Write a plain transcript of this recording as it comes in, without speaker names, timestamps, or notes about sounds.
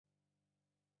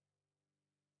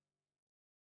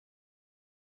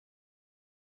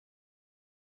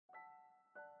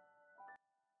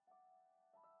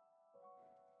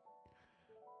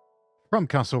From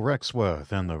Castle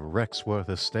Rexworth and the Rexworth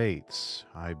Estates,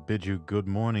 I bid you good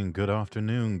morning, good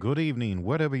afternoon, good evening,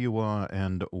 wherever you are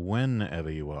and whenever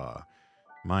you are.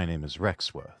 My name is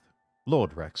Rexworth,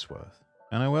 Lord Rexworth,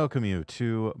 and I welcome you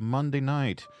to Monday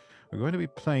night. We're going to be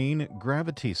playing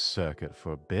Gravity Circuit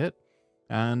for a bit,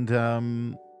 and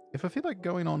if I feel like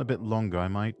going on a bit longer, I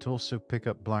might also pick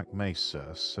up Black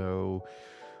Mesa, so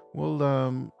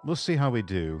we'll see how we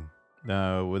do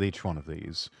with each one of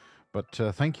these. But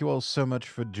thank you all so much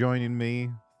for joining me.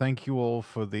 Thank you all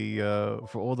for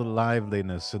for all the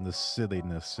liveliness and the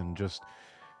silliness and just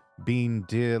being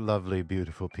dear, lovely,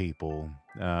 beautiful people.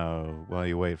 While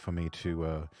you wait for me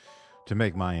to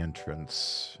make my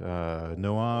entrance.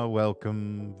 Noah,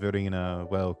 welcome. Verena,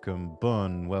 welcome.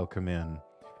 Bun, welcome in.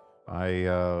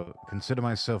 I consider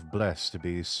myself blessed to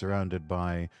be surrounded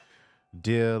by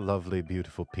dear, lovely,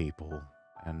 beautiful people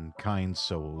and kind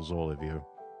souls, all of you.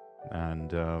 And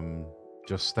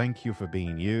just thank you for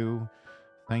being you.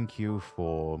 Thank you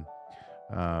for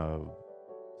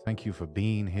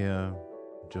being here.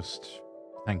 Just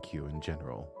thank you in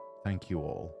general. Thank you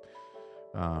all.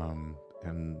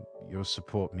 And your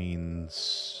support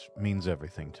means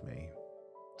everything to me.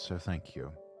 So thank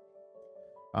you.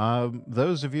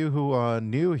 Those of you who are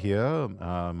new here,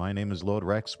 my name is Lord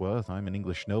Rexworth. I'm an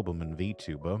English nobleman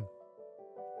VTuber.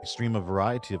 I stream a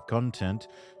variety of content,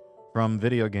 from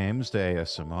video games to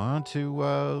ASMR to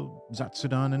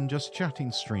Zatsudan and just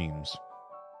chatting streams.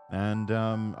 And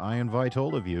I invite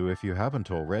all of you, if you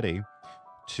haven't already,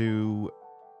 to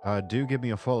do give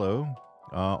me a follow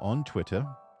on Twitter,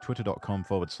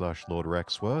 twitter.com/Lord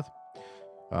Rexworth.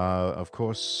 Of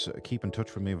course, keep in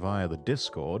touch with me via the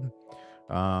Discord.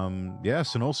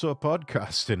 Yes, and also a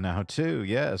podcasting now too.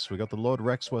 Yes, we got the Lord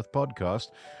Rexworth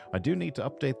podcast. I do need to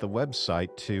update the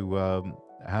website to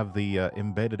have the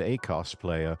embedded Acast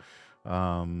player,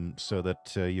 so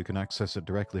that you can access it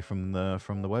directly from the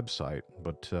website.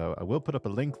 But I will put up a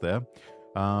link there.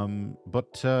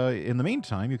 But in the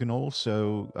meantime, you can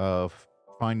also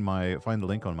find the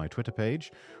link on my Twitter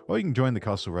page, or you can join the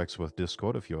Castle Rexworth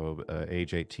Discord if you're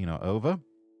age 18 or over.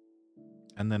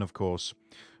 And then, of course,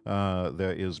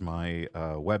 there is my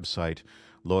website,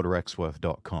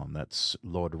 lordrexworth.com. That's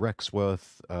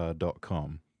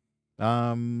lordrexworth.com.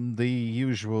 The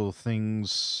usual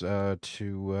things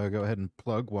to go ahead and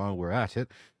plug while we're at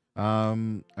it.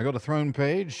 I got a throne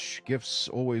page. Gifts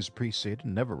always appreciated,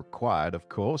 never required, of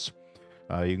course.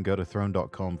 You can go to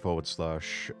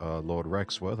throne.com/Lord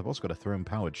Rexworth. I've also got a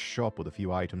throne-powered shop with a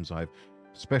few items I've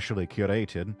specially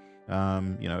curated.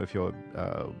 If you're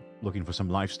looking for some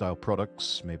lifestyle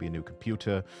products, maybe a new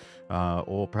computer,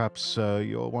 or perhaps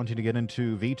you're wanting to get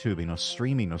into VTubing or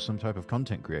streaming or some type of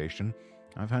content creation,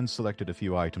 I've hand-selected a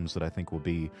few items that I think will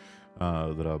be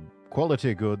that are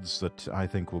quality goods that I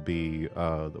think will be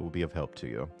of help to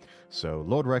you. So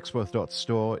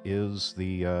lordrexworth.store is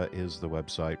the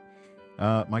website.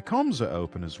 My comms are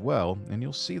open as well, and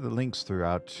you'll see the links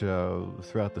throughout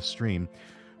the stream.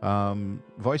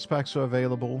 Voice packs are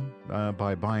available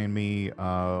by buying me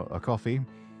a coffee,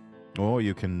 or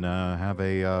you can have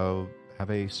a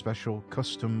special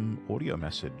custom audio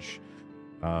message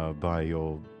by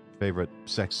your favorite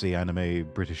sexy anime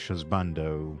British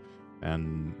husbando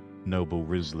and noble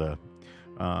Rizzler.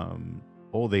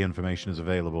 All the information is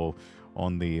available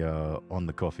on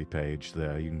the coffee page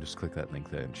there. You can just click that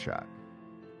link there in chat.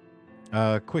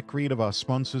 Quick read of our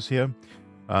sponsors here.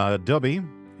 Dubby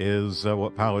is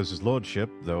what powers his lordship,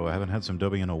 though I haven't had some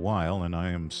Dubby in a while, and I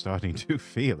am starting to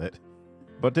feel it.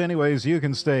 But anyways, you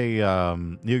can stay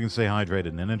hydrated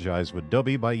and energized with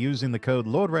Dubby by using the code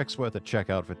LordRexworth at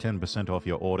checkout for 10% off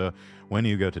your order when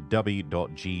you go to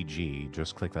dubby.gg.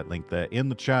 Just click that link there in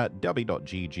the chat,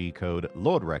 dubby.gg, code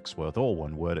LordRexworth, all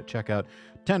one word at checkout,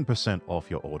 10%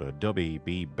 off your order. Dubby,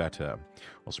 be better.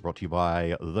 Also brought to you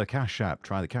by the Cash App.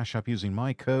 Try the Cash App using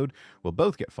my code. We'll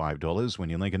both get $5 when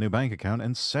you link a new bank account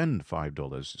and send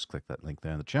 $5. Just click that link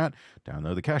there in the chat.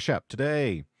 Download the Cash App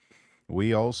today.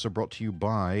 We also brought to you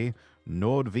by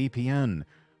NordVPN.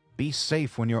 Be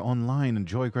safe when you're online.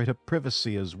 Enjoy greater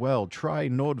privacy as well. Try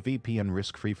NordVPN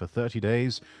risk-free for 30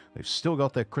 days. They've still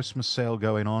got their Christmas sale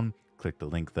going on. Click the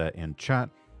link there in chat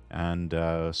and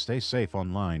stay safe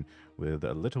online with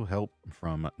a little help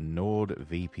from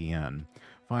NordVPN.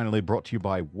 Finally, brought to you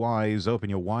by Wise. Open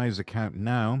your Wise account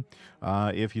now.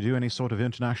 If you do any sort of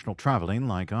international traveling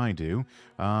like I do,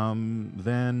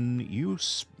 then you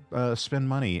spend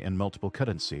money in multiple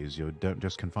currencies. You don't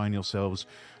just confine yourselves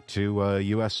to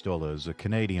US dollars or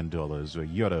Canadian dollars or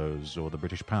euros or the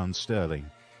British pound sterling.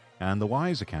 And the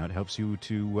Wise account helps you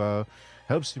to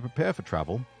prepare for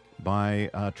travel by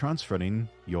transferring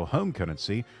your home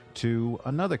currency to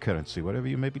another currency, wherever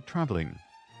you may be traveling.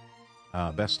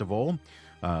 Best of all,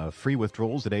 free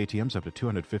withdrawals at ATMs up to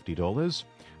 $250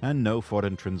 and no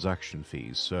foreign transaction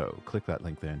fees. So click that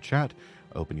link there in chat,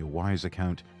 open your Wise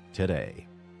account today.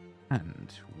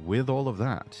 And with all of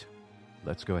that,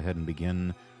 let's go ahead and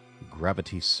begin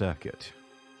Gravity Circuit.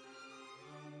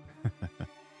 That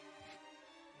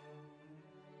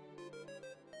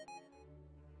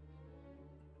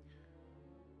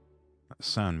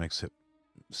sound makes it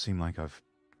seem like I've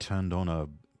turned on a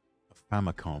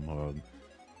Famicom or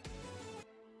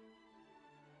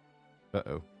a...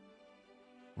 Uh-oh.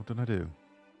 What did I do?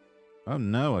 Oh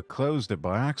no, I closed it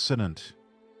by accident.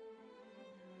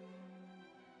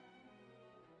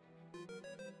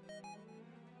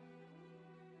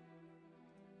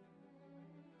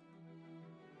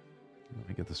 Let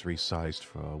me get this resized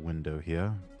for our window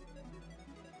here.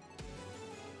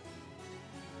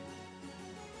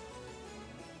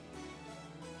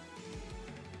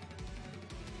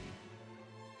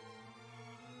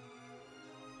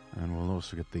 And we'll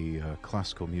also get the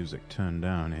classical music turned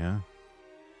down here.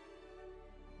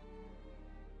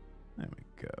 There we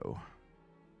go.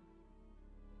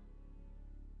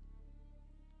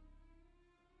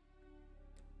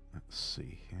 Let's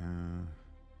see here.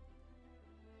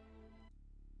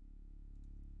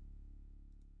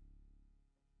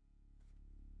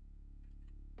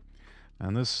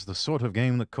 And this is the sort of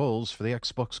game that calls for the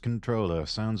Xbox controller.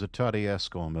 Sounds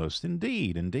Atari-esque almost.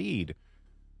 Indeed, indeed.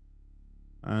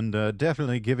 And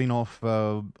definitely giving off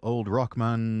old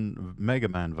Rockman, Mega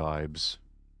Man vibes.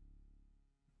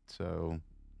 So,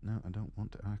 no, I don't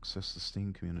want to access the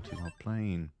Steam community while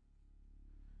playing.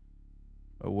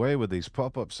 Away with these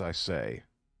pop-ups, I say.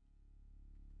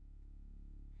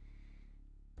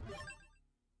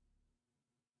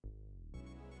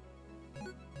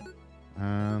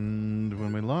 And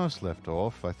when we last left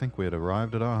off, I think we had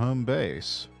arrived at our home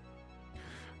base.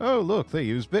 Oh, look, they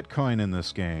use Bitcoin in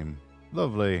this game.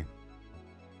 Lovely.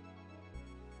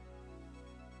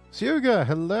 Suga,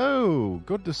 hello!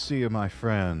 Good to see you, my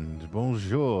friend.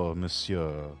 Bonjour,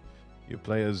 monsieur. You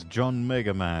play as John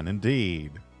Mega Man,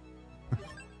 indeed.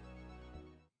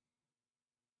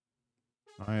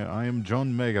 I am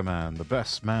John Mega Man, the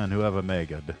best man who ever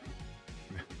mega'd.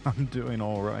 I'm doing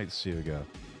alright, Suga.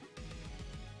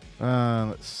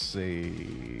 Let's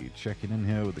see. Checking in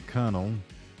here with the Colonel.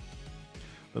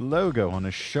 The logo on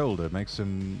his shoulder makes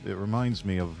him. It reminds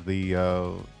me of the.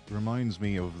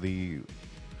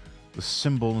 The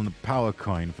symbol and the power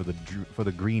coin for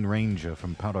the Green Ranger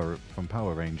from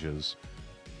Power Rangers.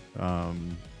 I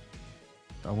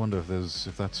wonder if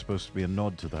that's supposed to be a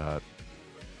nod to that.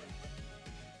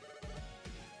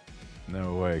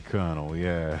 No way, Colonel.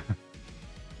 Yeah.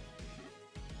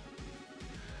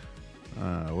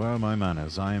 Where are my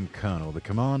manners? I am Colonel, the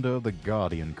commander of the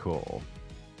Guardian Corps.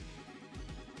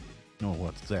 Or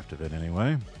what's left of it,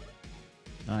 anyway.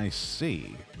 I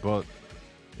see, but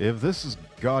if this is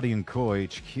Guardian Corps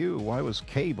HQ, why was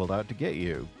cabled out to get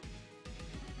you?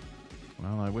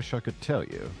 Well, I wish I could tell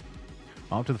you.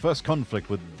 After the first conflict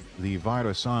with the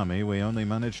virus army, we only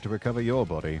managed to recover your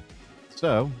body.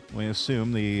 So, we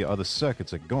assume the other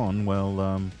circuits are gone,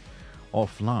 well,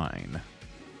 offline.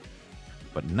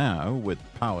 But now, with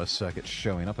power circuits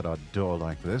showing up at our door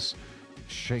like this,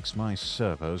 it shakes my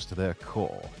servos to their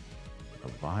core. A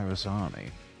virus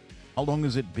army. How long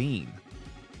has it been?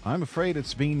 I'm afraid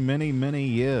it's been many, many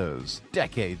years.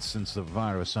 Decades since the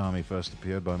virus army first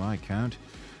appeared by my count.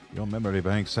 Your memory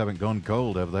banks haven't gone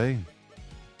cold, have they? ...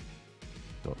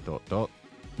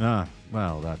 Ah,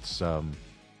 well, that's,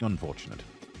 unfortunate.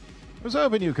 I was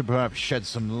hoping you could perhaps shed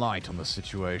some light on the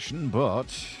situation,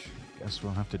 but guess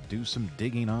we'll have to do some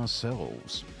digging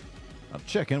ourselves. I'll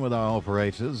check in with our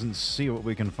operators and see what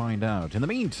we can find out. In the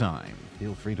meantime,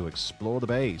 feel free to explore the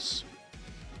base.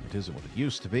 It isn't what it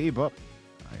used to be, but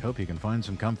I hope you can find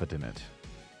some comfort in it.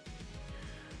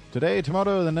 Today,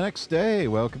 tomorrow, the next day.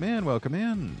 Welcome in, welcome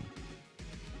in.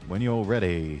 When you're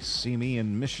ready, see me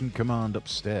in Mission Command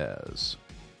upstairs.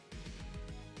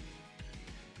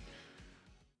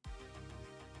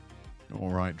 All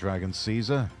right, Dragon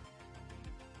Caesar.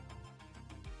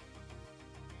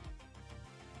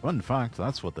 Fun fact,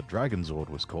 that's what the Dragon Zord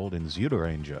was called in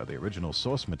Zudaranger, the original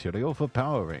source material for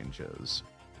Power Rangers.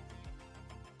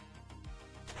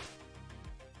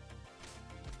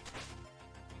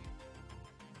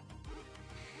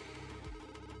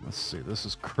 Let's see, this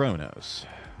is Kronos.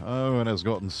 Oh, it has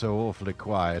gotten so awfully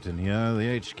quiet in here.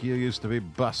 The HQ used to be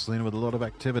bustling with a lot of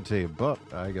activity, but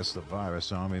I guess the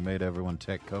virus army made everyone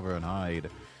take cover and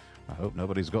hide. I hope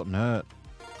nobody's gotten hurt.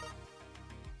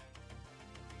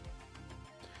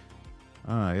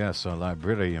 Ah, yes, our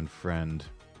librarian friend.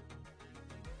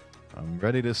 I'm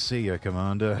ready to see you,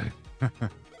 Commander.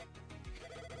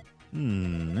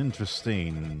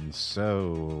 Interesting.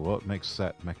 So, what makes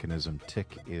that mechanism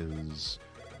tick is...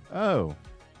 Oh,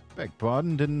 beg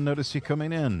pardon, didn't notice you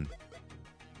coming in.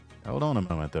 Hold on a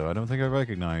moment, though. I don't think I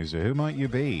recognize you. Who might you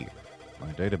be?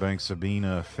 My databanks have been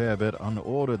a fair bit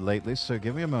unordered lately, so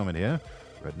give me a moment here.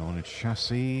 Red and orange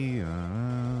chassis,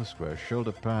 square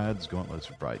shoulder pads, gauntlets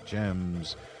of bright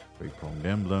gems, three-pronged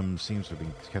emblem, seems to have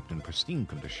been kept in pristine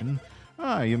condition.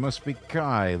 Ah, you must be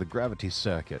Kai, the gravity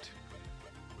circuit.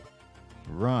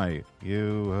 Right,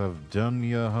 you have done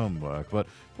your homework, but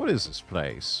what is this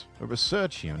place? A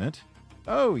research unit?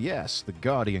 Oh, yes, the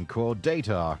Guardian Core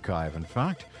Data Archive, in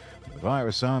fact. When the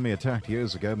virus army attacked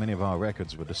years ago, many of our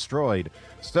records were destroyed.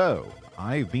 So,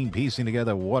 I've been piecing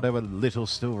together whatever little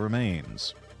still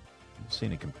remains. Don't see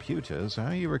any computers. How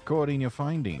are you recording your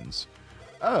findings?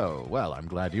 Oh, well, I'm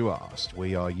glad you asked.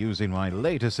 We are using my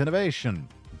latest innovation.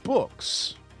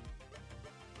 Books.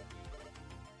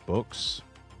 Books?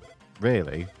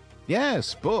 Really?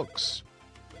 Yes, books.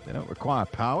 They don't require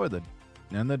power,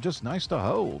 and they're just nice to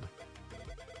hold.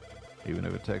 Even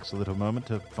if it takes a little moment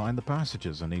to find the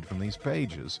passages I need from these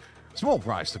pages. Small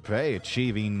price to pay.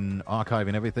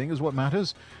 Archiving everything is what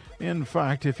matters. In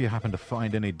fact, if you happen to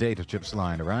find any data chips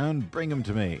lying around, bring them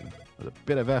to me. With a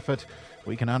bit of effort,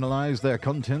 we can analyze their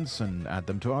contents and add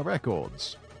them to our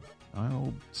records.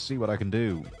 I'll see what I can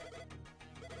do.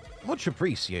 Much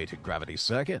appreciated, Gravity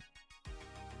Circuit.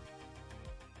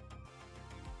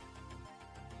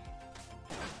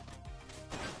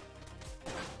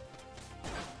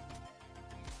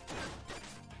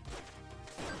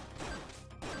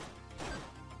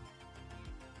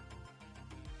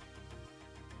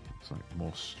 Like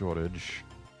more storage.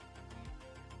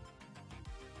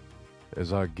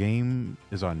 Is our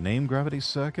name Gravity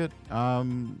Circuit?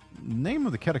 Name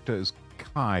of the character is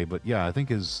Kai, but yeah, I think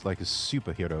his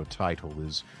superhero title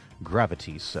is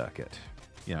Gravity Circuit.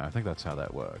 Yeah, I think that's how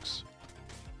that works.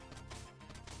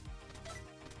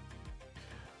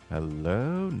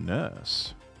 Hello,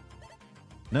 nurse.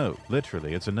 No,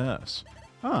 literally, it's a nurse.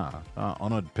 Ah, our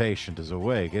honored patient is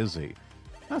awake, is he?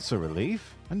 That's a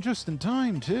relief, and just in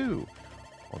time, too.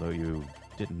 Although you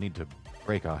didn't need to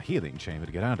break our healing chamber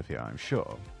to get out of here, I'm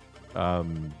sure.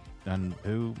 And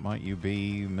who might you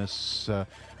be, Miss...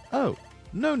 Oh,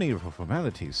 no need for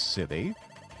formalities, silly.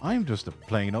 I'm just a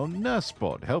plain old nurse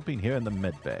bot helping here in the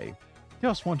med bay.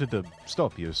 Just wanted to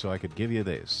stop you so I could give you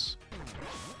this.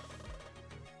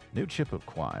 New chip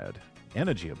acquired.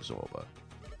 Energy absorber.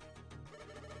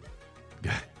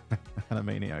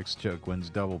 Animaniacs joke wins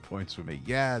double points for me.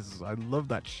 Yes, I love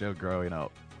that show growing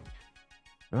up.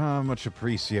 Ah, much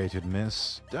appreciated,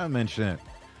 miss. Don't mention it.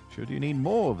 Should you need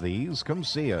more of these, come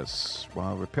see us.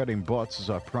 While repairing bots is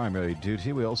our primary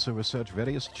duty, we also research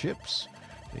various chips.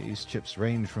 These chips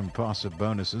range from passive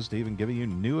bonuses to even giving you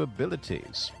new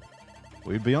abilities.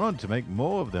 We'd be honored to make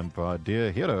more of them for our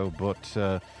dear hero,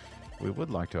 but we would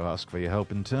like to ask for your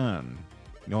help in turn.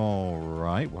 All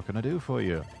right, what can I do for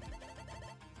you?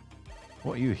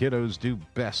 What you heroes do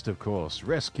best, of course,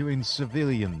 rescuing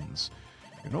civilians.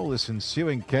 In all this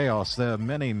ensuing chaos, there are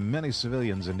many, many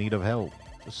civilians in need of help.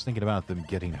 Just thinking about them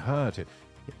getting hurt, it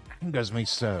angers me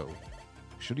so.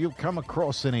 Should you come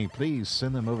across any, please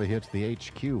send them over here to the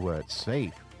HQ where it's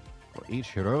safe. For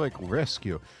each heroic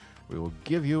rescue, we will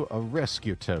give you a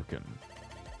rescue token.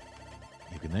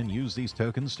 You can then use these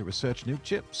tokens to research new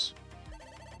chips.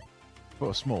 For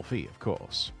a small fee, of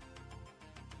course.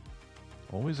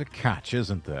 Always a catch,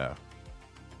 isn't there?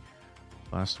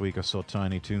 Last week I saw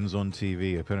Tiny Toons on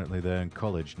TV. Apparently they're in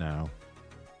college now.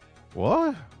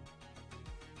 What?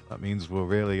 That means we're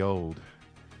really old.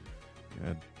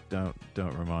 Yeah,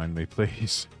 don't remind me,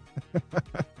 please.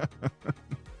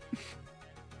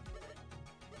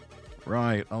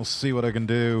 Right, I'll see what I can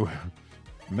do.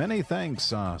 Many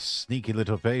thanks, our sneaky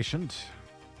little patient.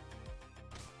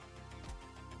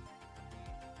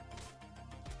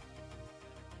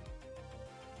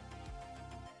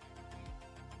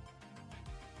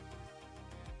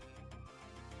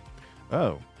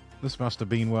 Oh, this must have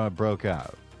been where I broke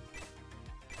out.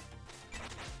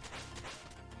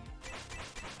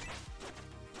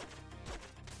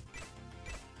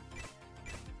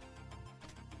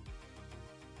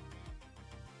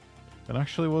 It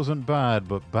actually wasn't bad,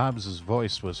 but Babs's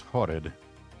voice was horrid.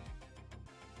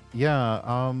 Yeah,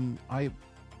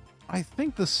 I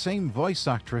think the same voice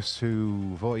actress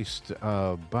who voiced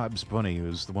Babs Bunny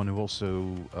is the one who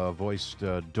also voiced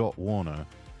Dot Warner.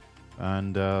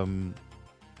 And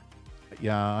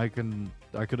yeah, I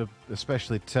could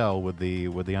especially tell with the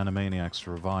Animaniacs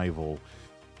revival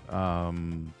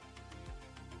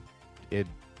It,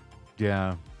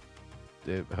 yeah,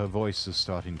 her voice is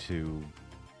starting to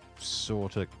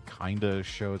sort of, kind of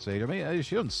show its age. I mean,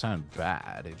 she doesn't sound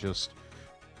bad. It just,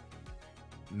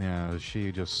 yeah,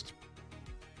 she just,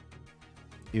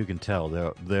 you can tell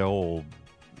they're all,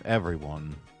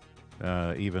 everyone,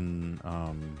 even,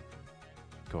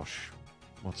 gosh,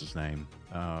 what's his name?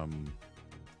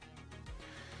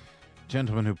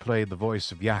 Gentleman who played the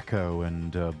voice of Yakko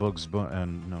and Bugs Bunny,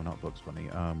 and no, not Bugs Bunny,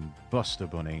 Buster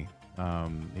Bunny.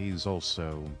 He's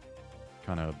also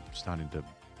kind of starting to,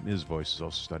 his voice is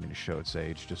also starting to show its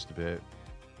age just a bit.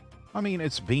 I mean,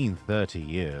 it's been 30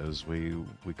 years. We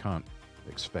can't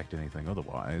expect anything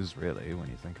otherwise, really, when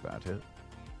you think about it.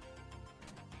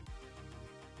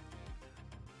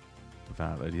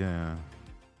 Valid, yeah.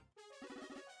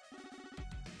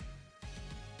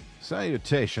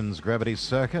 Salutations, Gravity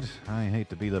Circuit. I hate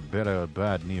to be the bearer of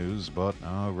bad news, but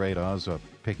our radars are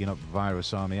picking up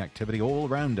virus army activity all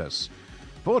around us.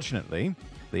 Fortunately,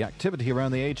 the activity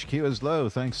around the HQ is low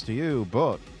thanks to you,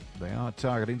 but they are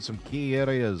targeting some key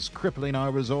areas, crippling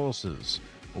our resources.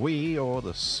 We, or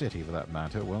the city for that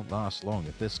matter, won't last long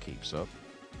if this keeps up.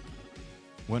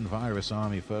 When Virus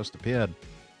Army first appeared,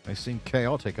 they seemed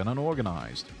chaotic and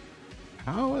unorganized.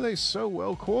 How are they so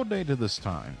well coordinated this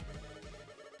time?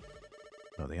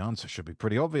 Well, the answer should be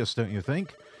pretty obvious, don't you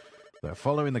think? They're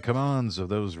following the commands of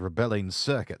those rebelling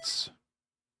circuits.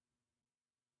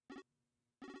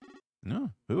 No,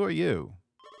 who are you?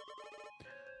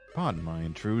 Pardon my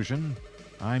intrusion.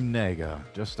 I'm Nega,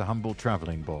 just a humble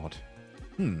traveling bot.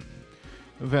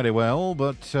 Very well,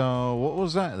 but what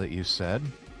was that you said?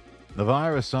 The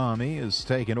Virus Army is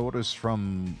taking orders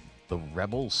from the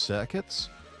rebel circuits?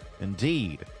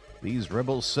 Indeed, these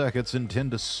rebel circuits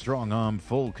intend to strong-arm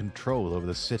full control over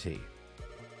the city.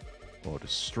 Or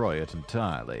destroy it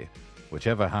entirely,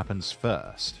 whichever happens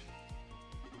first.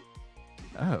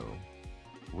 Oh,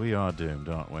 we are doomed,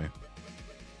 aren't we?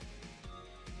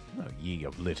 Oh, ye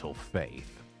of little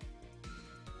faith.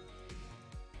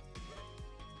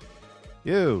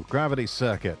 You, Gravity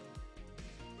Circuit.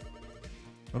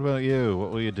 What about you? What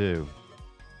will you do?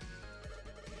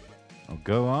 I'll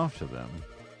go after them.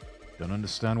 Don't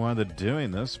understand why they're doing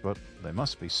this, but they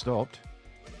must be stopped.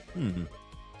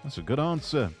 That's a good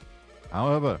answer.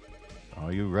 However,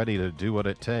 are you ready to do what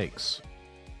it takes?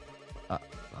 I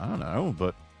don't know,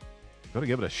 but gotta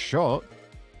give it a shot.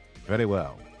 Very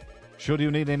well. Should you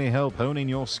need any help honing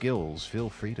your skills, feel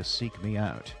free to seek me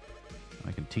out.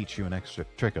 I can teach you an extra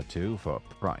trick or two for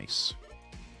a price.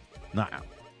 Now,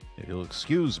 if you'll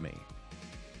excuse me.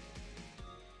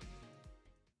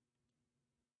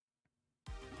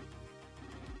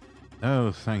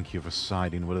 Oh, thank you for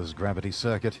siding with us, Gravity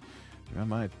Circuit. You have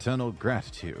my eternal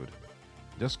gratitude.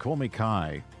 Just call me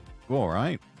Kai. All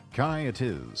right, Kai it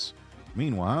is.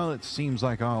 Meanwhile, it seems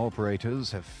like our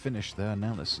operators have finished their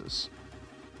analysis.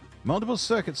 Multiple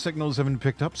circuit signals have been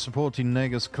picked up supporting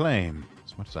Nega's claim.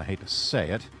 As much as I hate to say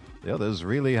it, the others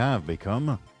really have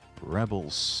become rebel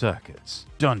circuits.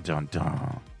 Dun dun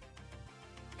dun.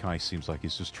 Kai seems like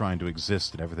he's just trying to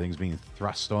exist and everything's being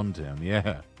thrust onto him,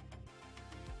 yeah.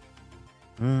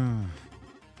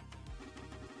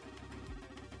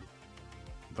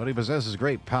 But he possesses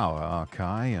great power, our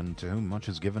Kai, and to whom much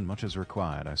is given, much is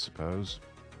required, I suppose.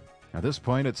 At this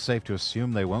point, it's safe to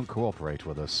assume they won't cooperate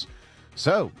with us.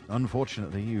 So,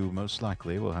 unfortunately, you most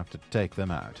likely will have to take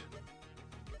them out.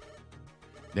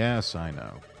 Yes, I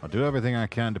know. I'll do everything I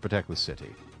can to protect the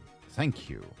city. Thank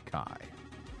you, Kai.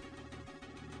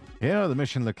 Here are the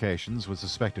mission locations with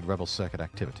suspected rebel circuit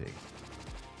activity.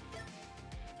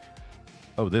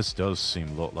 Oh, this does seem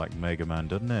a lot like Mega Man,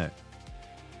 doesn't it?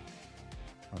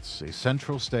 Let's see.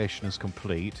 Central Station is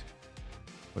complete.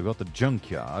 We've got the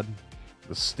junkyard.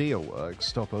 The steelworks.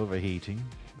 Stop overheating.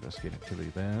 Investigate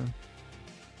activity there.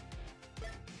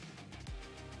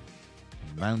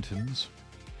 Mountains.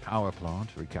 Power plant.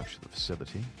 Recapture the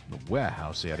facility. The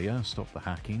warehouse area. Stop the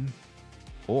hacking.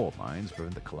 Ore mines.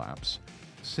 Prevent the collapse.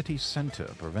 City center.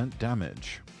 Prevent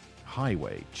damage.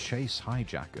 Highway. Chase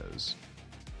hijackers.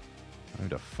 I'm going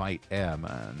to fight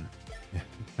Airman.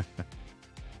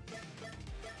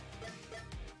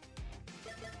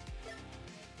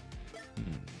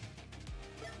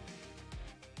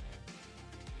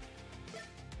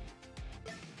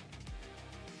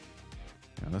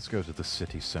 And let's go to the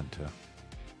city center.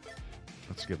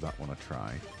 Let's give that one a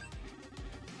try.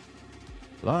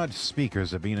 Large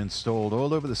speakers have been installed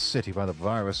all over the city by the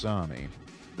Virus Army.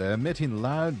 They're emitting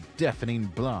loud, deafening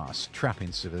blasts,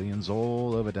 trapping civilians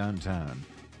all over downtown.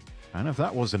 And if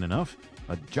that wasn't enough,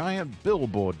 a giant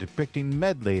billboard depicting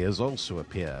Medley has also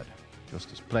appeared.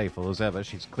 Just as playful as ever,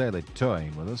 she's clearly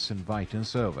toying with us, inviting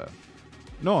us over.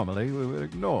 Normally, we would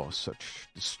ignore such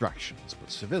distractions,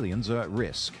 but civilians are at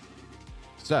risk.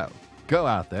 So, go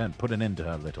out there and put an end to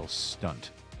her little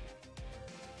stunt.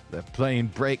 They're playing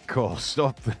breakcore.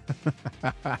 Stop them.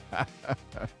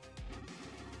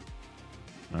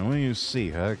 Now, when you see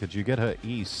her, could you get her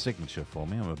e-signature for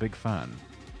me? I'm a big fan.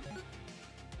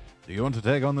 Do you want to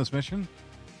take on this mission?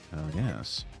 Oh,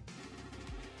 yes.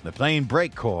 They're playing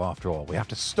breakcore, after all. We have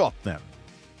to stop them.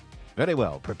 Very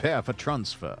well. Prepare for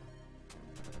transfer.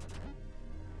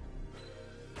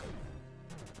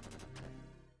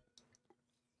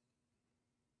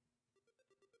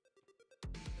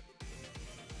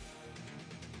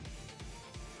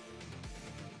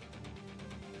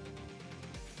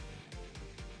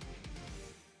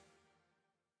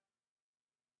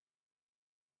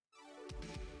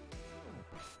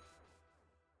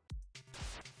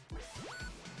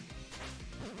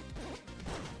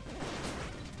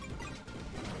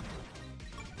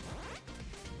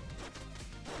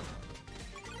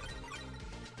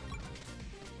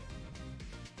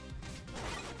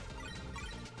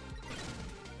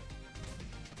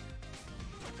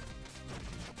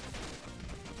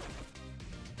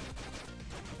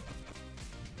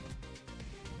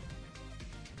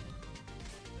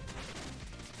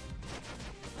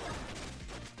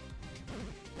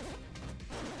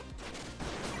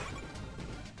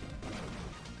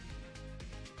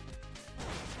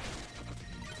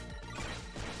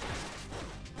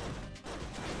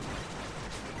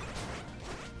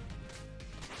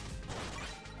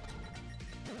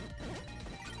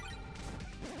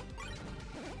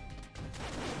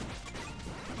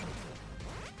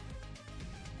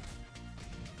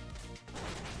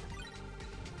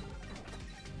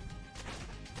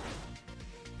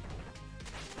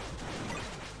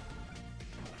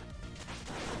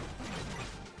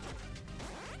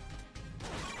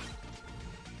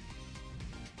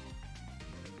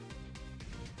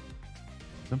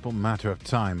 Simple matter of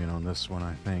timing on this one,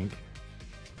 I think.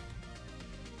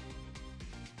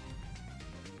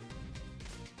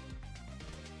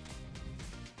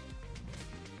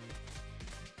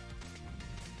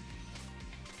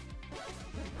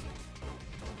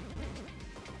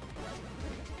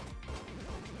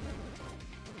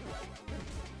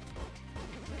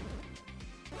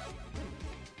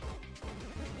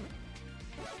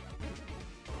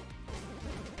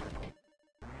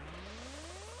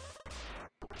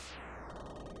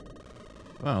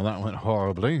 Well, that went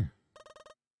horribly.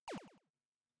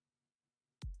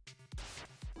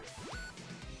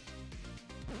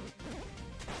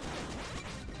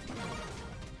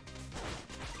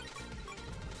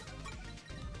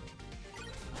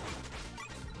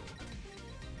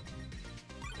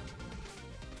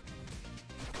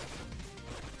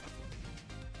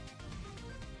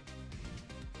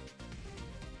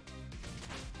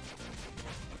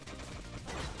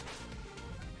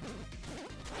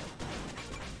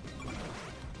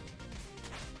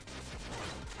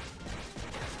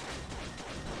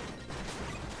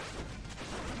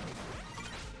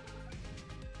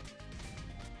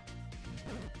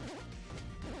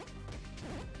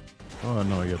 Oh,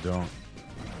 no, you don't.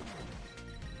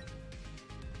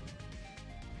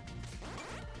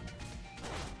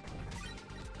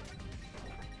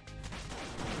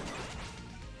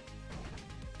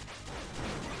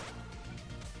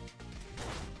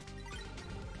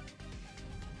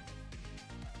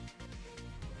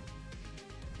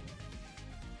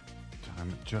 Time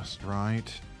it just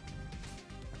right.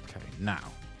 Okay, now.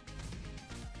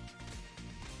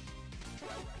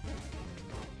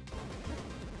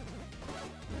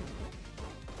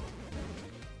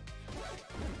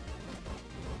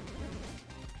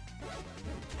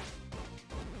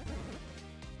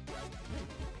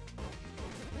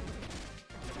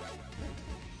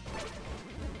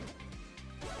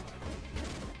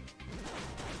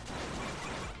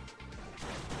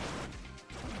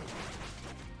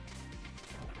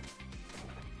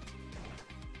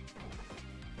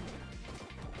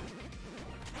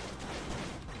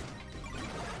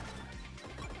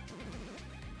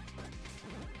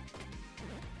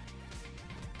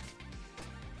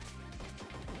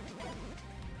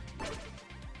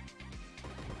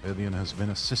 Alien has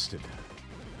been assisted.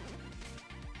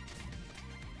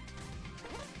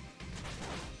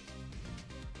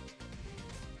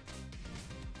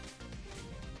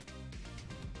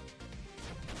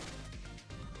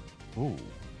 Ooh.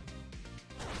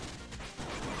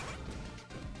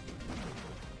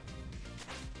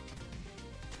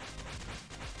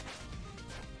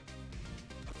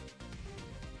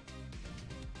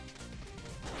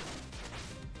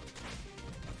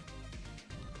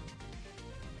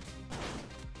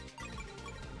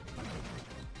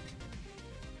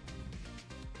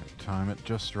 Time it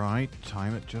just right.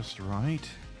 Time it just right.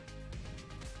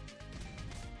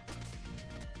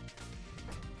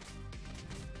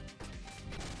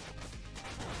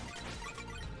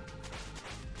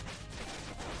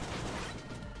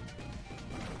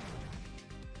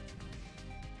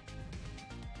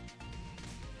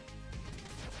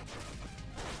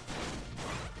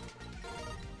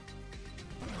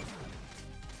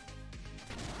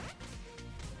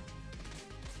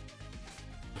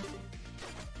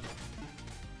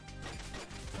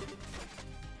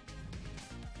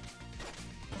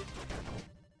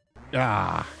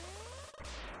 Ah.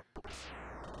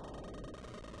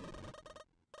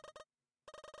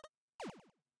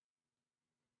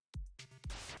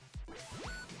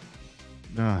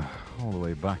 All the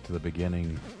way back to the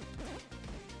beginning.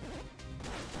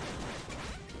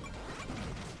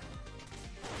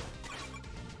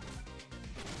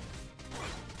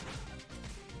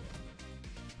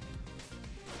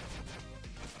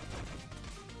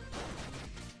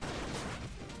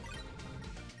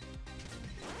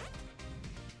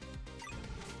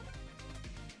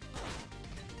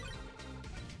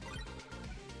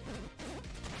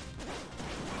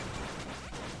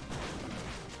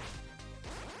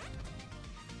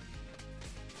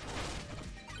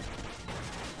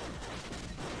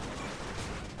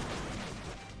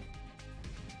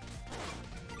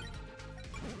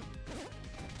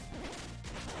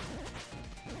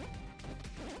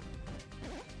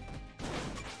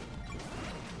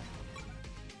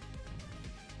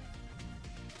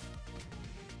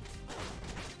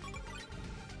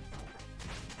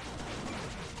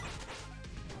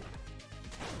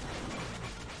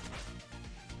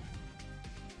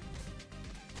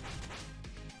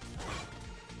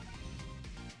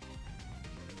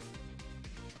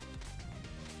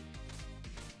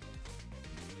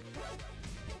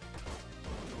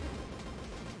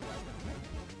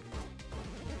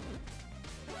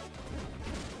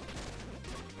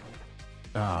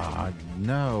 Ah,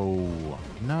 no.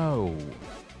 No.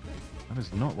 That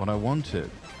is not what I wanted.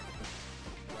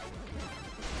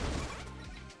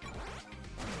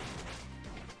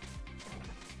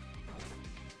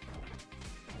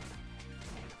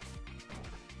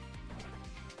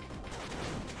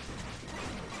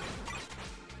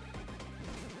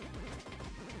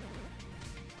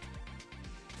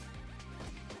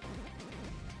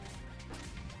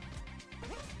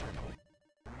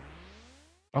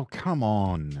 Oh, come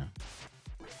on.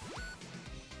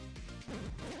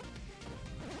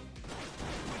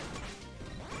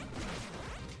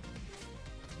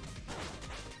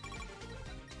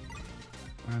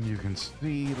 And you can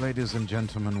see, ladies and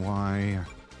gentlemen, why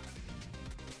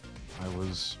I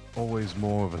was always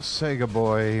more of a Sega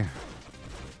boy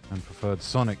and preferred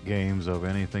Sonic games over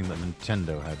anything that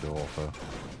Nintendo had to offer.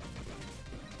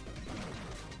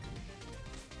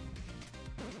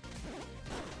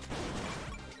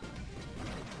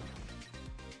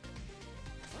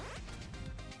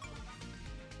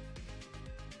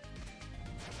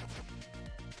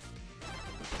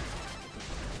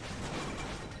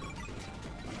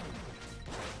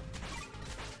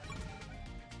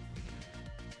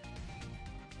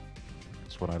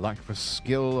 What I lack for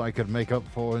skill, I could make up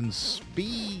for in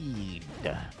speed.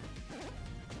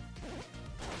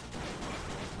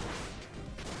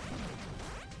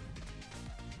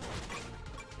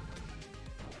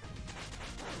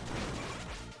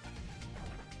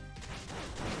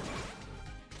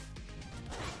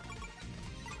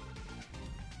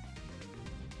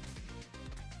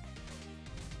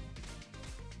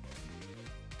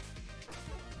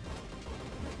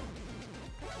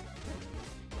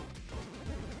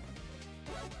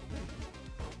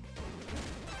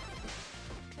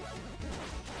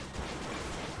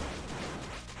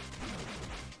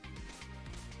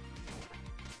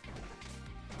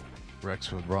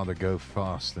 Rex would rather go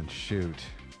fast than shoot.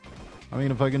 I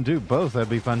mean, if I can do both, that'd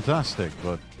be fantastic,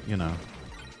 but, you know,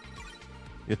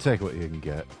 you take what you can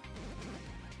get.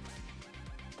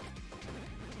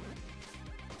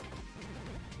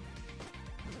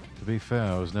 To be fair,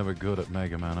 I was never good at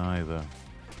Mega Man either.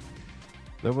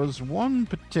 There was one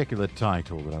particular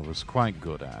title that I was quite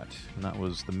good at, and that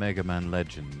was the Mega Man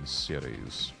Legends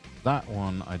series. That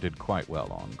one I did quite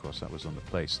well on, of course that was on the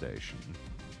PlayStation.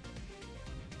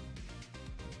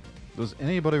 Does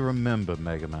anybody remember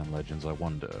Mega Man Legends, I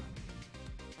wonder?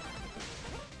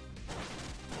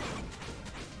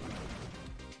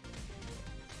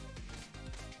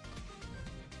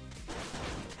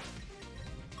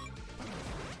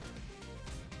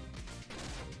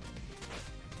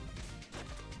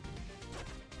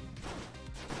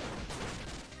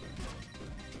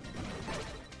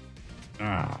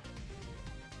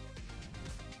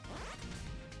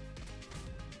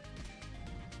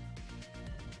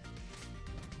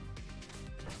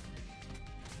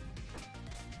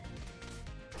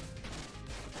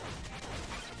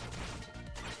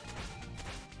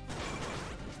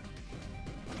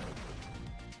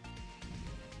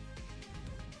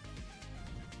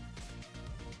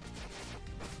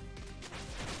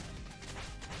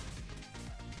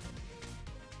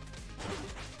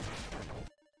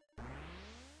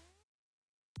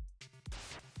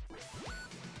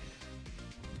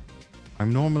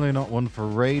 I'm normally not one for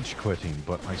rage quitting,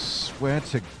 but I swear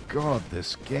to God,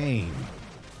 this game.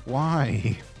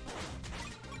 Why?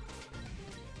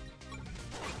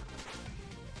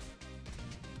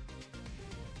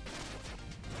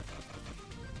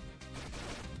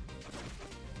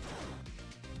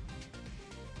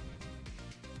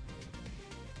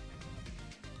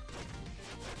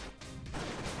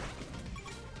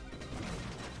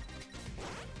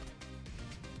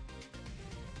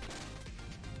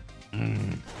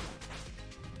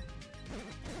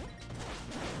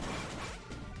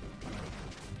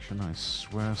 I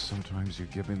swear sometimes you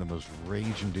give me the most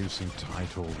rage-inducing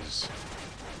titles.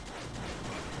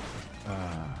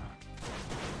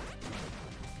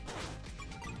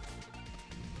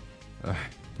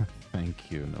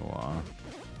 Thank you, Noir.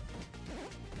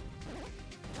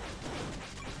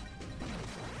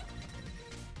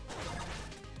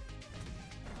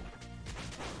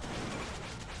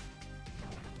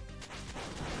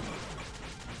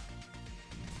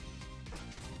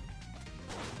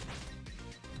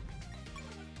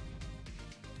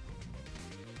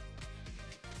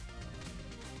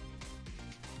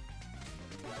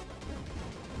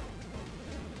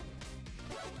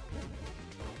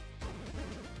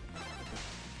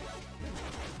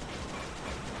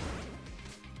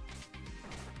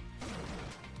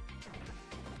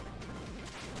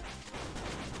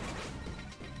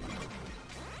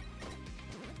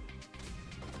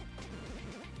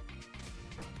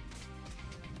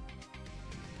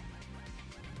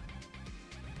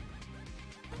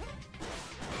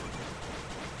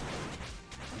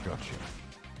 Gotcha.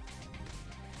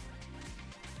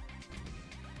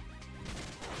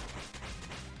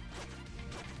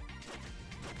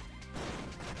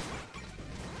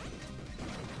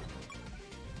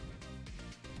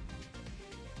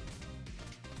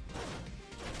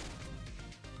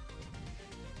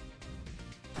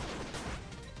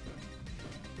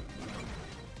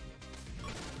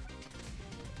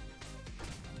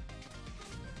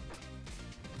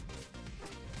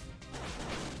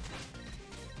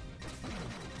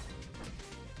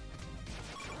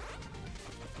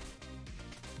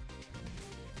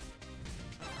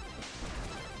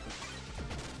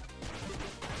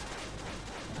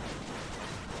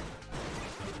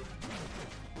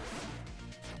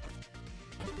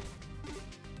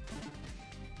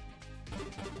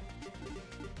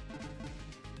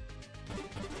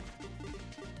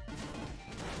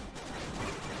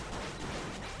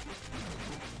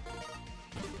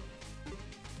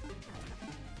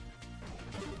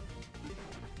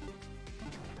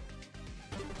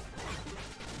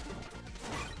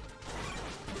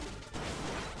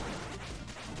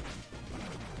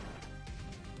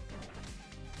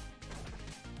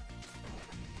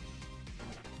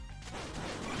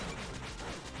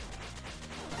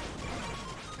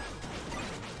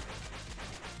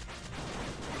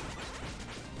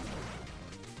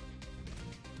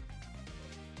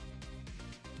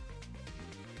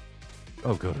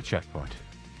 Oh, good, a checkpoint.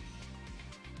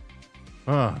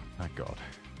 Oh, thank God.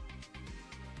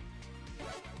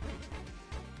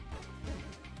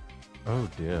 Oh,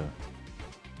 dear.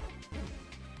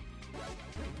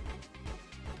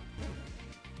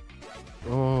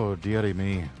 Oh, dearie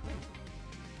me.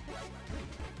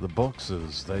 The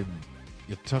boxes,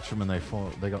 you touch them and they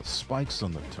fall, they got spikes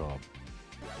on the top.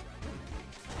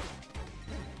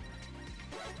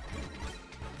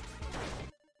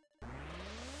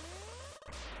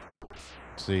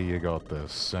 See, you got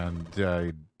this, and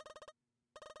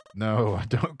no, I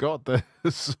don't got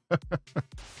this.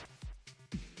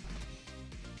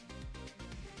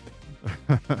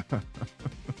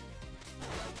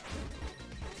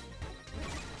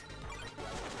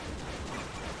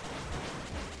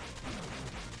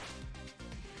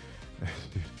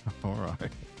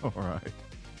 Alright, alright.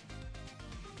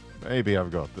 Maybe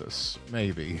I've got this.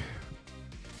 Maybe.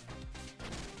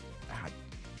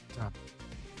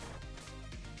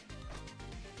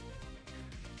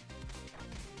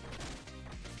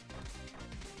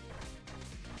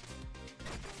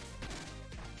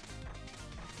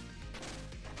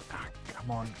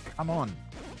 Come on, come on.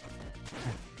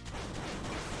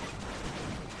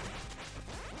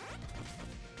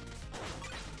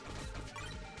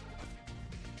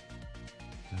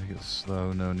 Take it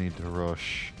slow, no need to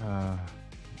rush.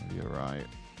 You're right.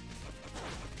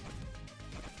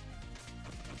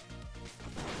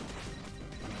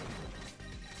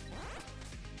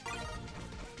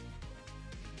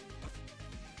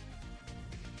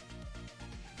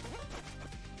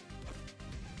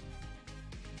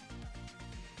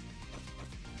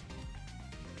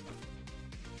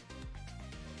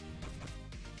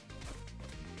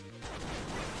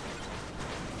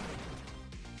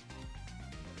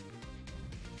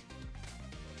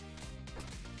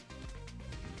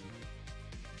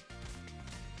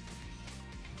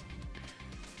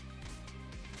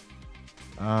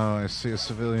 Oh, I see a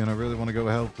civilian. I really want to go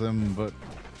help them, but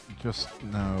just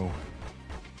no.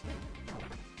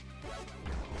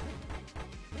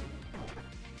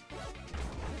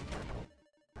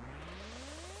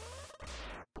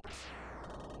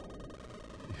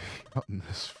 You've gotten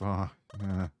this far.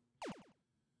 Yeah.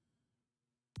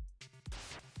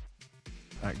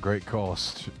 At great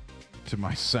cost to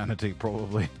my sanity,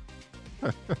 probably.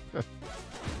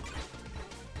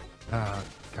 God.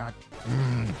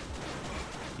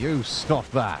 You stop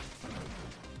that.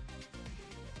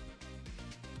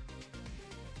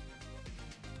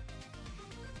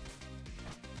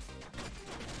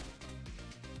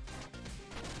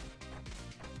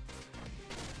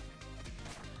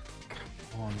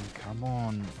 Come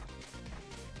on.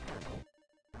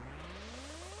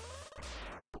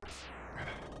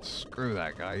 Screw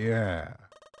that guy, yeah.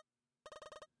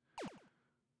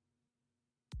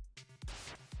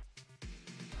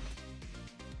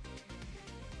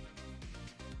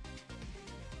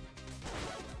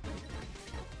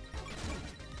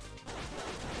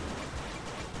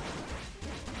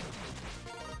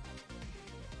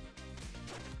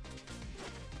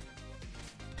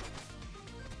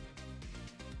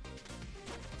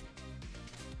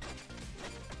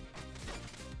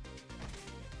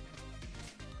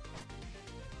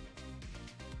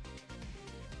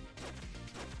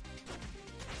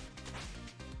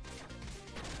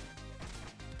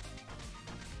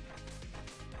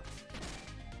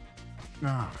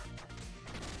 Ah.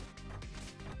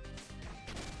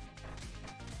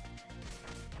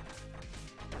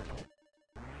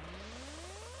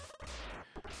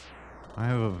 I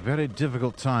have a very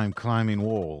difficult time climbing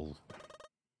walls.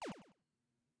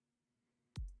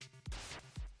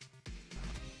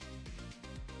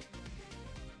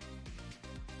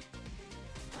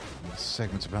 This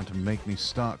segment's about to make me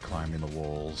start climbing the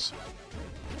walls.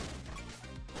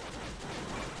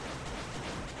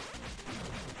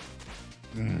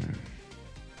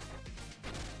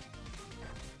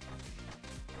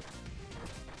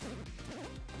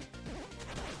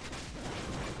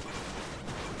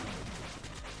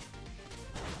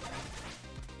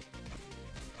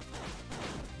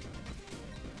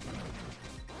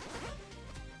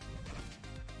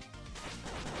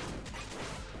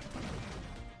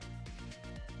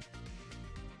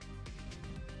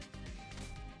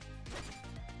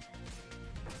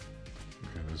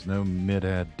 There's no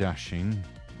mid-air dashing.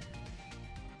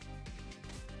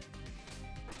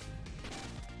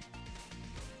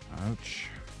 Ouch.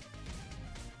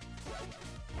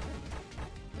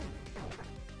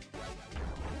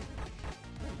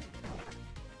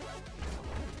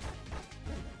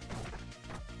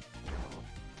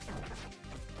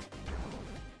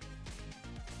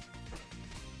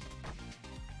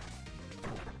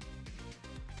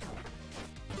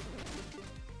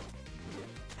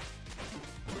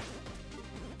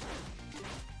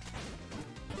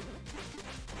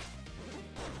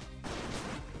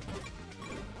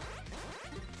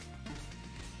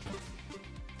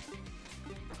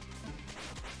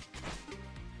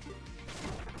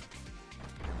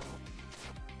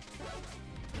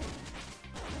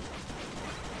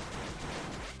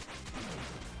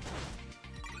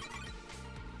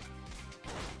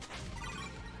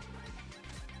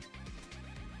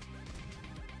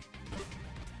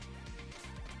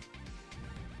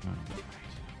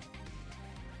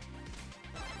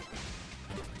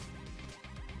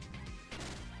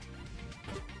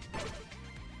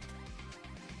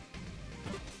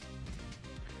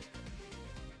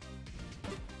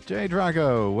 J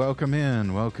Drago, welcome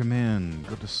in, welcome in.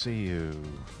 Good to see you.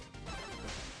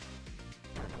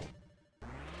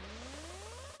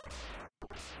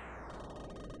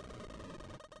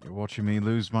 You're watching me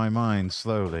lose my mind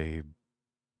slowly,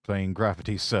 playing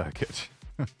Gravity Circuit.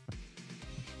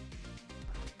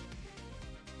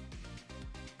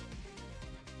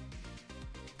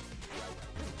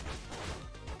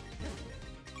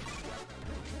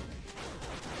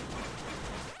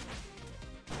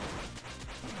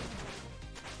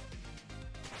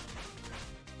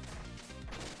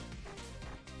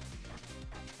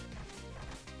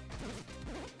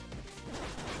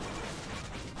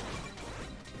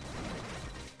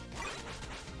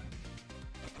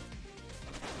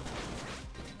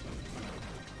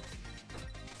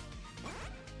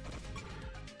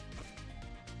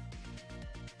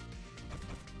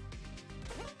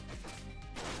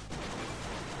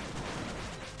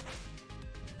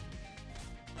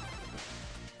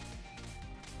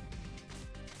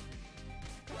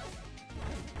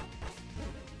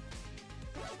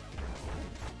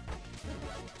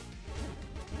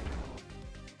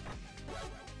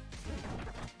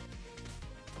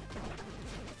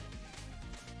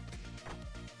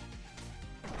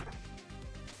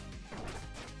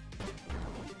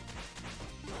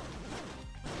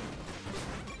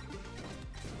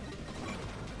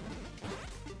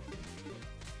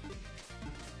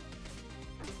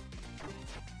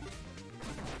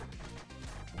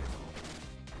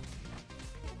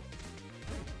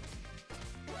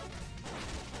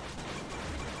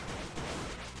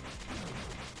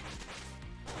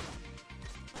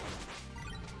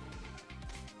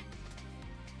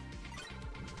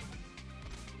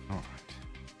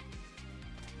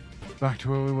 Back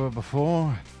to where we were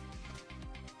before.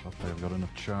 Hopefully I've got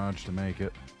enough charge to make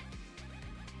it.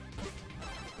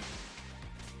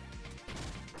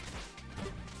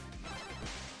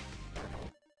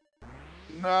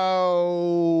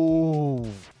 No!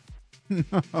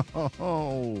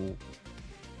 No!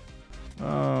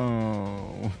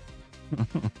 Oh.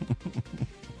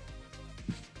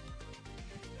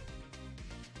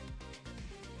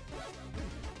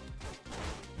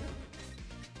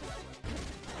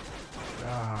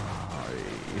 Die.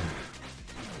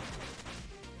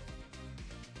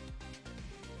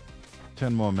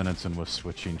 10 more minutes and we're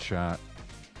switching chat.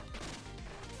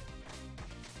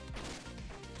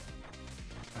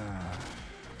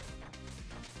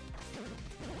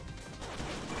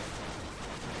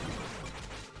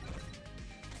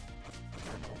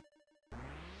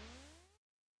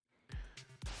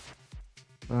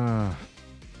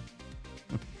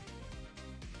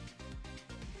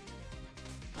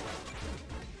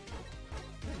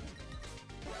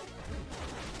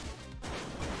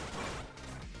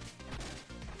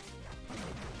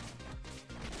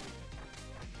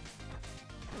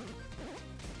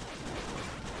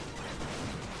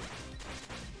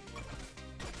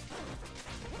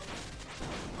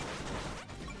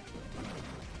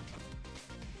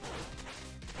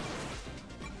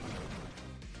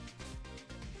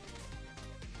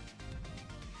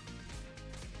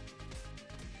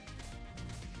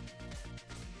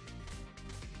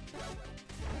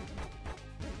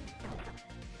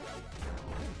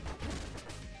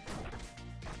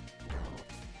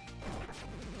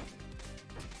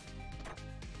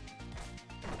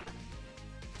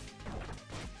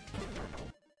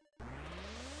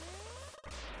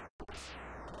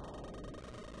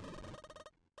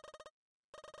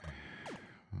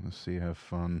 Let's see, have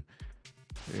fun.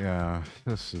 Yeah,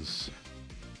 this is...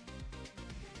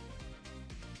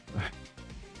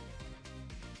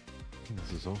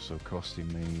 This is also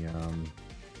costing me,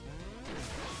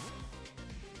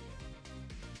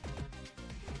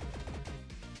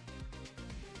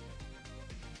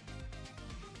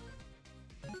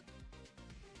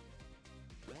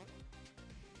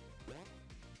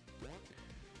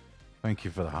 Thank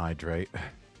you for the hydrate.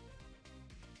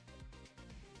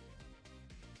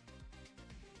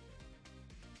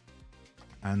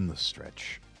 And the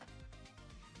stretch.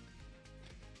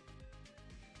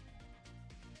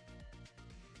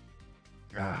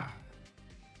 Ah.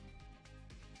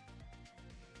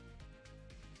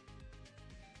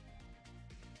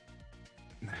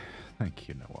 Thank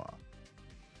you, Noah.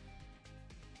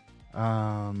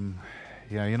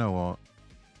 Yeah, you know what?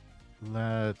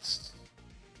 Let's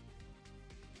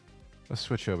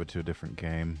switch over to a different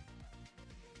game.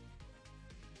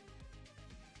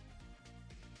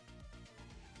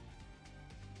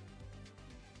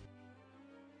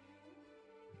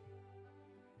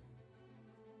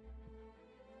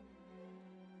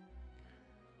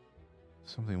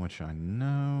 Something which I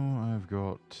know I've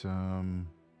got,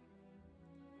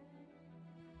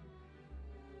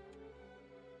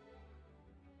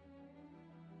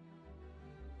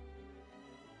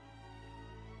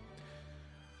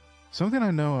 something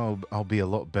I know I'll be a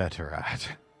lot better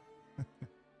at.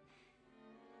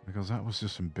 Because that was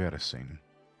just embarrassing.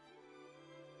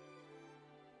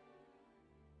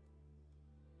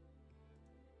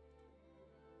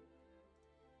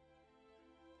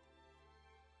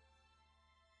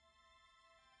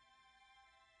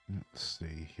 Let's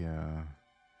see here.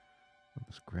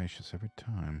 Goodness gracious, every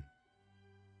time.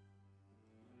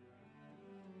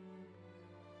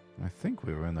 I think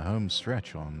we were in the home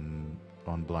stretch on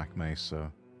Black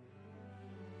Mesa.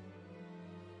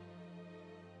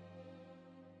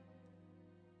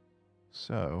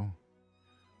 So,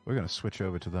 we're going to switch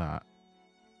over to that.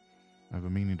 I've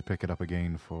been meaning to pick it up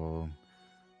again for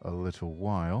a little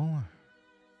while.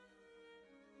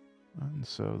 And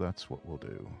so that's what we'll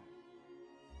do.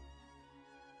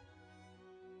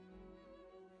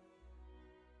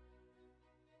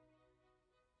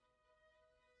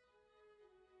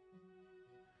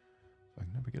 I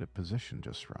can never get it positioned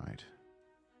just right.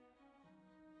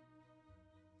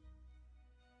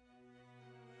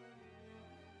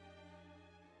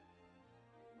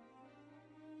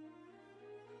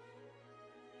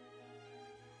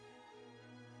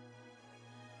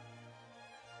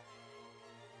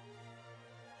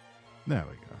 There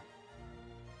we go.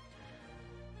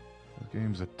 The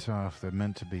games are tough. They're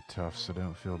meant to be tough, so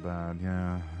don't feel bad.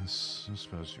 Yeah, I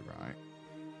suppose you're right.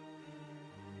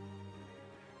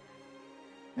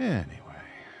 Anyway.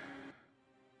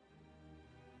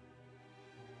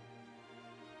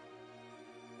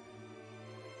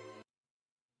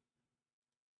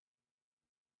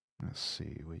 Let's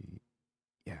see,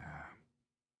 yeah.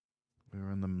 We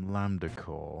were in the Lambda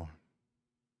core.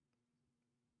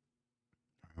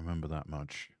 I remember that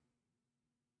much.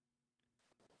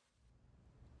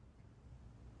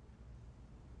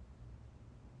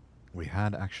 We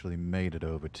had actually made it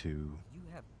over to... Do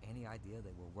you have any idea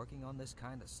they were working on this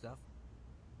kind of stuff?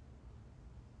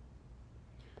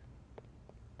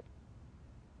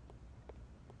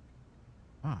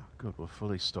 Ah, good, we're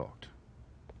fully stocked.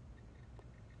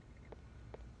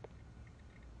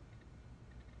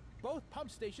 Both pump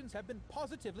stations have been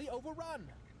positively overrun.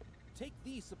 Take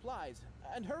these supplies,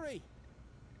 and hurry!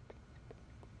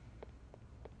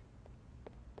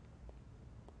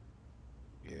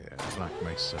 Yeah, Black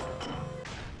Mesa.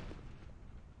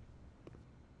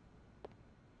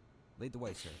 Lead the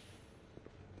way, sir.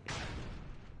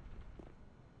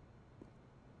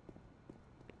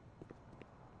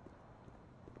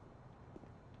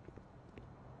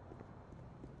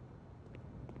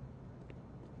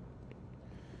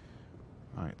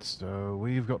 Right, so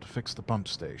we've got to fix the pump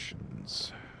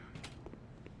stations.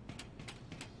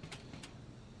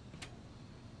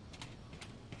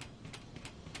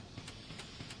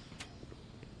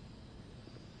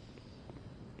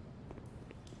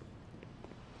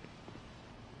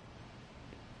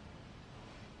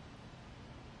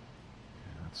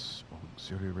 That's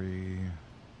auxiliary.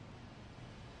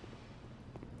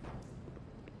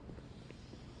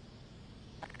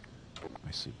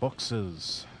 I see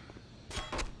boxes.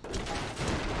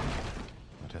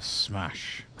 Let us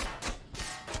smash.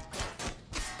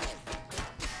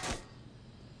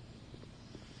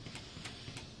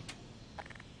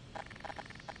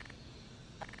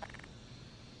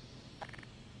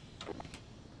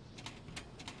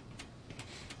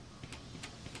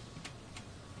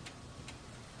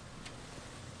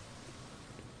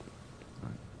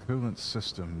 Coolant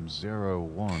system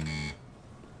 01.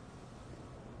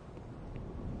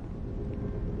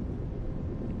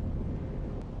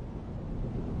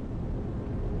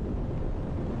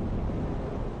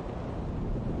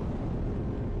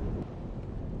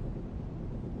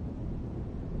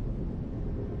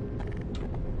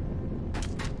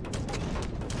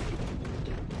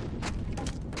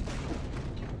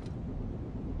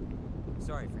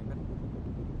 Sorry, Freeman.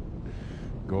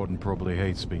 Gordon probably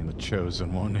hates being the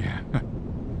chosen one, yeah.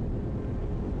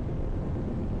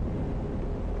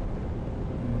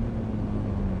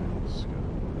 Let's go.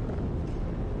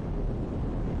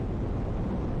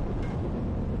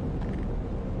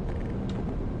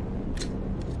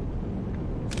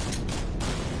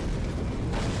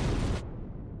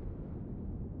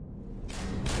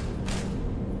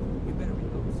 You better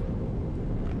reload, sir.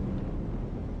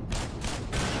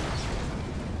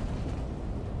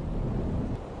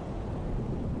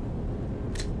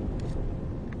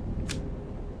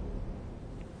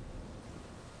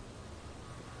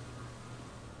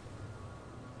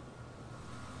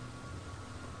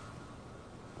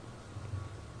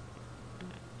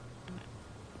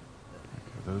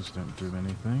 Those don't do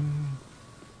anything.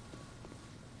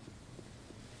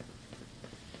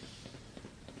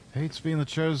 Hates being the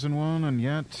chosen one, and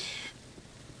yet...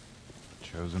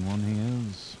 chosen one he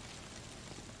is.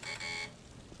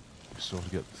 We sort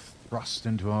of get thrust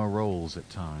into our roles at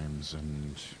times,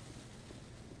 and...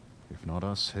 if not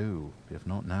us, who? If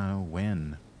not now,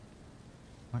 when?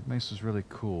 Black Mesa's really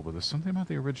cool, but there's something about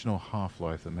the original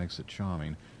Half-Life that makes it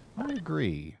charming. I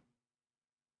agree.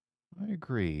 I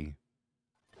agree.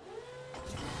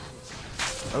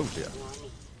 Oh dear.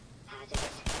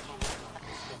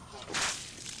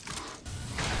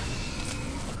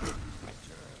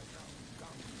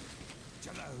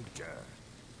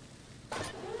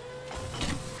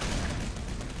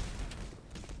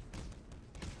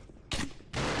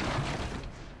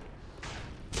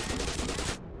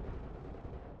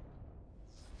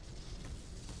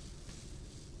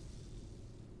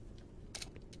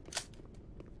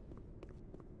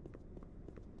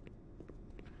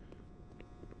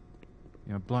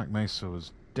 You know, Black Mesa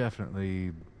was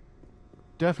definitely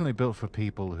built for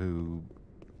people who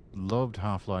loved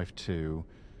Half-Life 2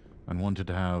 and wanted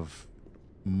to have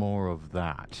more of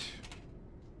that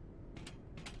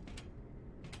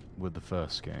with the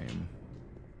first game.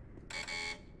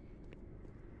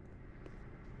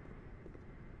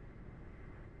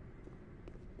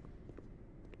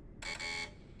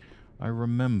 I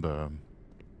remember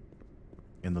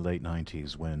in the late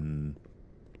 90s when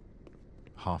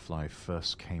Half-Life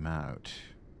first came out,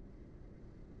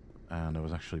 and I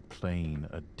was actually playing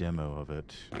a demo of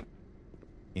it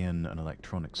in an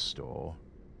electronics store.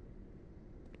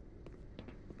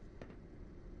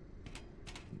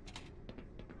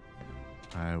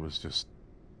 I was just...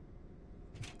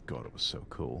 God, it was so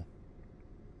cool.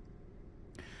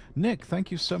 Nick,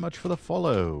 thank you so much for the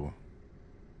follow.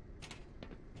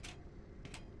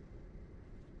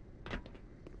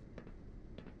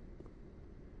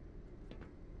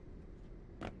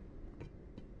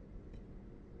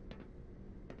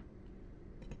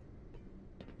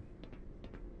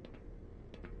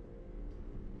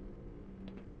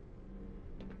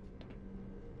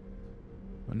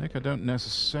 Well, Nick, I don't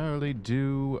necessarily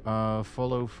do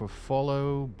follow for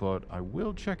follow, but I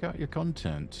will check out your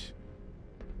content.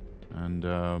 And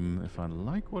if I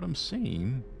like what I'm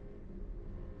seeing,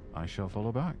 I shall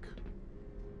follow back.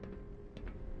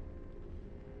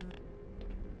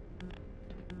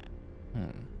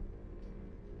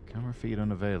 Camera feed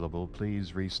unavailable.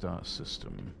 Please restart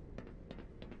system.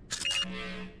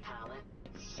 Power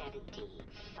 75%.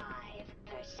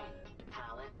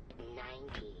 Power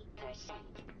 90%.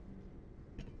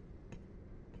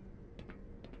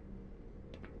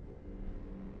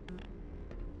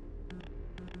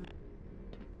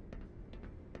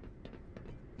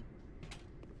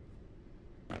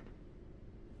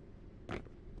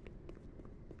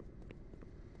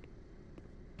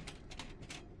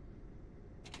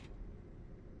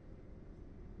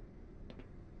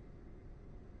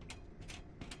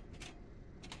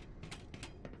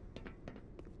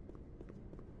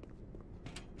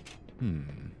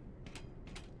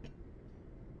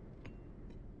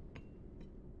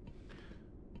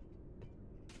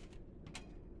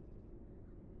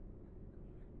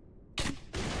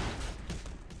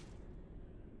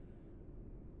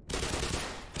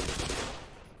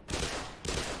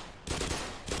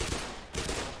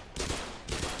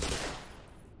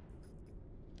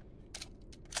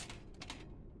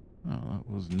 Well, that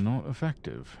was not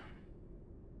effective.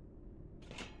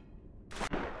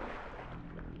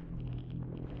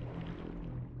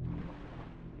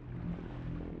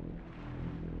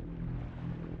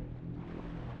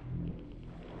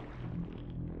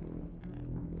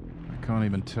 I can't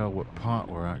even tell what part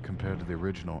we're at compared to the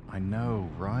original. I know,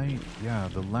 right? Yeah,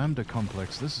 the Lambda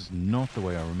complex, this is not the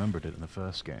way I remembered it in the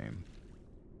first game.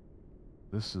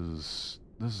 This is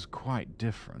quite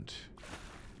different.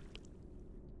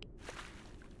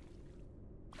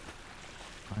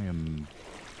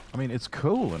 I mean, it's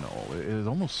cool and all. It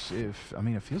almost, it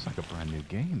feels like a brand new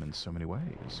game in so many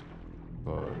ways.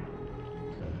 But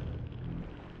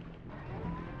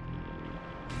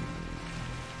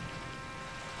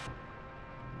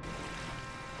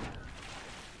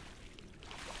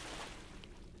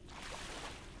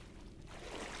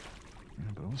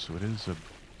also it is a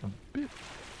bit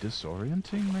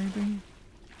disorienting, maybe?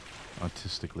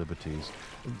 Artistic liberties.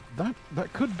 That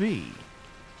could be.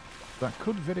 That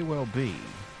could very well be.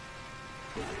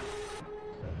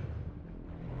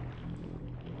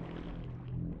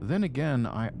 Then again,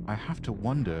 I have to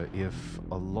wonder if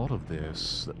a lot of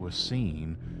this that we're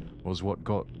seeing was what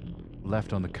got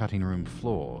left on the cutting room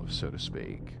floor, so to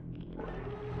speak.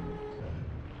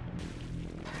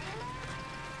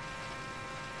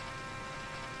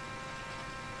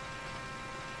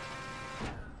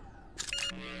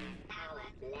 Power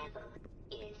level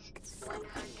is 100%.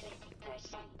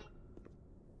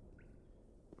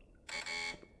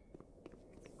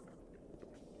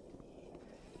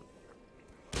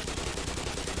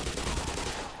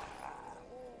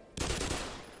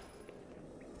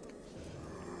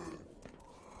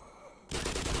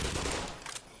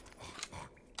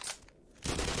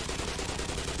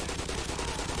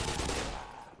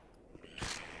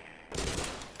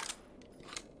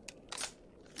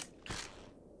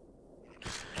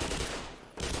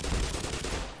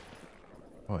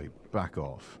 Oi, back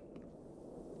off.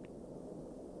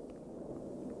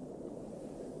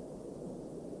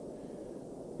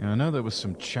 Yeah, I know there was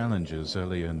some challenges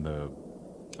early in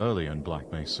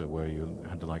Black Mesa where you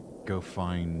had to like go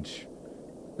find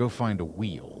a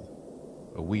wheel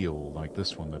like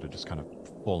this one that had just kind of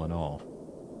fallen off.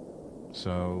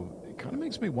 So it kind of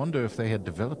makes me wonder if they had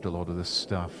developed a lot of this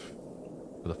stuff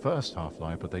for the first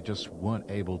Half-Life, but they just weren't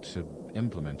able to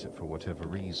implement it for whatever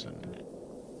reason.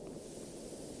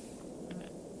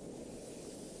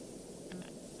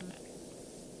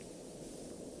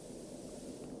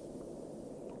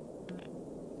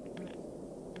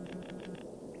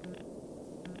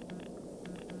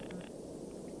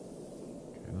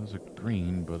 Those are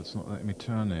green, but it's not letting me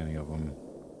turn any of them.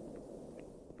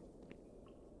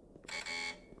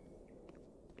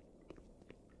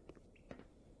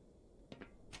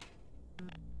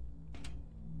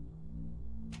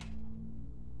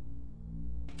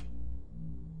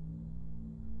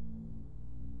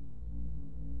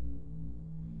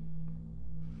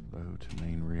 Flow to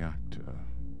main reactor. .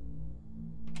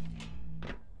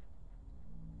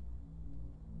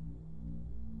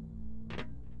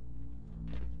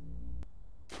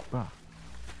 Bah.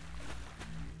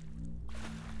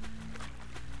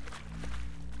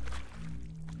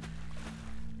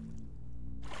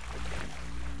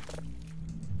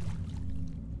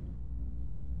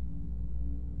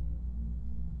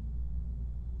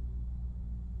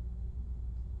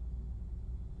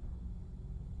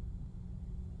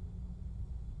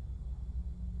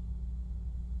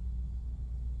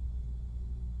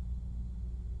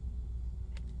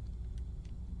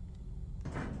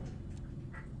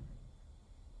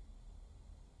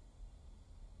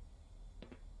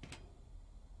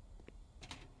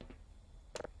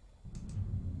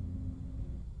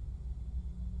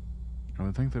 I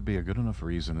would think there'd be a good enough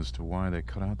reason as to why they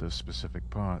cut out those specific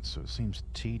parts, so it seems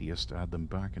tedious to add them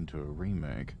back into a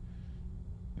remake.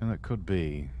 And that could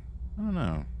be. I don't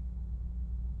know.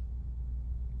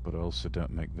 But I also don't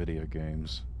make video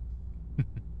games.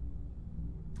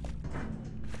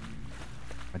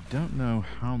 I don't know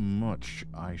how much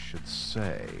I should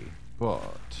say,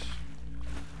 but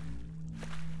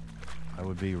I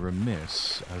would be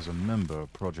remiss as a member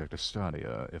of Project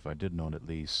Estadia if I did not at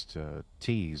least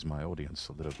tease my audience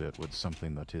a little bit with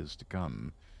something that is to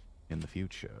come in the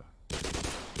future.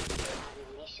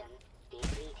 Mission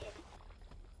depleted.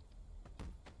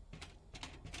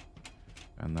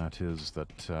 And that is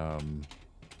that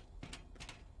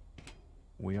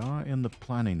we are in the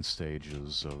planning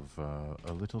stages of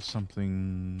a little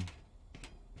something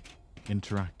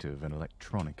interactive and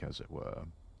electronic, as it were.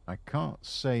 I can't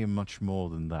say much more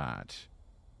than that,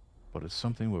 but it's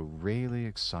something we're really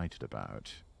excited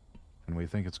about, and we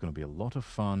think it's going to be a lot of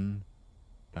fun,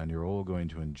 and you're all going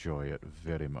to enjoy it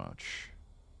very much.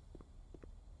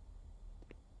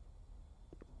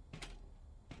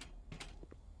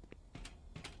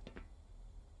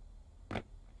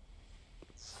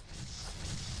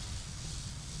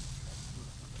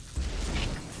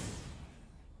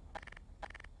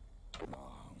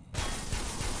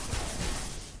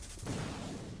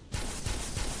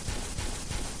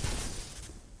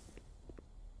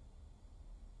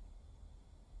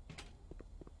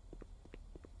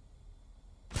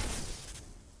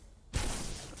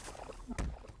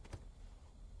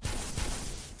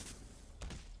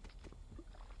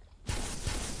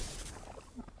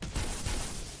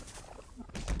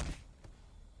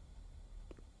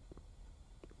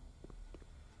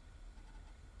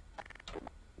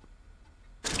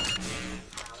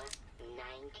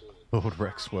 Lord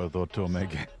Rexworth or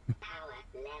Tormeg. Power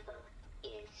level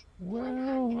is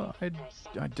Well,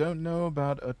 I don't know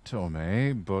about a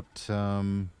Tome, but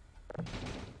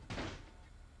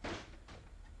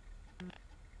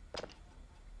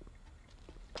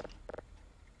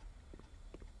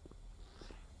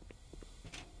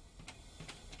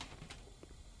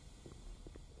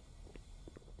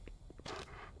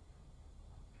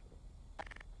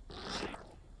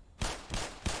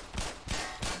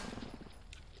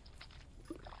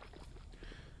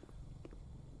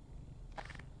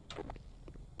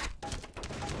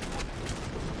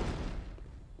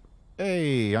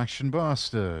hey, Action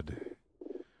Bastard.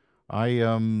 I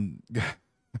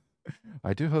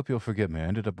I do hope you'll forgive me. I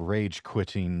ended up rage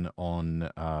quitting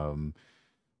on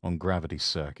Gravity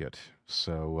Circuit,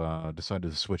 so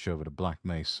decided to switch over to Black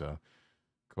Mesa.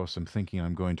 Of course, I'm thinking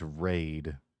I'm going to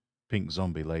raid Pink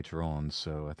Zombie later on,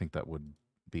 so I think that would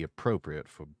be appropriate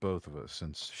for both of us,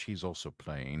 since she's also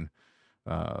playing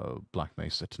Black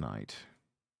Mesa tonight.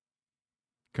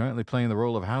 Currently playing the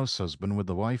role of house husband with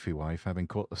the wifey wife, having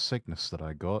caught the sickness that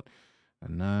I got,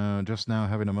 and now just now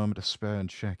having a moment to spare and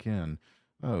check in.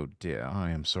 Oh dear,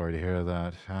 I am sorry to hear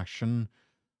that, Action.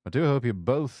 I do hope you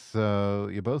both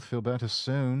feel better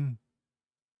soon.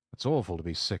 It's awful to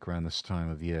be sick around this time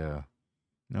of year.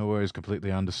 No worries,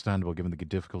 completely understandable given the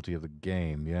difficulty of the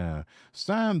game, yeah.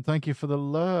 Sam, thank you for the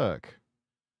lurk.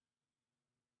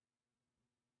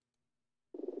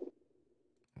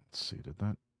 Let's see, did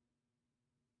that...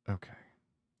 Okay.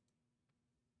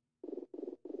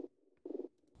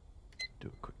 Do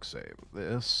a quick save of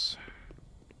this.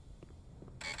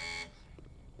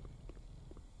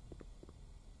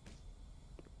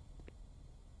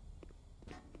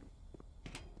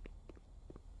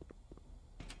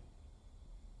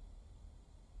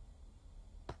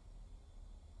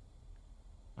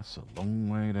 That's a long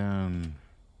way down.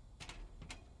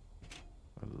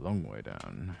 A long way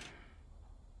down.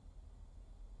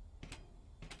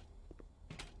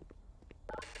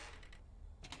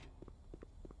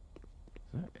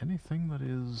 Is there anything that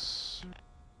is...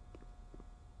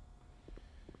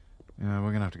 Yeah,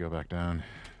 we're gonna have to go back down.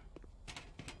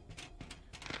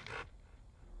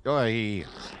 Oi!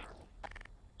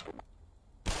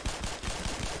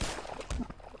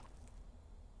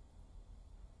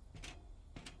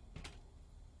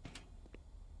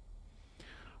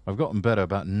 I've gotten better,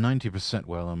 about 90%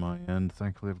 well on my end.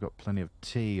 Thankfully, I've got plenty of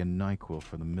tea and NyQuil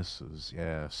for the missus.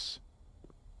 Yes.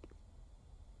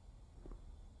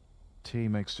 Tea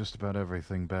makes just about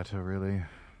everything better, really.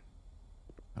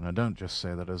 And I don't just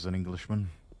say that as an Englishman.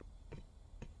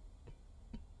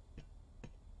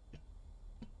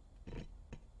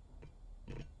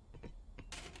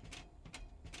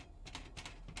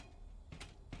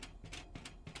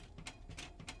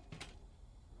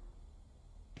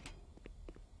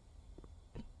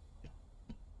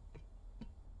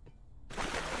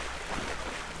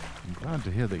 I'm glad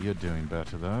to hear that you're doing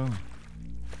better, though.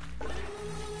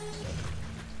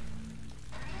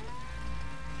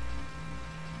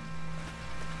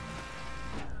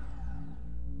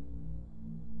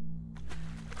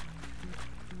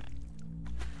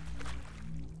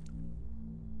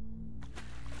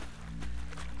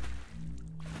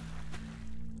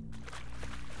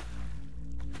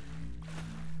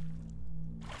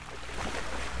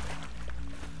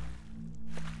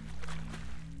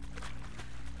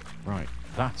 Right,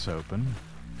 that's open.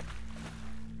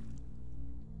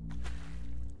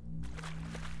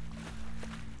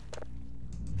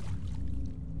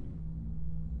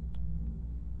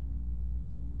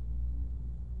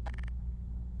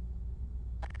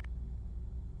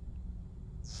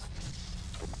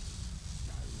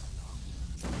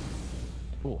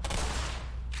 Oh.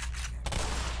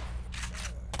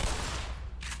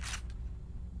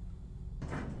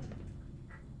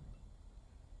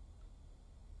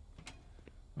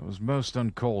 That was most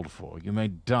uncalled for. You may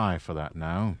die for that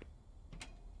now.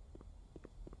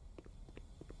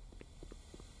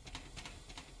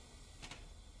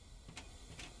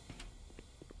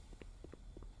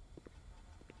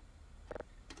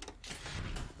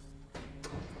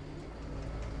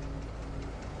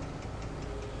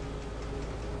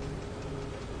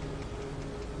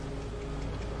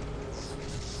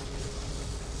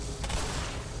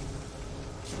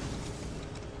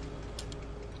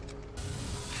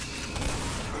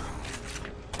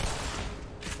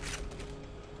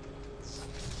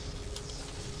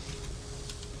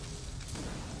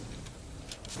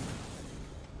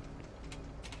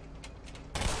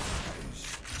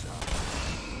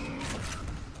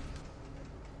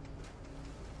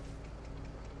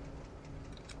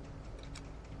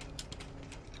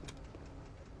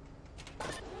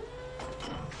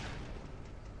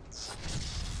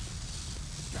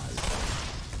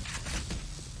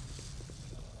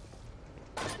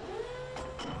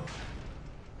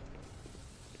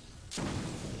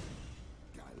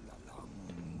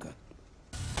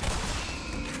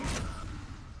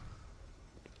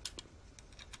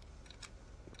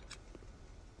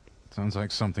 Sounds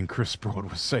like something Chris Broad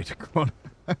would say to Connor.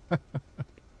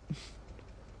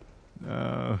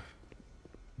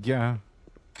 Yeah,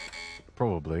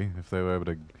 probably, if they were able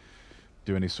to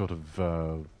do any sort of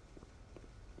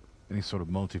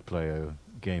multiplayer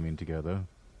gaming together.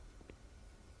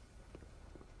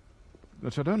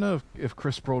 Which I don't know if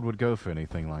Chris Broad would go for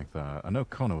anything like that. I know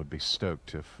Connor would be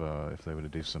stoked if they were to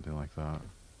do something like that.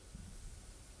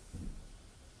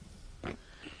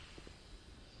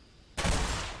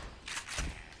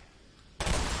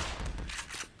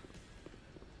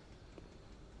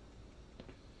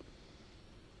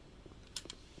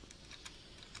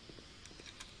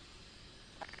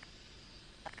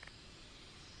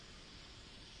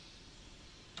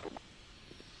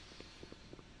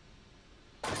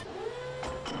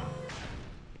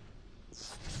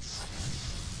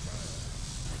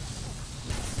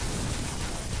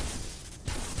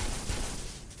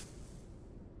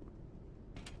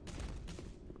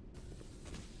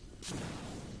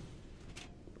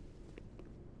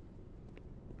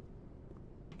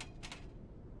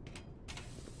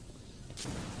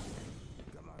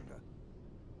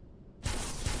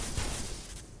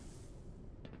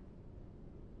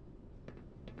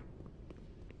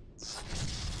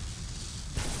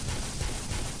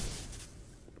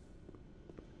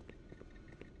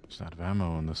 Just out of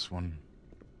ammo on this one.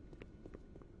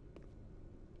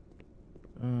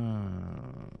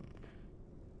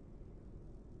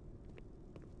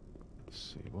 Let's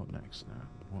see, what next now?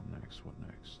 What next? What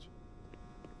next?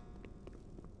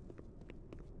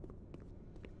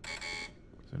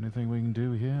 Is there anything we can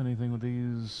do here? Anything with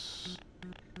these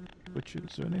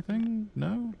witches or anything?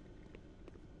 No?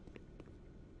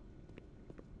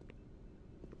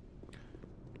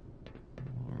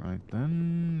 Alright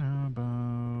then, how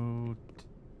about...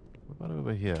 What about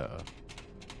over here?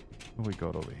 What we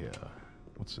got over here?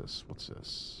 What's this? What's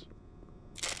this?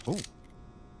 Oh!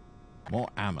 More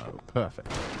ammo.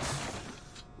 Perfect.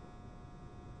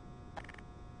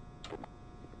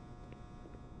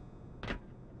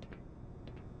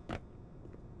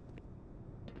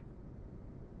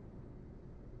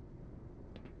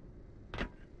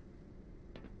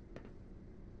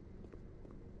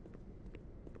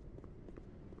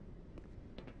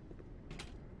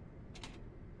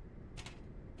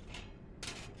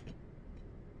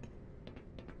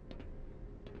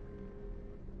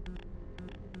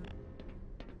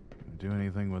 do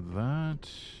anything with that?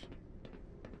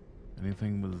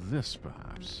 Anything with this,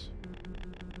 perhaps?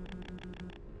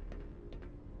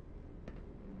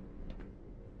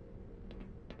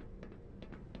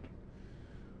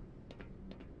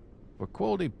 For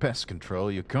quality pest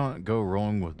control, you can't go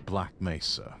wrong with Black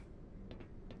Mesa.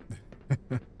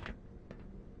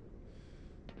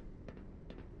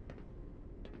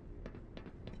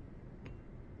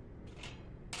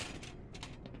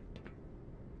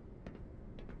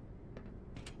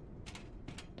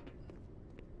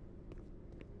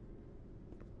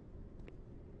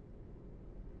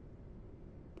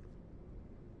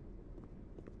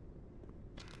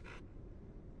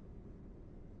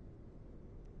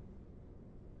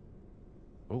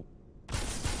 Oh.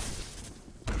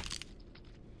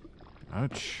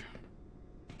 Ouch.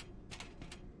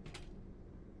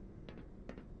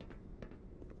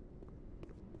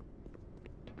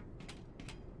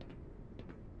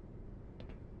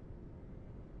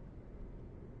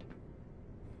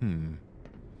 I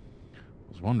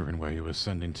was wondering where you were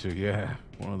sending to. Yeah,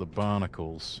 one of the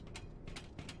barnacles.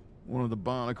 One of the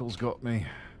barnacles got me.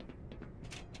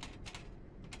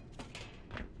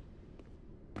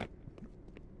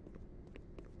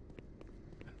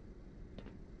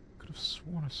 Could have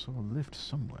sworn I saw a lift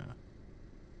somewhere.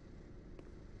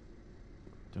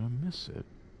 Did I miss it?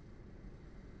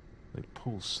 They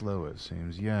pull slower, it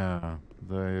seems. Yeah,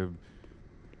 they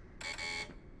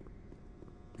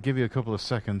give you a couple of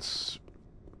seconds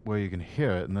where you can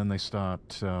hear it, and then they start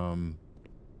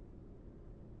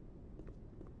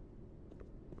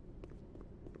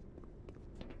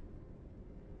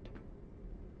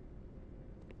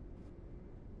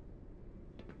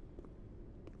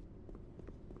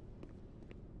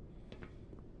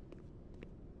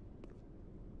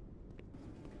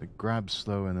they grab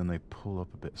slow and then they pull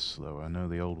up a bit slower. I know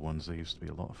the old ones, they used to be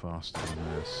a lot faster than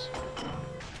this.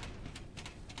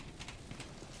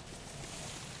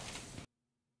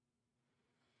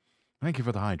 Thank you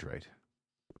for the hydrate.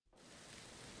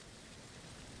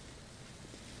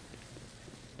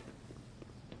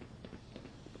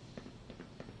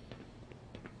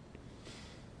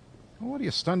 What are you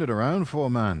standing around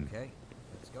for, man? Okay,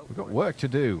 let's go. We've got work to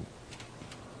do.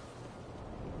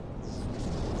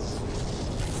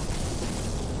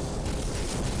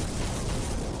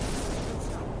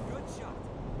 Good shot.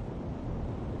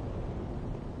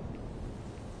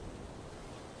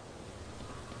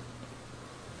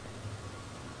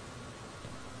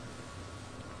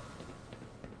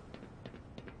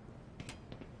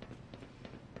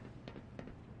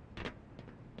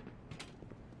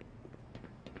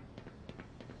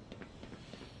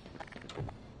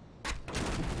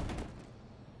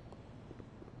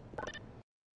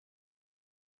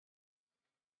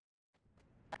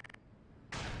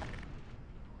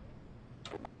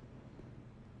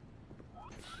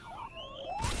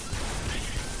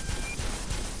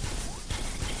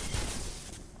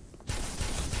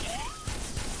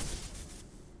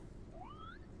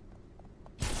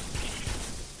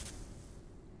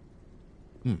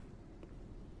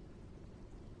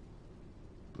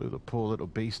 Blew the poor little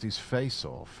beastie's face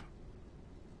off.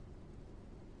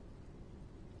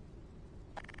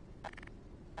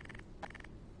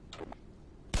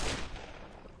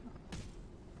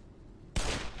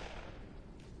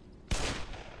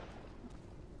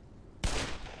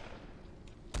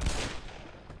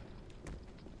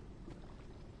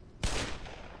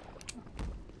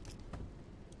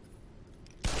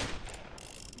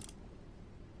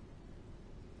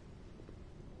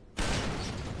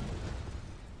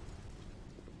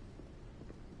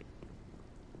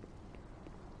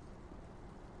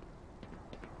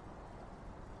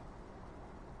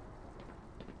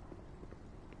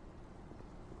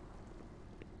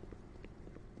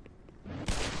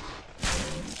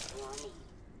 Warning.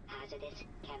 Hazardous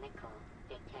chemical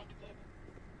detected.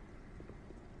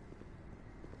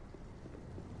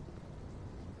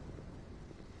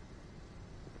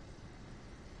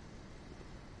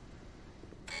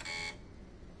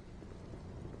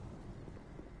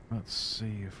 Let's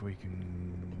see if we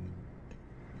can...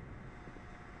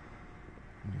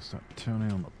 Let me start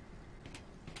turning on the...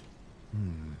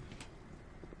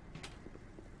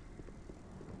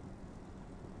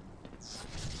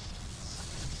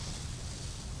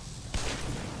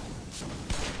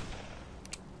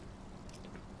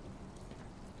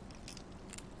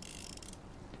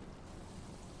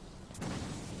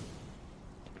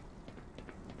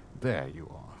 There you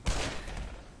are.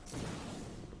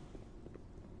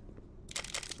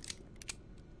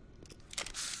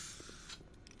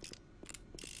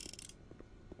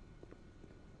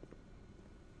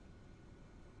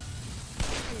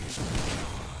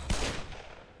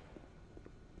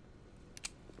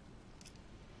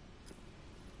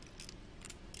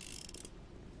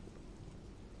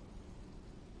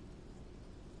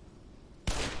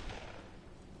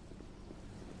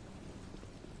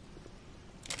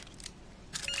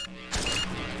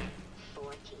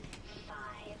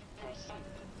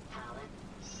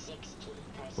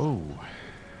 Oh,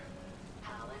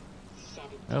 Power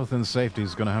 70. health and safety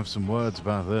is going to have some words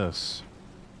about this.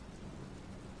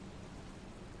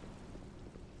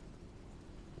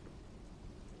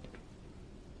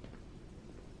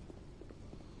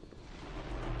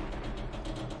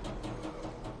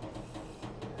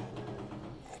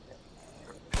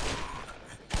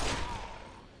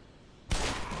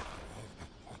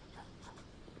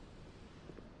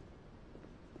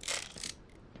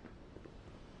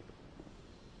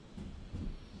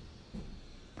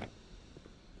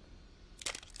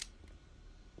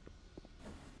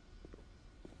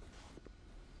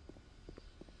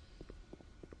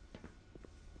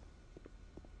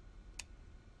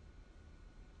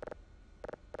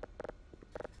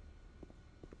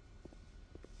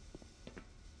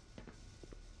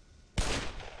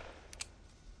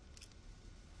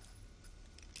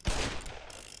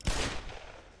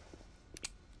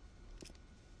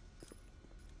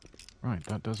 Right,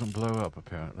 that doesn't blow up,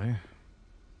 apparently.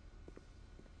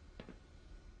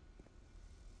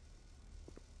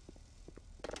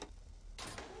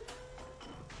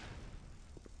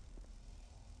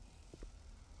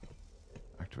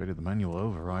 Activated the manual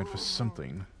override for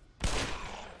something.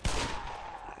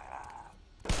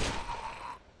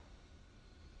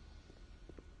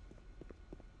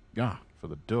 Ah, for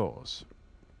the doors.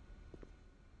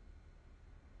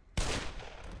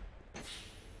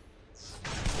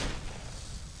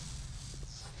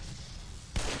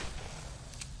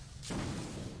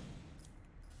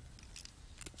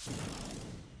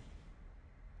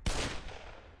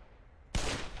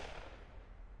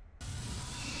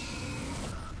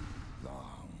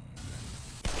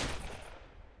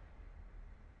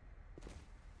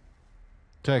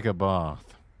 Take a bath.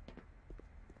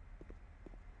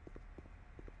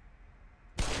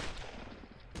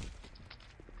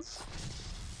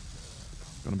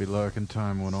 Gonna be lurking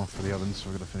time went off for the oven, so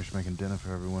we're gonna finish making dinner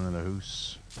for everyone in the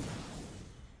house.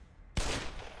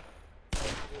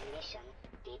 Ammunition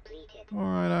depleted.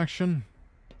 Alright, action.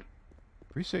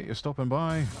 Appreciate you stopping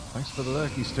by. Thanks for the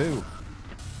lurkies too.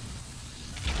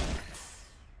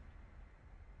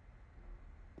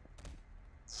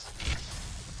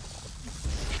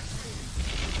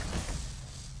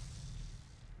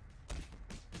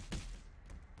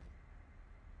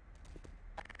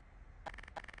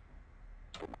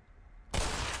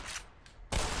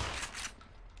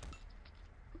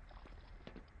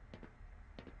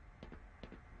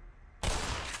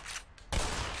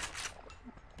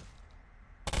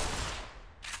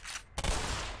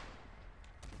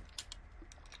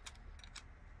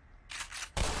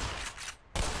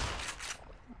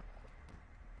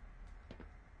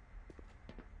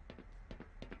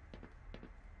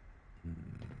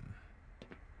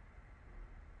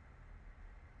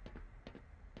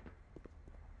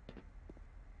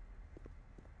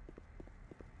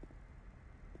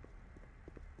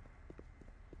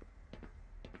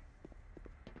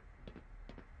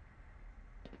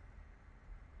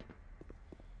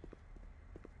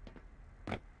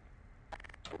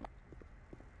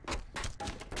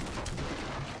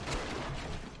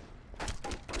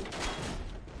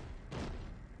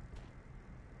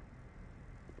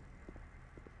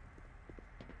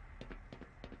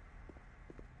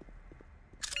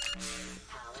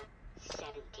 Power 75%.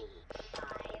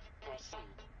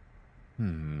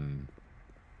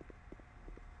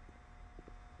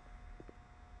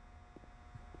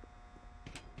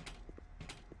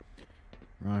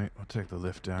 Right, we'll take the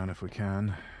lift down if we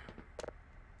can.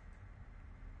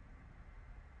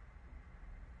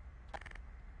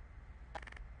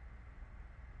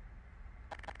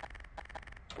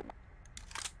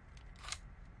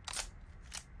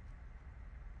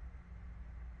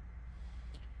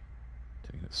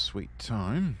 Taking its sweet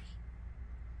time.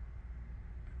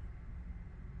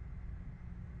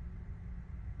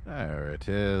 There it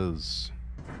is.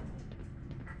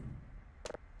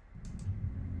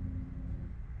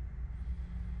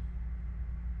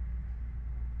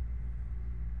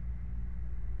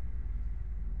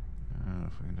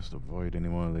 If we can just avoid any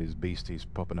one of these beasties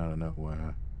popping out of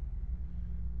nowhere.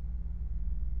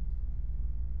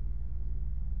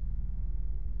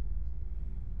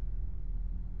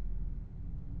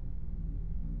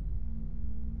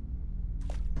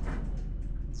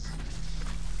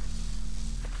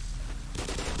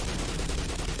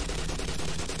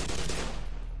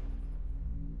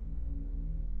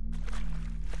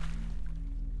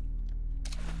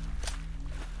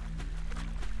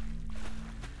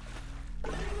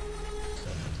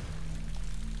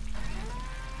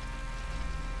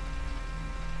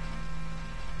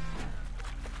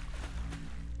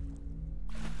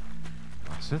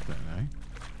 That's it then,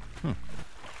 eh?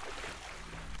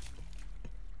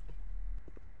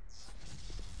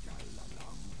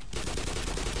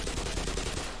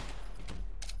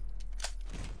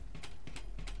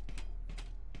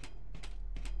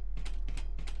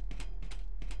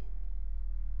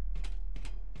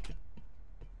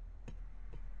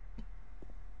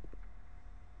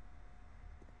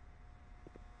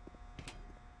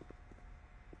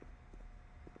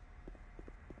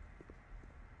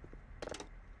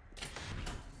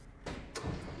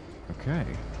 Okay.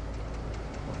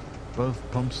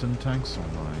 Both pumps and tanks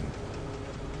online.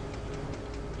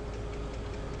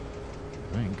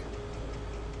 I think.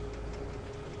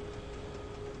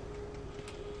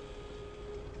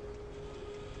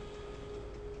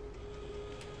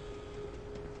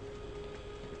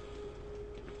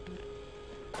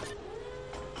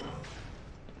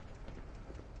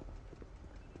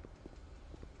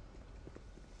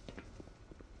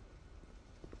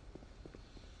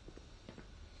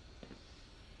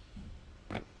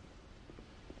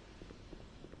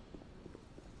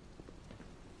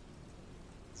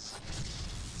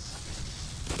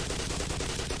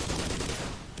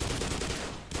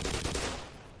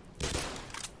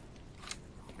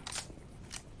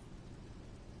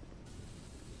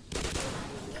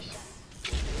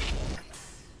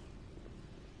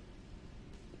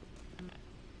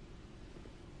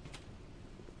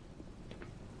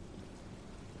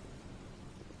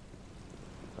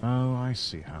 Oh, I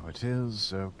see how it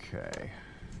is. Okay.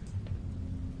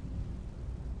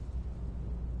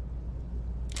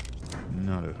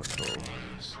 Not at all.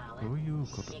 Who are you,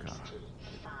 Kopaka?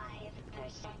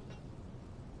 65%.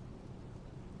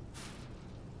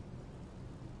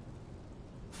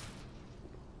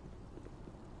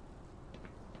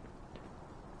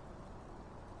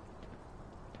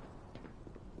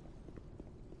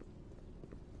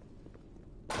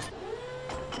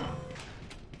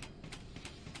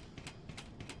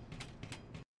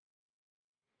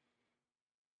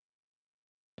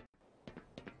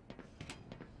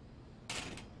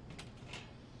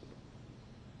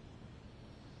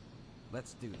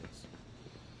 Let's do this.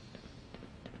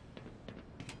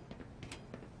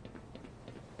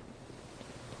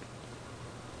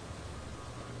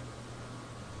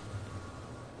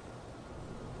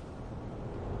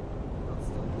 I'll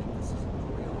still think this isn't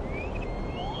for real.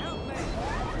 Help me!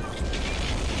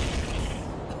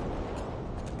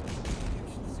 You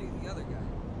should see the other guy.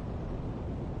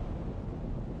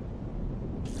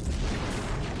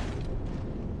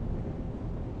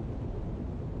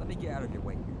 Let me get out of your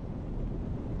way here.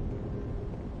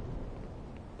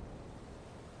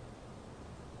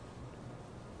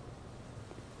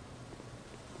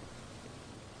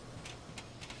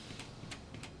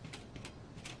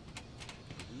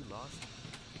 We lost.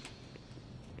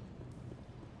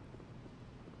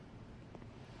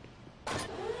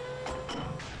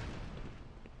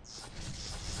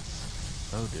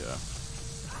 Oh dear. Up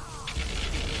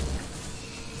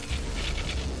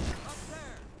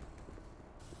there!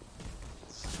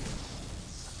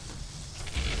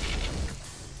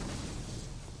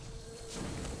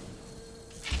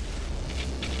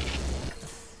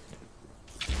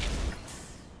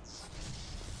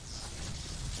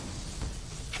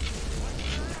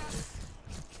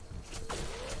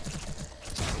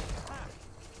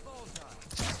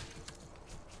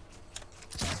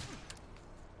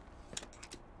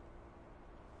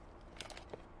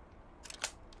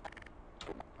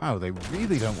 Oh, they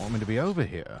really don't want me to be over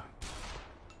here.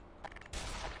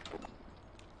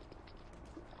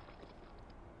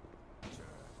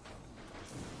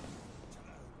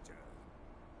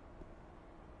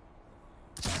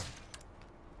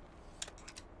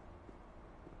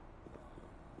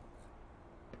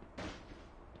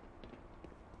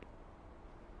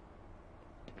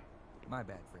 My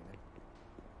bad, Freeman.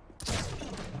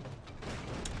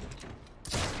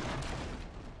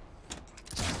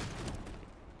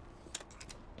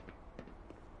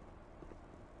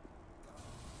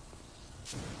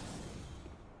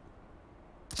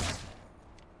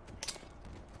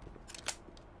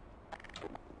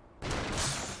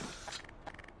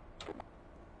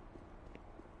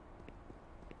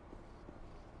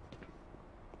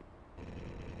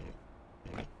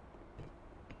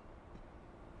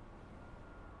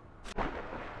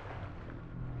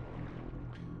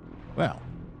 Well,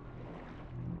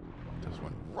 just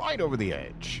went right over the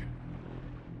edge.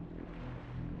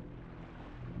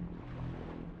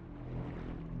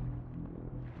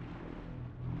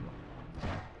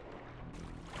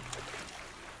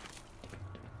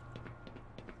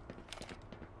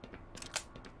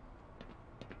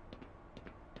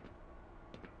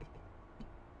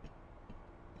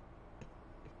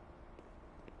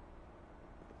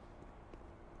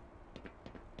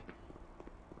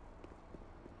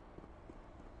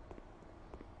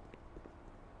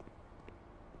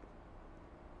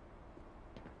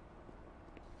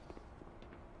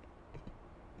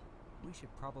 We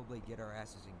should probably get our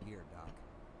asses in gear, Doc.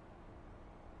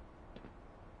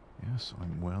 Yes,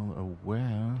 I'm well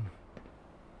aware.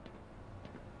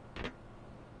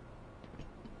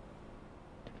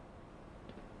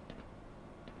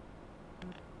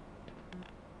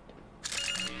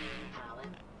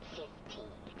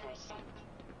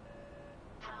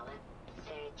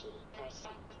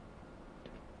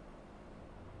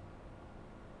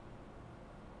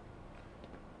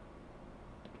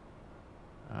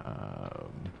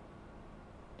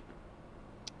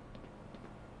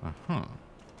 Huh.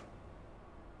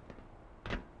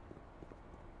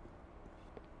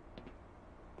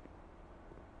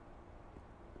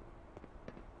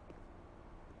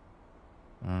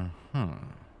 Uh-huh.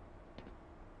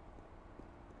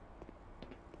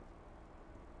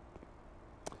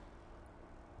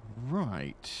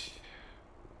 Right.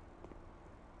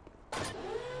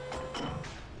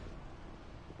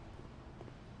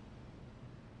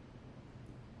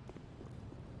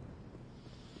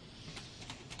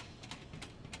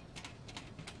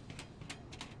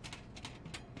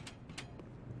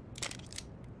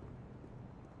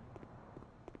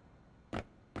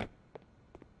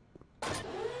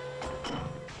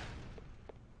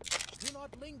 Do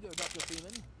not linger, Dr.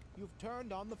 Freeman. You've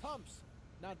turned on the pumps.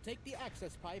 Now take the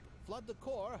access pipe, flood the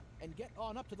core, and get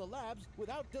on up to the labs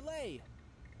without delay.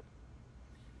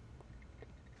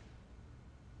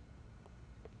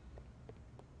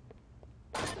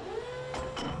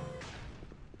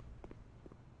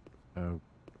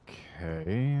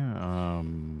 Okay,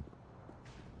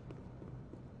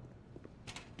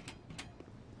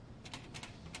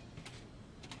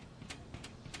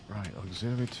 right,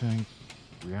 auxiliary tank,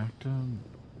 reactor,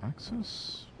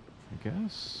 access, I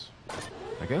guess?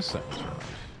 I guess that was right,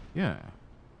 yeah.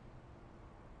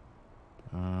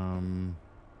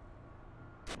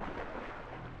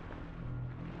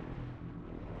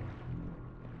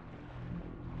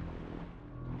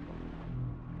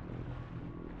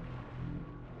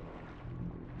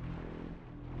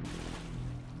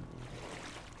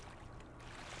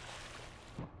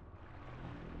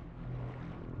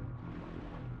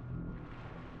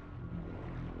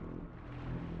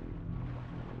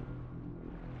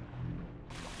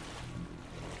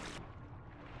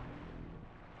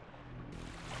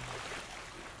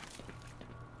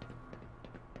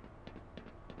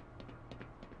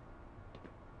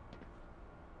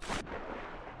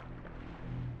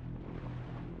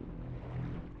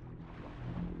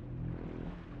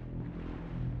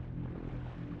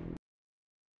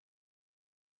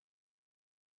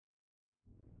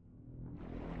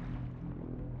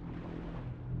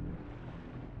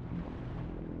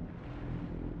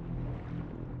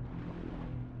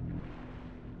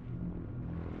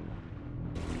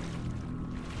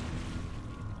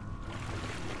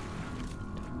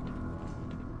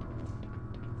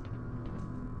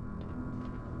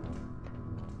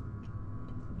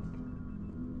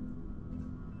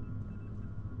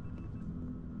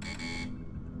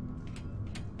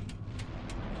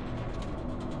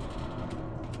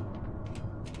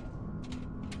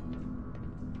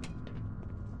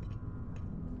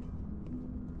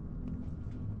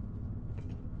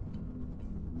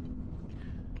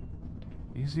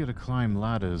 Easier to climb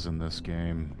ladders in this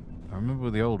game. I remember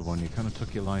with the old one, you kind of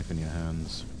took your life in your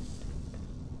hands.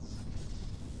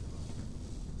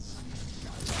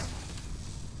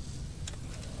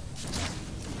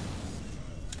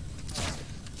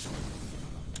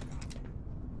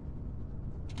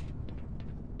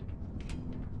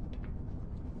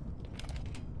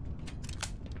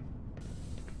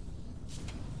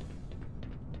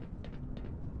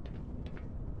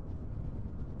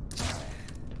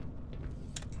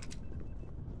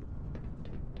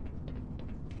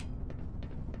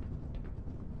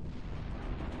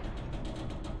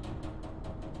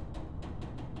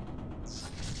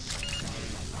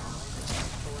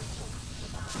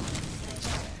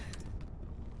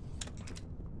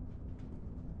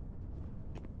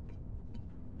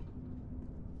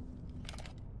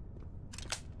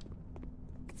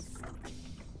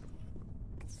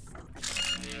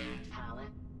 Power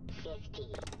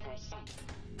 50%.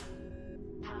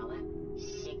 Power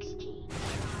 65%.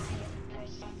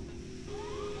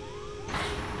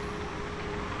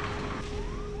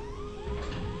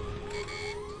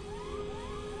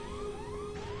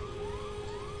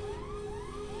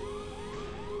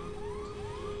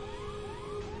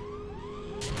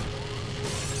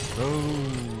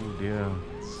 Oh dear.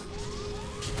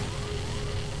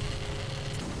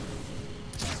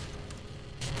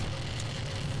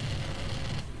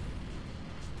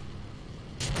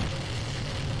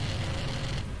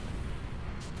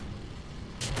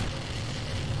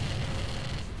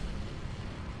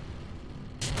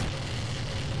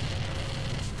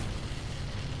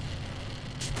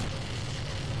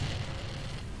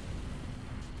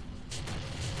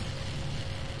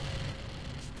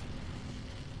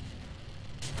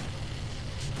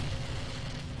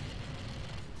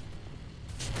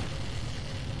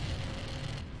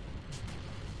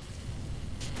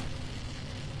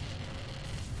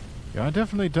 Yeah, I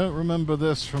definitely don't remember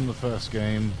this from the first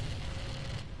game.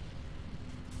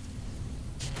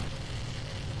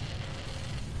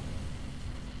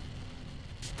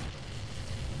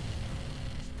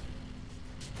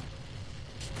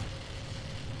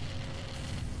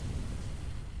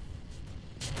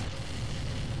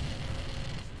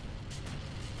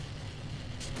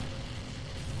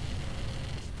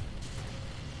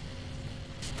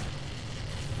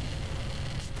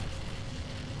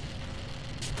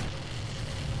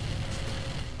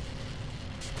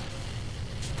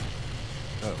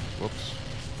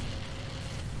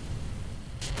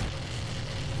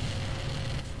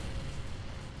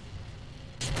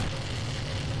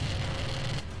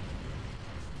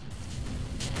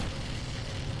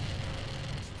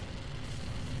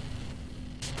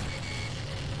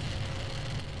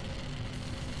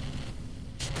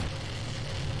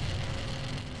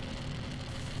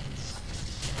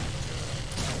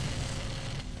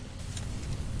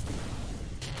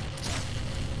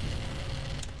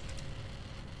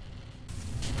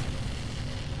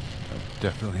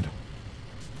 definitely not.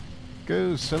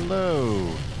 Go slow.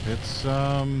 It's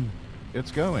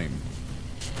going.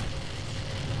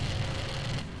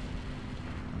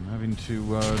 I'm having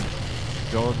to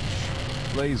dodge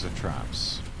laser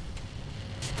traps.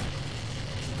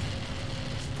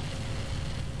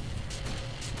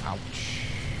 Ouch.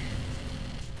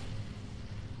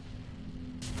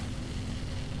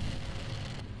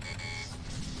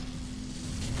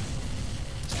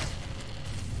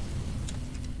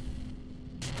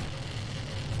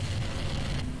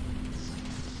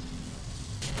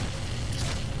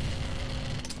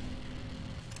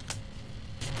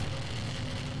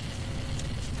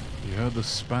 You heard the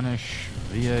Spanish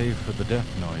VA for the death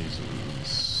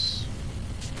noises.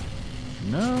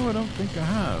 No, I don't think I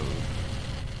have.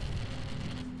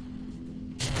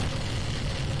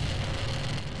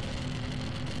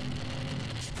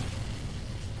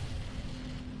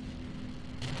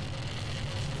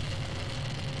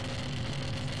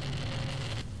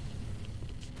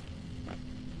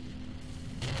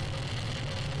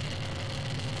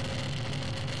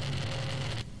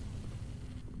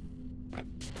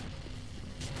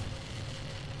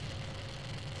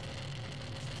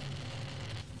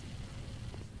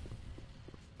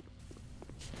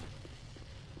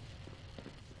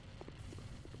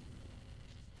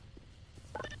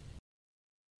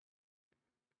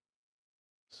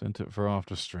 Sent it for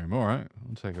after stream. All right,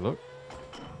 I'll take a look.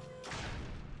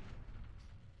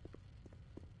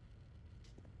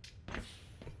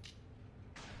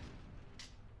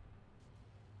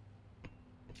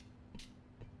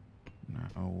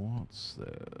 Now, what's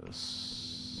this?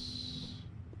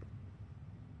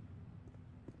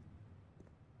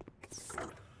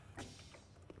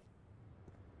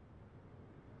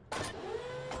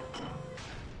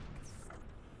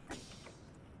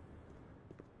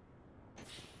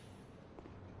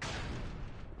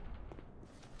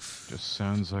 Just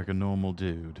sounds like a normal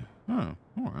dude. Oh,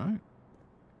 all right.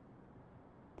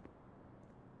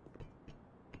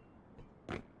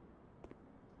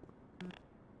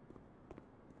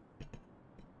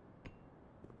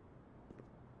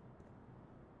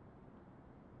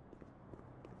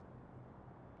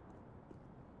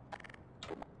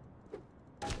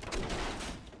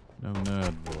 No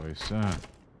nerd voice, huh?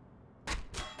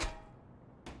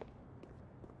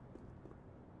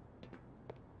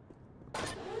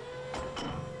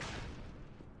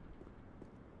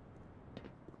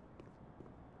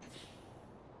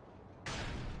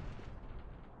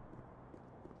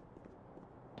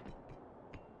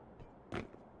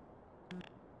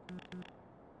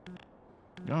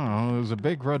 Oh, there's a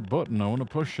big red button. I want to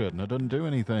push it, and it doesn't do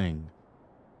anything.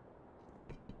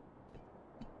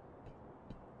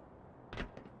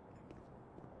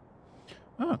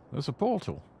 Oh, there's a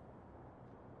portal.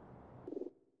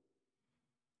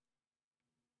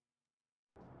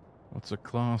 What's a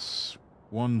Class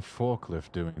 1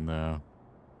 forklift doing there?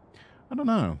 I don't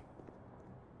know.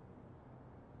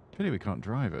 Pity we can't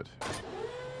drive it.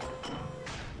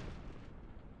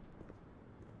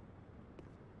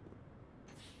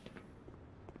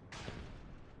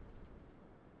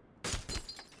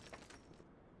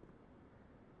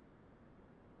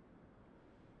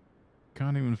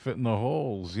 Can't even fit in the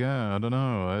holes. Yeah, I don't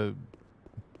know.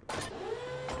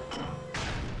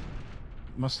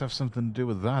 Must have something to do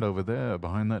with that over there,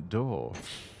 behind that door.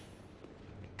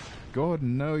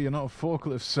 Gordon, no, you're not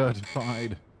forklift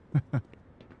certified.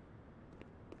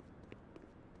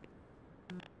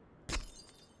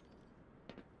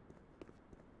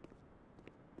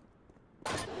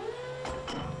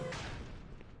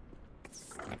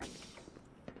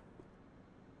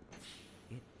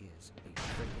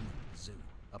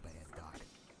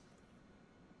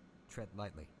 Tread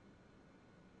lightly.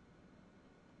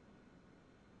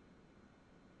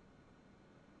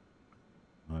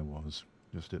 I was.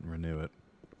 Just didn't renew it.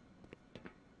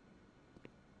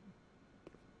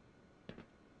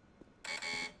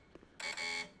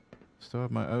 Still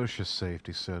have my OSHA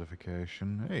safety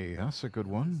certification. Hey, that's a good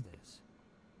one.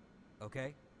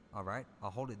 Okay, all right.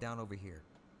 I'll hold it down over here.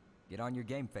 Get on your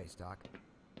game face, Doc.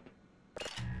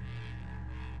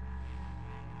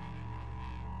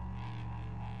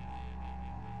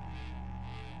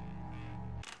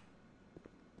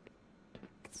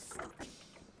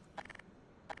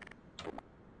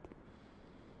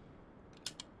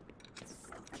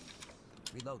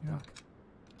 Reload, Doc.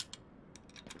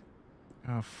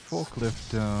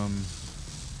 Forklift,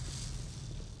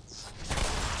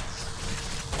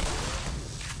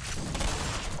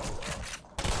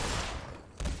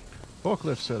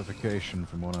 forklift certification,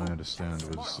 from what I understand,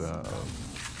 was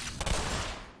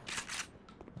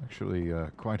actually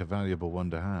quite a valuable one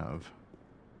to have.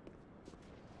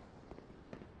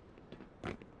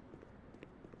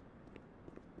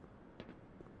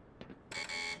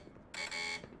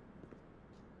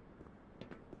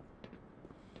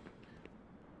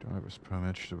 First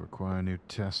permit should require a new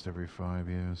test every 5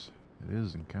 years. It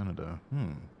is in Canada.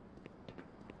 Well,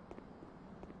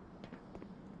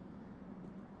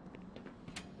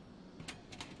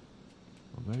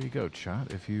 there you go,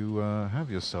 chat. If you have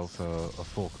yourself a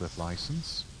forklift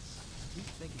license, I keep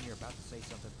thinking you're about to say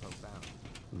something profound.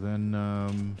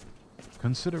 then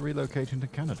consider relocating to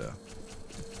Canada.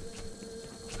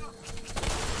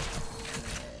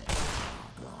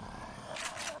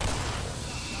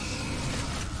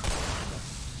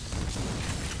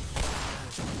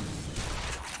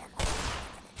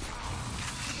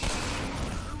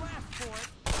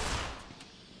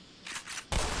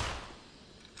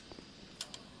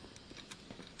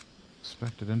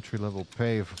 Expected entry-level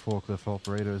pay for forklift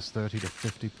operators 30 to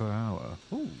 50 per hour.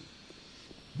 Ooh,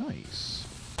 nice.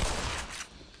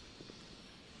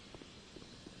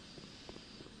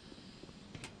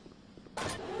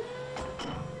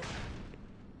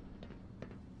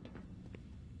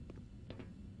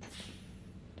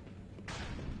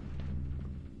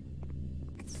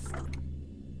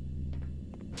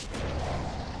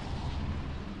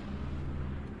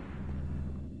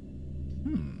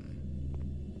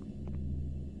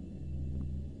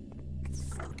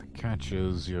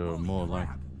 Catches, you're more like...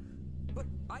 But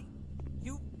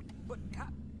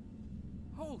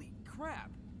holy crap!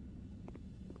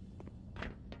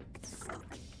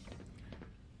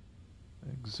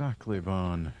 Exactly,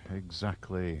 Vaughn.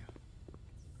 Exactly.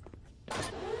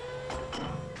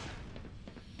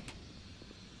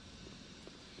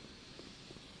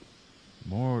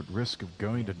 More at risk of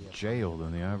going to jail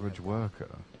than the average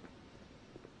worker.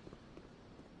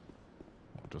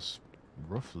 Just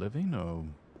rough living, or...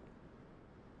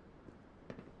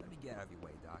 Let me get out of your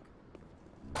way, Doc.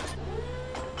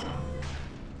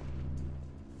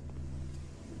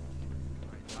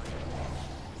 Alright, Doc.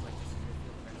 Looks like this is your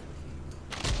field of expertise.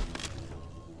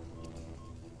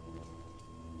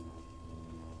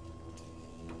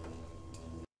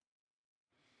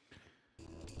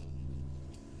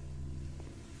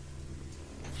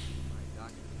 Alright,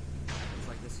 Doc. Looks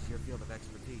like this is your field of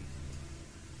expertise.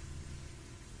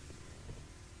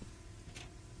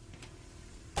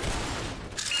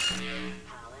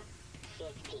 Power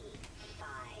 55%.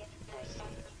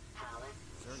 Power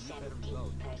Sir, you better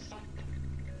reload. 70%.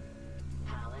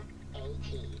 Power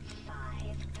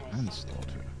 85%.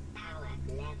 Manslaughter. Power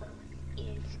level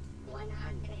is 100%.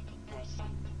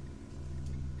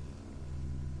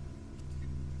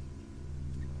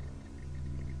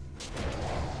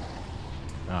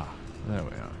 Ah, there we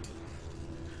are.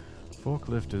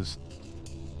 Forklift is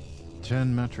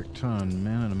 10 metric ton,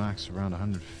 man, and a max around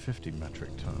 150 metric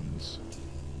tons.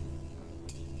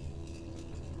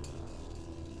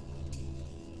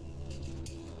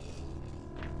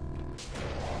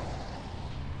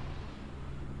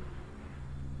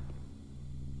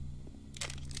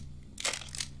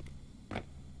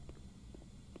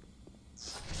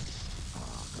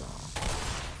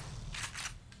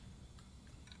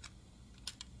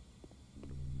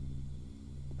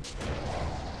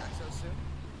 Not so soon?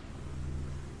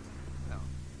 No.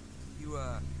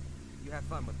 You have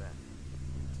fun with that.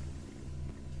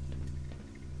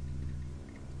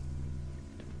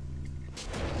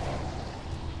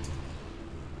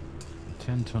 A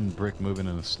 10-ton brick moving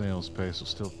at a snail's pace will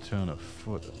still turn a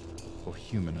foot or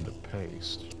human into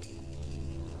paste.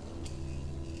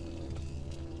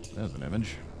 There's an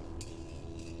image.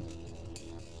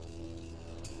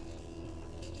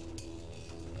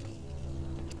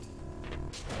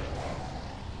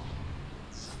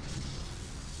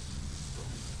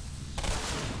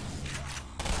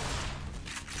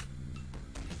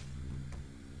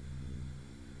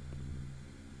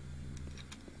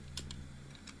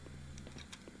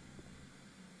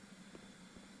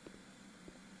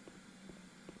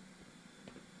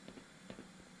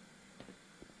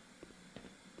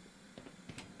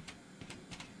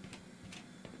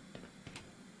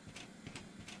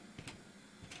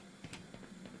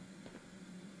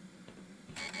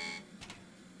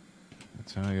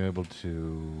 That's how you're able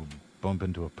to bump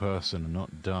into a person and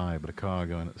not die, but a car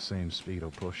going at the same speed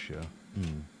will push you.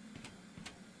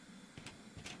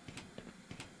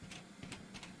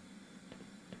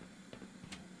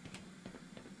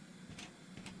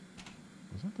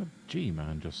 Was that the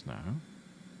G-Man just now?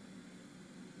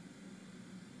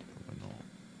 Probably not.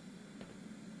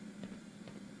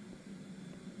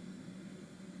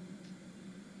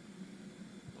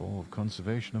 Ball of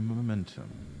conservation and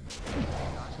momentum.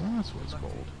 So that's what it's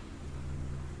called.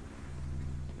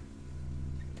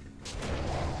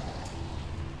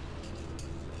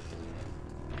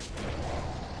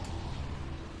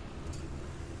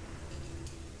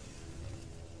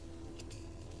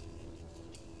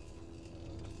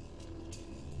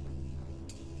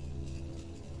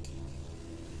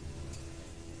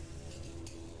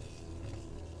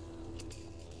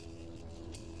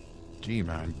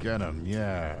 G-Man, get him,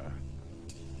 yeah.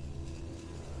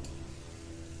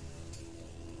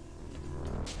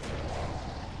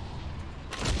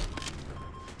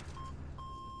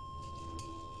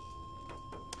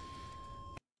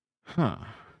 Huh.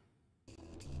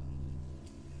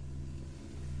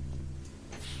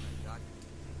 Doc,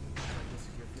 looks like this is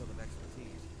your field of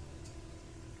expertise.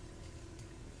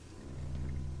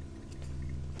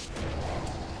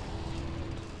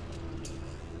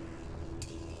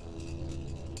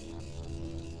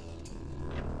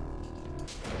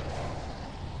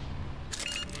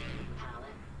 Power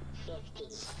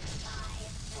 55%.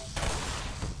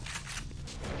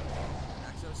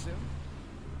 Back so soon?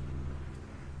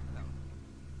 No.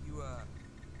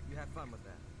 You had fun with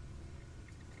that.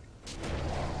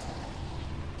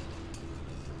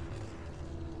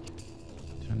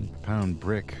 10-pound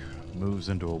brick moves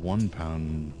into a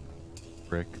 1-pound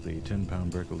brick. The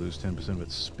 10-pound brick will lose 10% of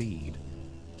its speed.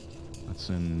 That's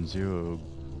in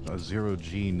a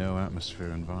 0G, no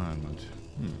atmosphere environment.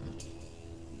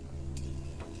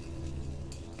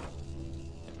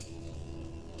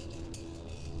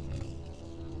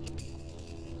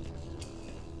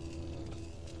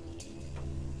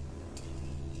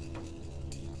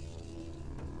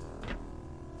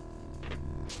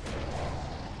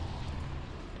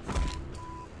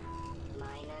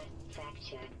 Minor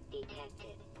fracture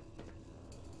detected.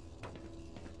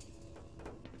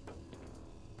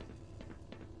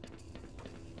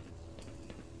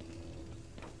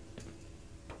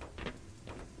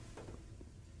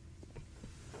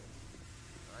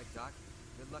 All right, Doc.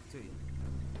 Good luck to you.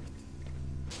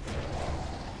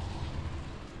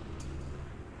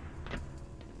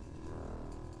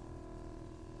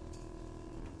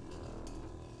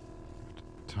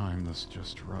 Time this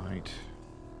just right.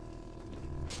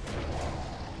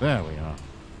 There we are.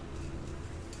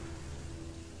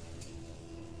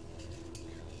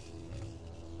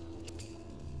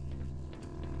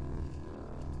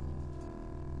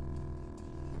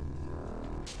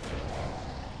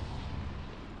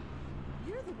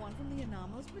 You're the one from the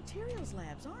anomalous materials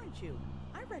labs, aren't you?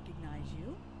 I recognize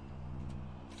you.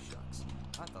 Shucks.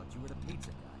 I thought you were the pizza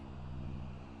guy.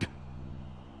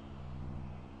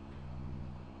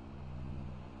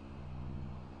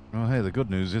 Well, hey, the good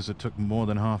news is it took more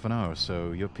than half an hour,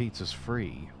 so your pizza's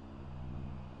free.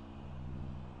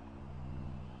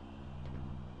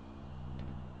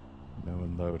 No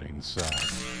unloading, so...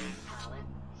 Power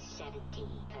 70%.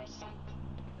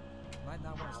 Might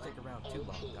not want to stick around too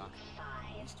long, Doc.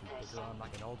 These two figure on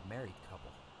like an old married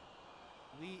couple.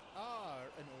 We are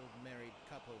an old married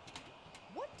couple.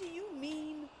 What do you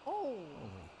mean, oh? Holy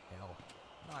hell.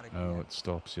 Not again. Oh, it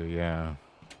stops you, yeah.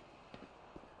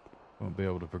 Won't be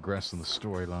able to progress in the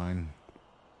storyline.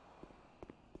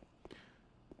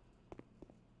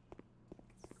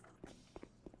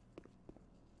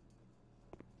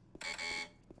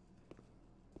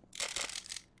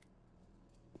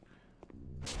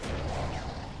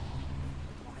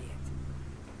 Quiet.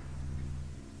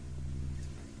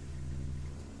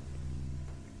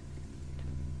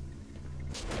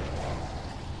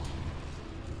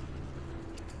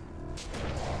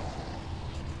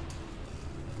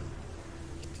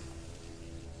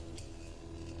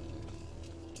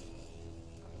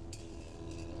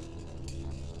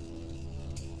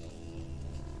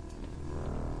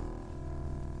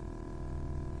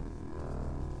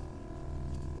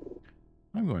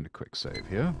 I'm going to quick save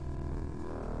here.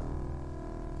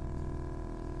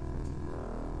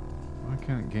 Why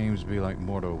can't games be like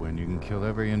Mortal when you can kill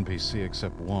every NPC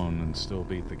except one and still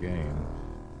beat the game?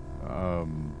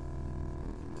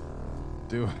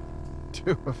 Do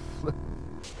a flip.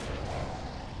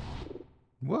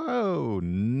 Whoa,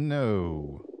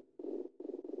 no.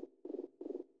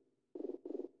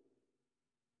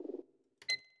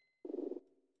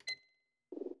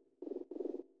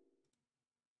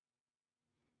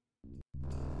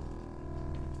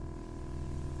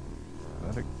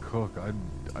 Let it cook. I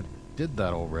did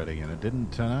that already and it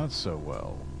didn't turn out so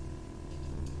well.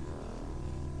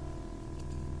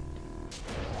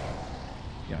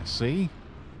 Yeah, see?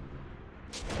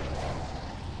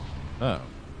 Oh.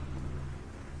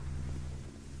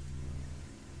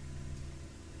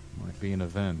 Might be an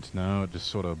event. No, it just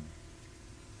sort of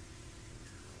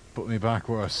put me back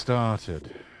where I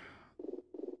started.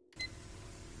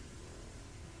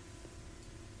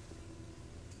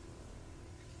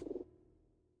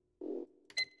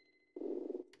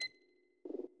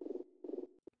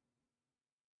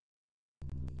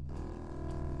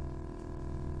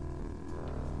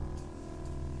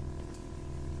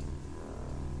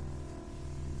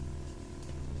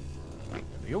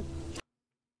 Yo.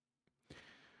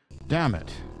 Damn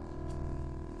it.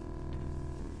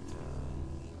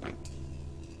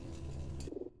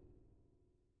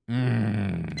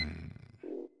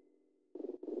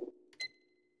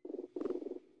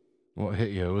 What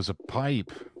hit you? It was a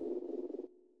pipe.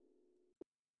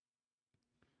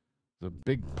 The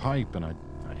big pipe, and I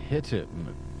hit it, and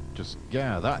it just,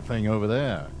 yeah, that thing over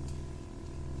there.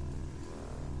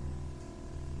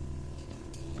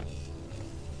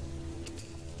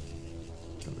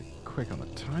 Gotta be quick on the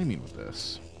timing with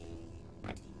this.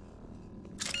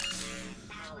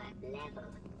 Power level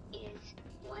is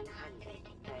 100%.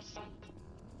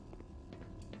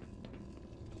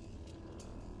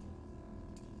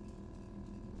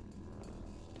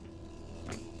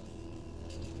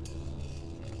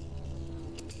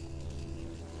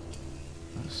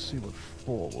 Let's see what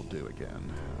 4 will do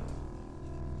again.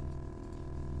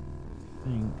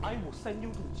 I will send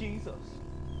you to Jesus.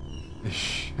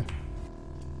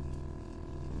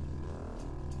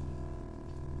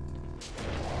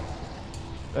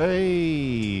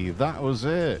 Hey, that was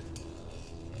it.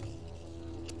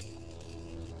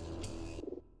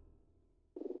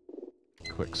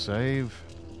 Quick save.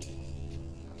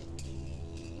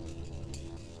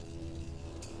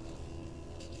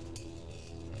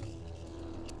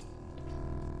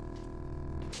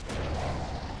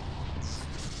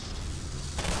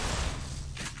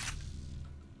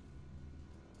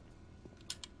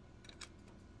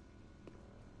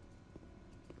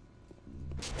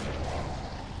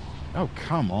 Oh,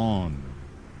 come on.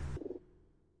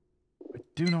 I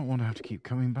do not want to have to keep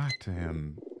coming back to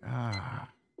him. Ah.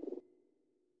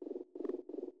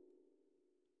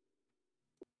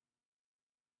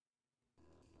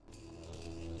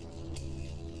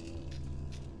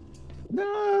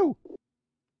 No!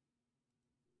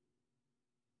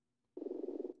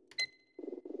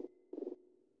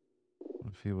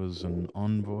 If he was an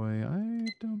envoy, I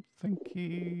don't think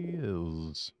he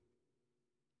is.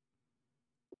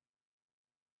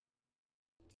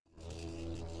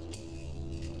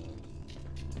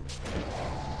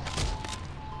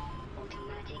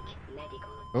 Automatic medical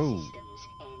Oh. systems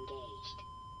engaged.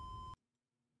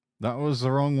 That was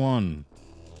the wrong one.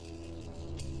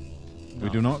 We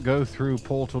do not go through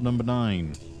portal number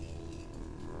 9.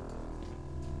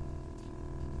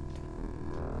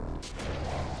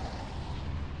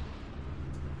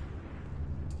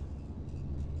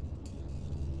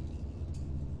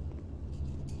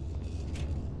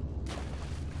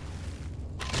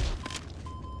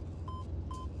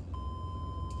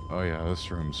 Oh yeah, this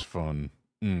room's fun.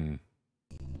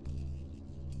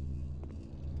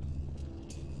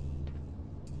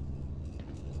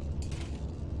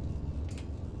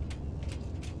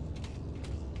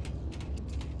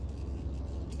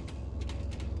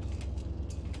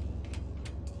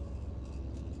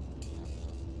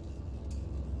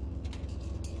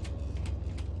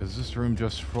 Is this room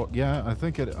just frog? Yeah, I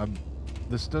think it.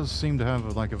 This does seem to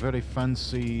have like a very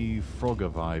fancy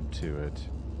Frogger vibe to it.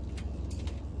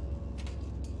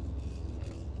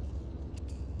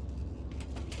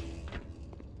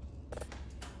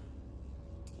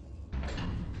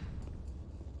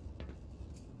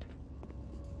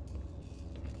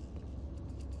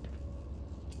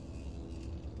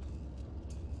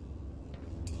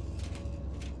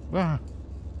 Ah.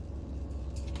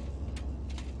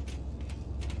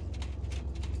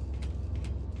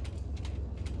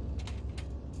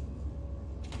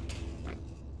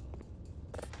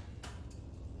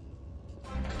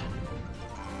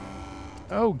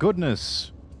 Oh,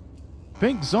 goodness.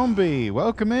 Pink Zombie,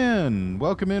 welcome in.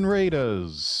 Welcome in,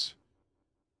 Raiders.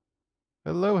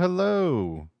 Hello,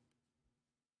 hello.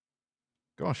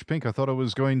 Gosh, Pink, I thought I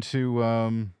was going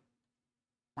to,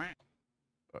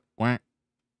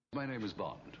 My name is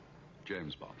Bond.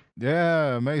 James Bond.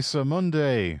 Yeah, Mesa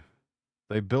Monday.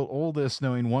 They built all this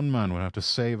knowing one man would have to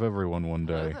save everyone one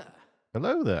day.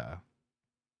 Hello there.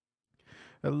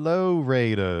 Hello,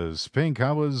 Raiders. Pink,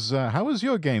 how was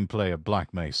your gameplay of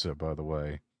Black Mesa, by the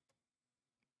way?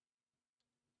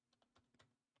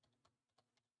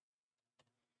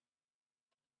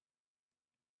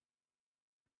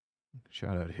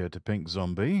 Shout out here to Pink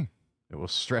Zombie. It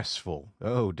was stressful.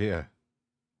 Oh, dear.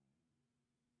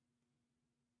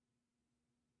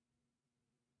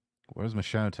 Where's my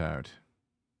shout out?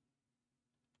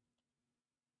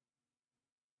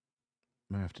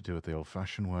 May have to do it the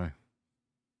old-fashioned way.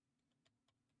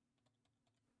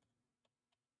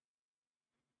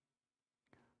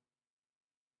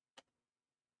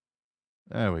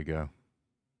 There we go.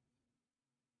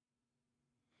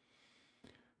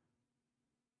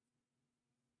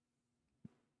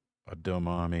 A dumb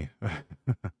army.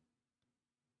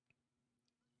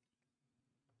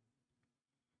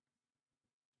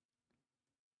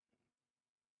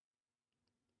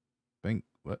 Think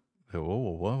what?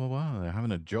 Whoa. They're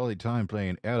having a jolly time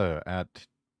playing Error at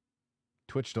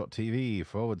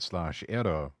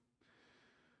twitch.tv/error.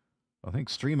 I think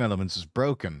Stream Elements is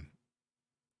broken.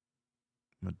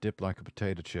 I'm gonna dip like a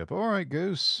potato chip. All right,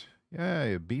 Goose.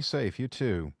 Yeah, be safe. You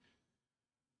too.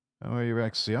 How are you,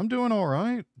 Rexy? I'm doing all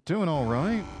right. Doing all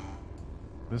right.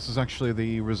 This is actually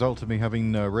the result of me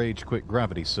having rage quit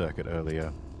gravity circuit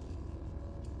earlier.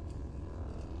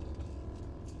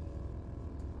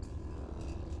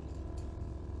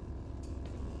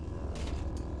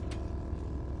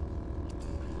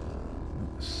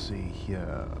 Let's see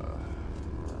here.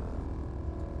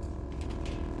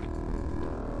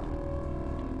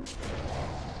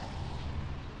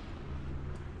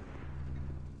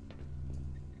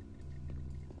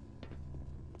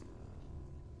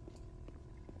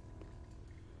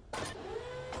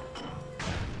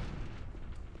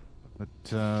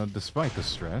 But despite the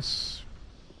stress,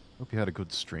 hope you had a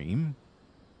good stream.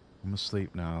 I'm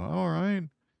asleep now. Alright.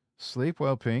 Sleep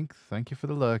well, Pink. Thank you for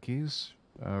the lurkies.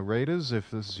 Raiders,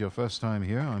 if this is your first time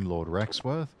here, I'm Lord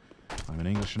Rexworth. I'm an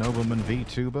English nobleman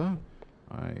VTuber.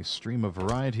 I stream a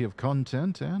variety of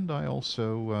content, and I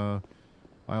also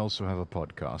have a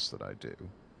podcast that I do.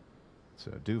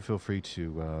 So do feel free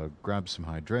to grab some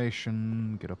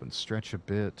hydration, get up and stretch a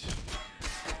bit,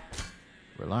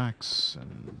 relax,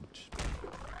 and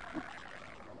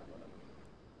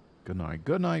good night.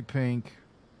 Good night, Pink.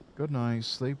 Good night.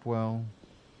 Sleep well.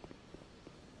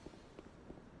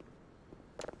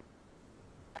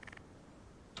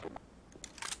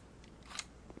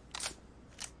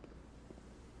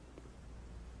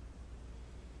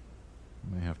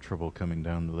 May have trouble coming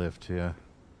down the lift here.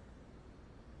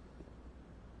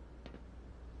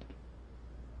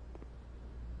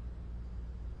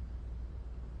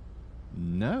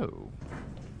 No.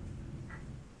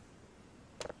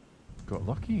 Got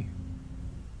lucky.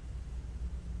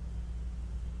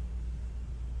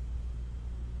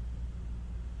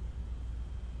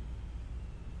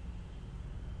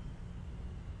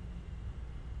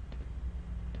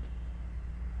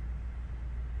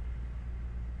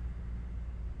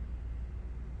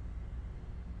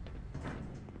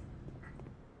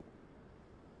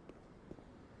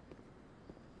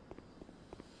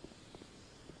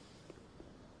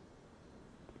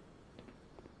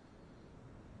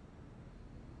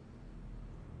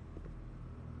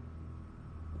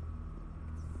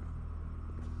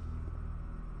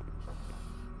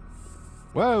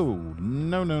 Whoa!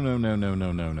 No, no, no, no, no,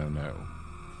 no, no, no, no.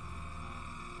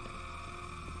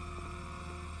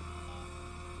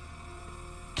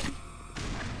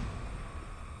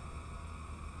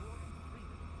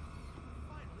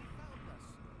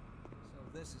 So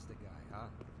this is the guy, huh?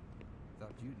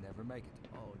 Thought you'd never make it.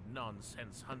 Oh,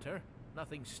 nonsense, Hunter.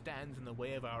 Nothing stands in the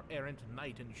way of our errant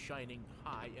knight in shining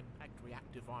high-impact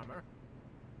reactive armor.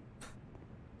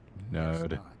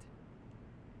 Nerd. Not.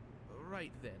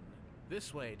 Right then.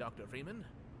 This way, Dr. Freeman.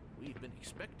 We've been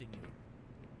expecting you.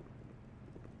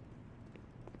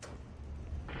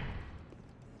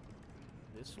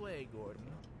 This way, Gordon.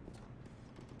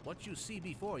 What you see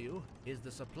before you is the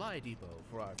supply depot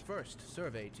for our first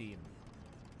survey team.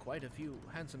 Quite a few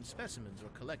handsome specimens were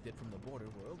collected from the border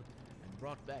world and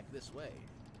brought back this way.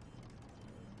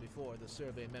 Before the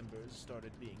survey members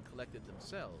started being collected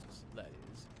themselves, that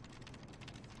is.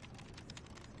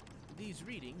 These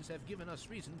readings have given us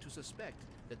reason to suspect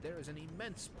that there is an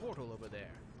immense portal over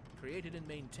there, created and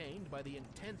maintained by the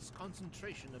intense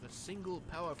concentration of a single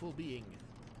powerful being.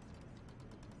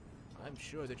 I'm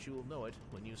sure that you will know it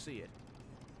when you see it.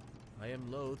 I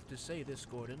am loath to say this,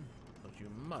 Gordon, but you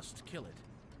must kill it.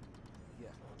 Yeah,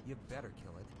 you better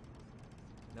kill it.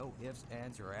 No ifs,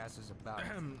 ands, or asses about it.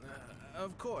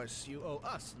 Of course, you owe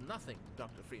us nothing,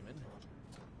 Dr. Freeman.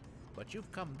 But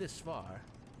you've come this far.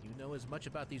 You know as much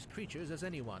about these creatures as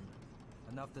anyone.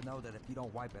 Enough to know that if you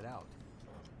don't wipe it out,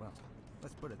 well,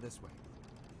 let's put it this way.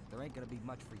 There ain't gonna be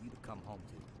much for you to come home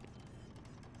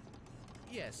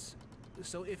to. Yes.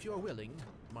 So if you're willing,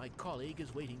 my colleague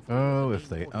is waiting for Oh, you. if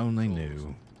they only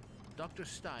knew. Dr.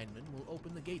 Steinman will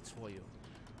open the gates for you.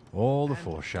 All the And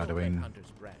foreshadowing. don't let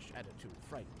Hunter's brash attitude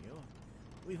frighten you.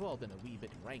 We've all been a wee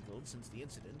bit rankled since the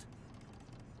incident.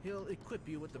 He'll equip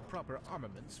you with the proper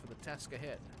armaments for the task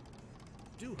ahead.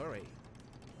 Do hurry.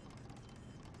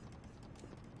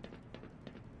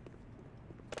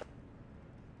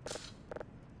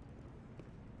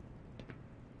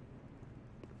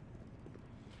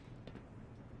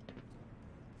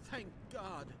 Thank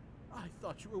God. I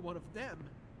thought you were one of them.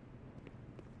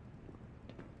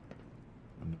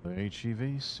 Another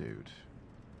HEV suit.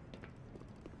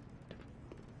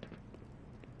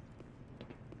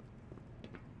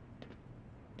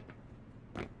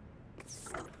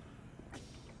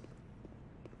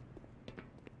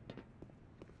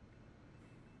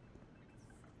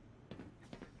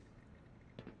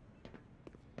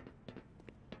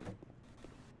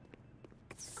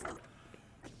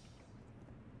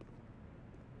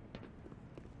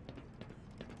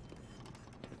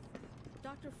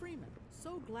 Dr. Freeman,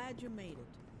 so glad you made it.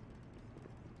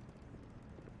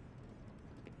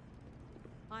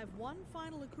 I've one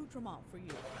final accoutrement for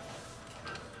you.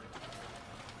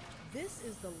 This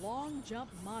is the long jump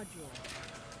module.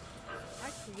 I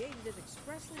created it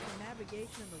expressly for navigation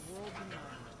in the world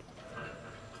beyond.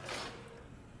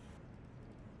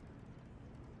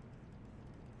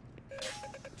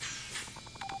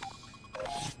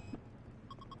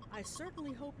 I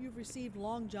certainly hope you've received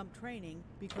long jump training,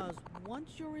 because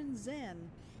once you're in Zen,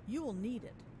 you will need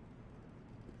it.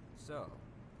 So,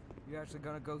 you're actually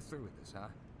gonna go through with this, huh?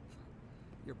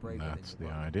 You're braver than That's you the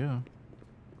look. idea.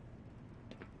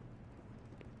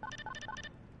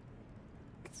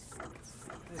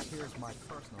 This here's my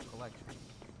personal collection.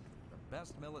 The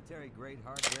best military-grade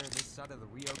hardware this side of the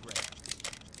Rio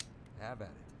Grande. Have at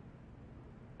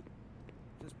it.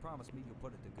 Just promise me you'll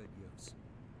put it to good use.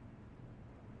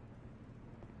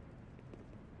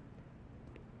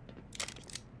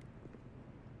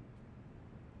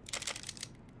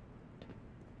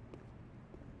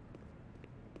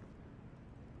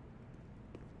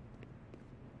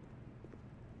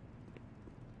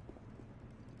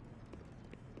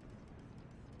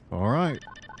 All right.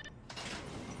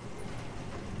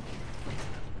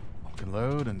 Lock and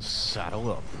load and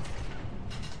saddle up.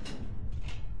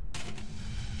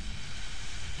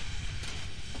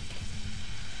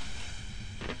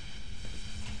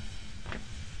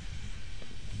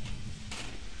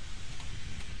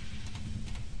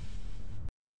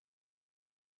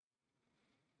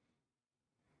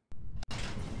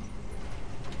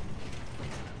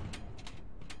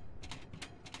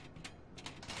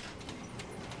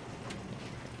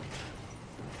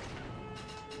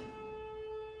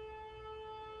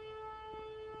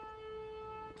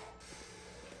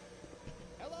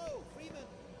 Hello, Freeman.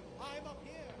 I'm up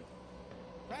here.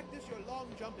 Practice your long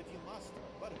jump if you must,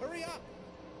 but hurry up.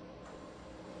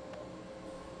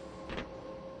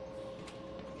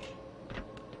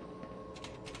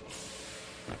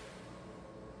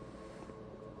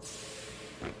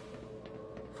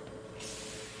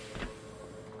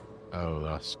 Oh,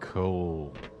 that's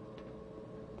cool.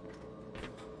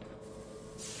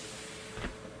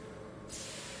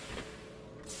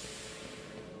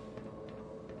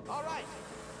 All right,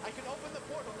 I can open the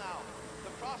portal now.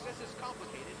 The process is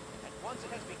complicated, and once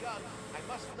it has begun, I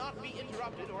must not be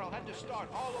interrupted or I'll have to start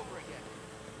all over again.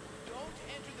 Don't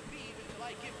enter the beam until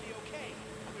I give the okay.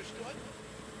 Understood?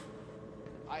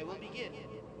 I will begin.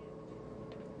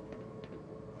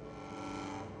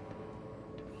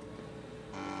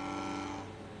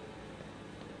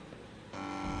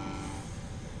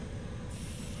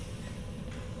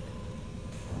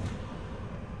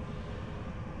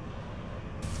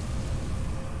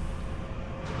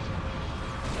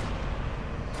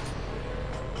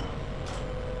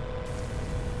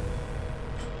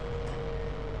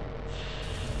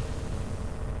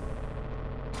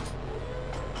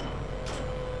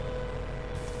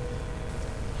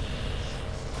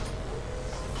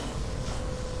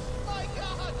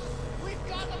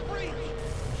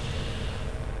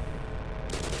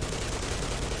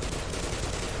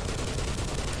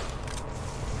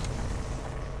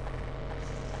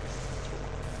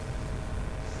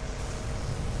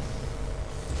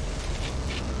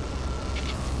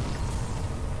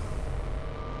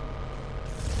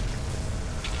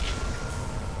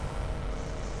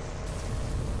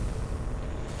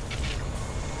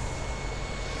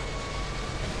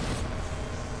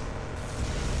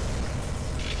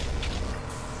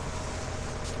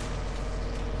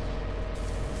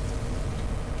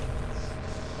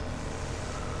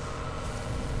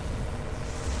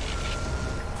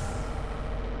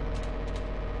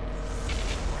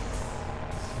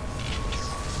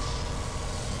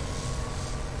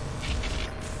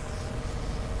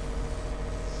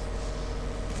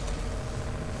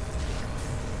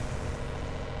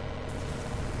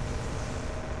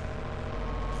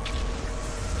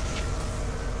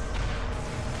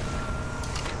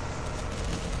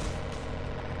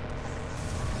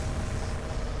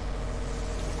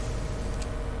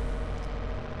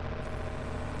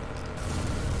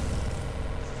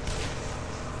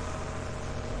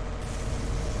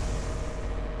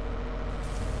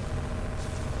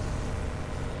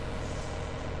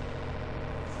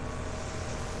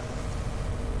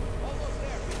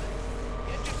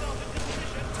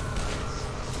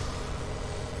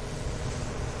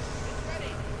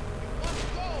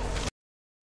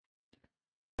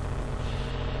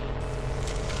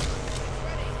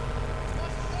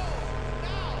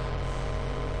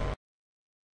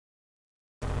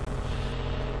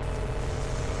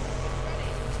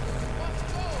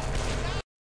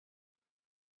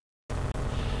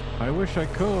 I wish I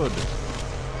could.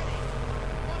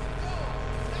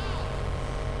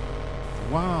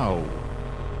 Wow.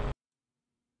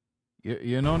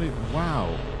 You're not even...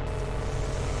 Wow.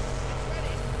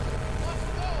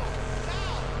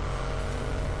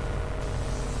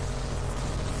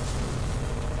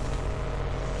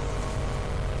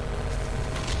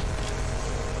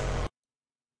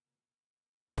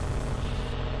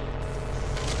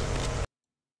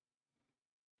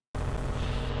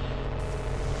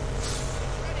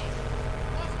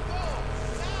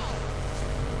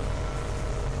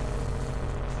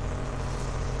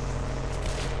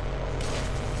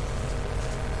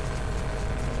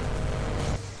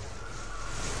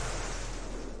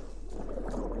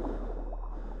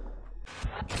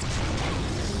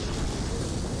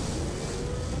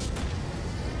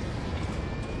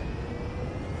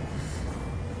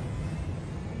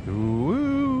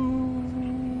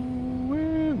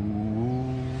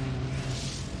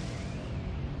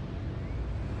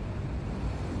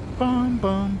 Bum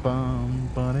bum bum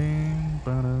ba-ding,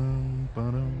 ba-dum,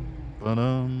 ba-dum,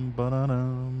 ba-dum,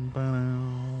 ba-da-dum, ba-dum.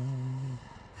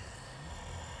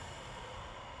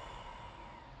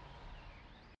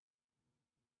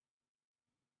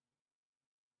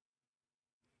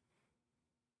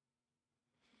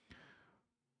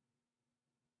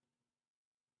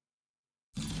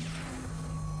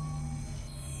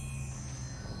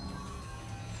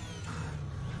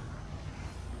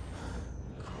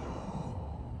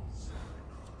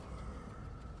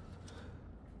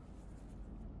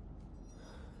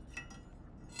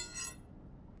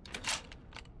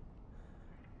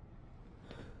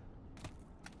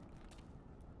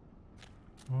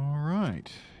 All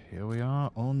right, here we are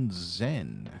on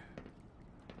Zen.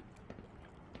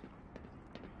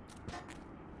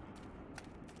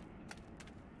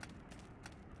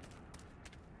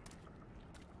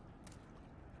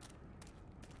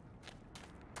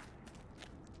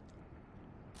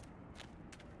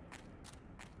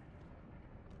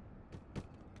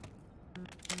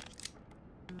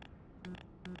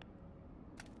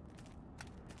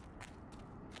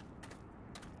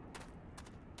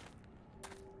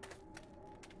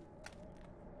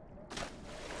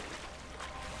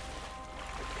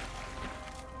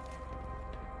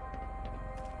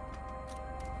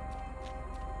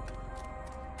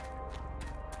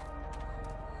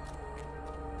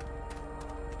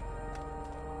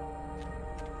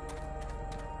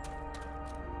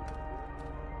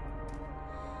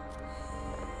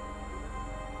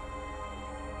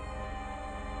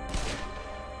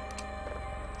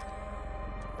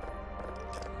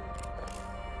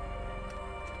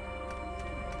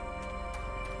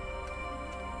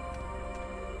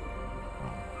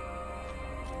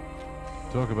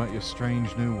 Talk about your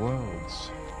strange new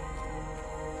worlds,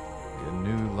 your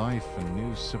new life and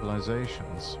new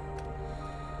civilizations.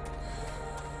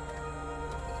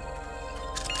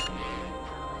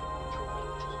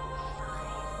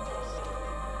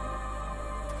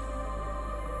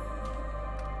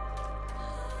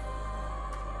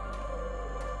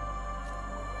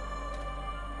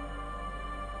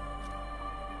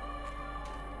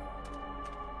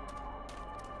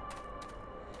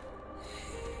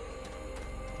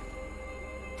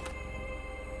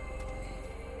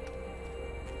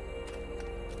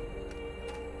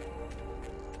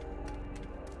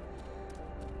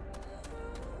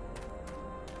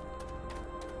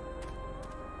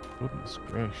 Goodness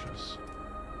gracious.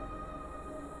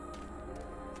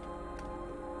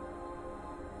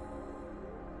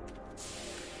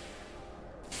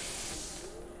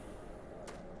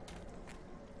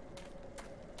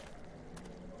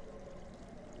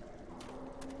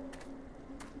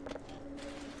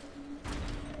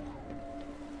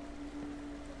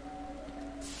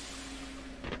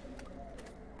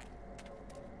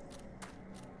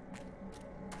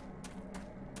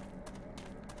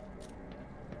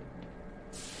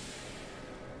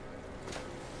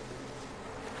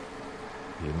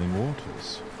 Healing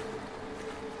waters.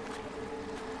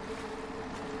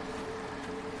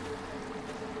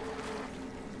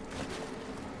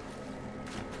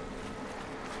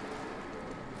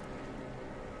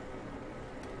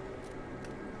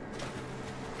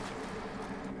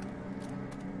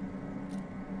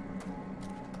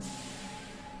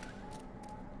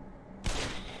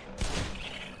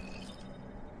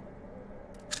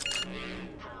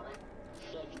 Power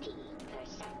 50%.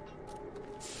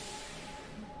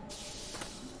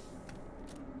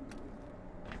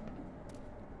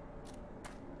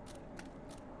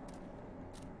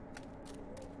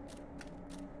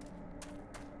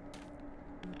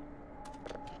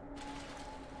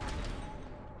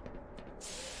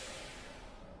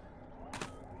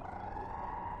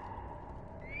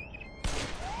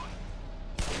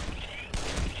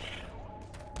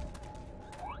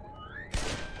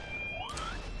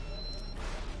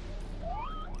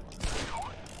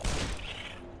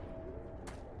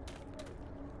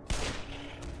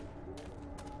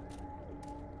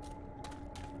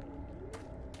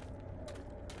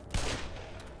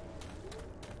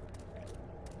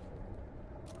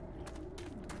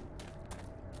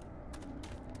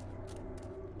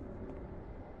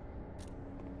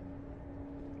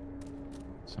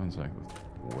 Sounds like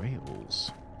with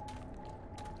whales.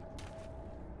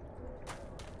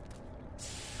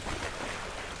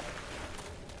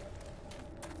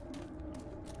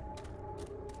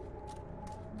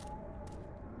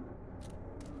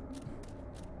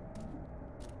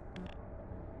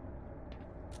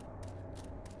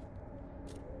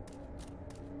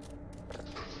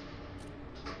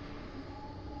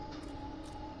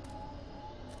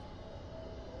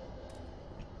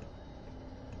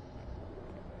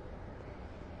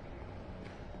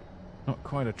 Not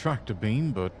quite a tractor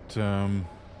beam, but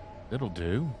it'll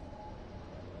do.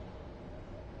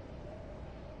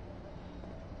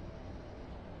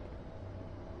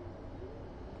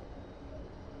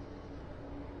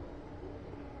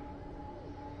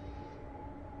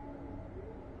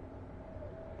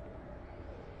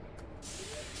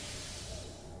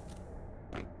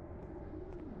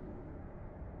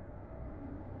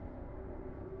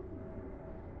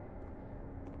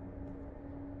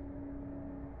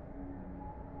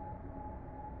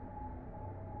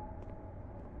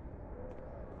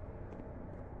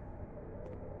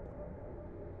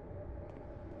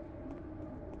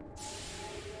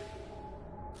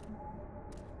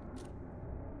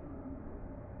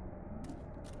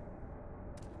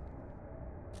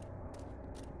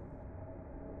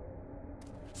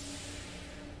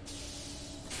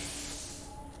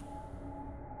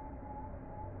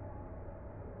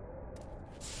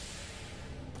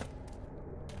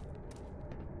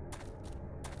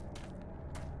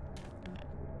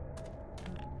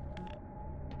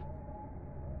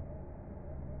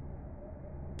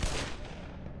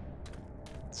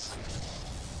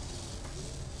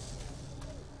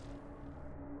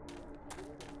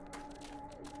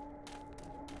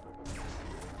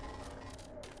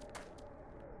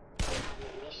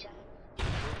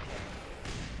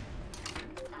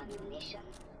 Ammunition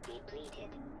depleted.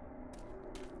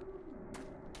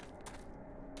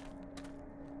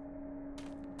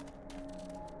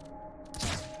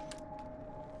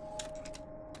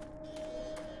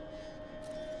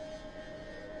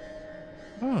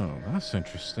 Oh, that's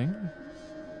interesting.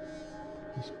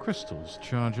 These crystals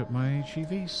charge up my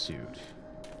HEV suit.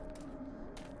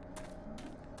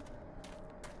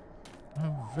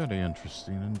 Oh, very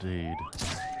interesting indeed.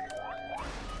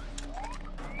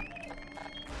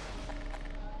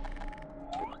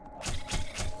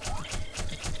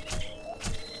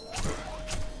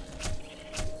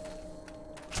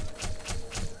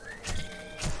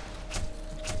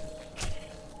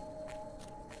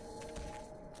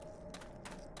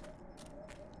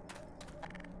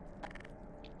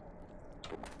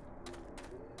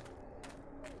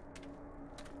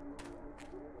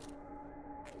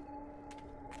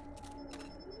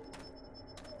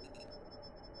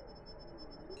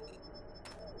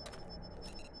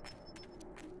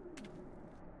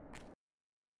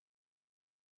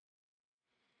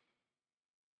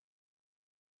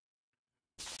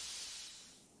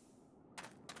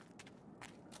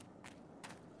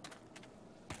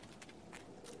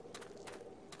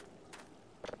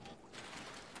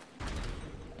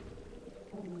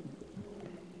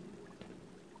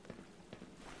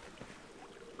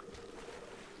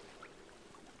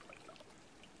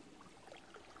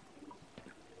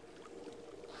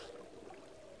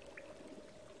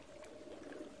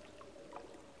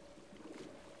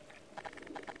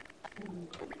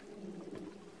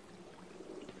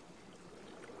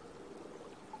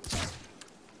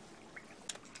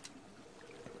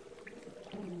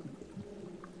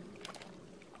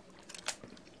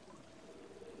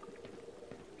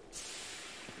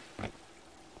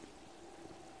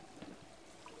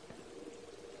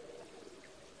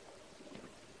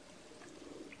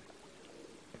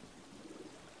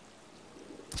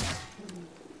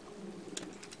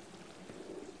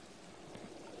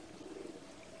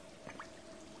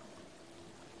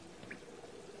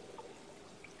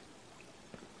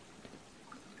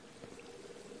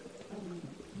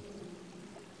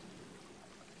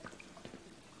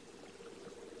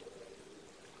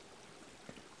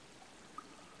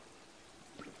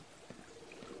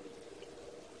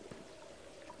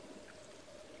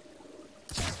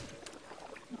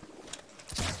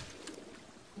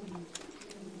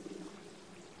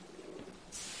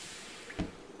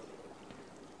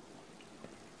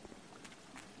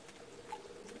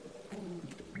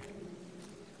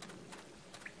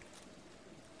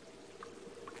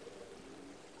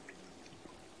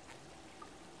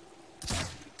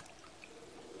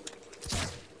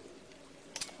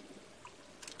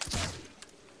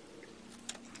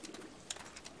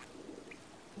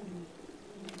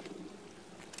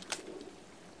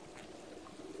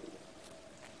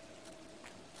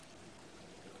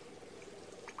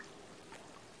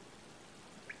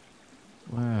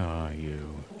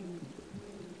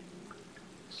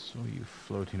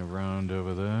 floating around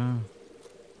over there.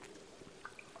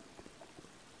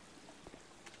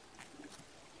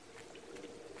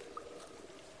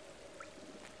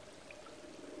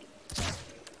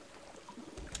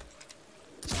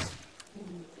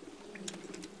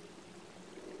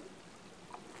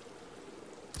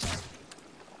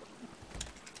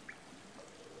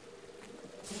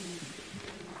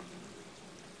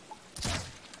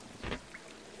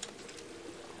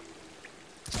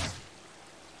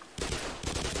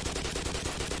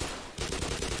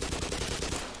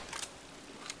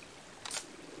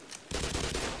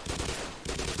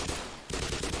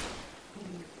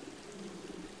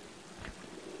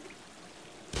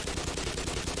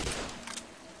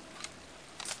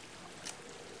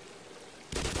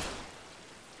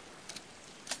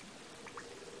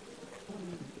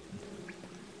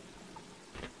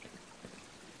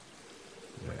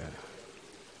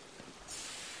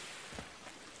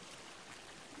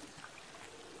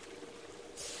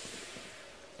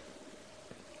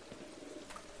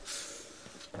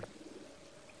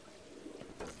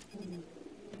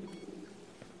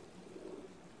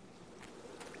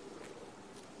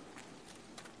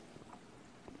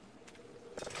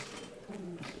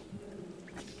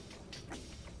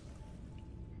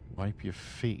 Wipe your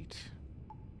feet.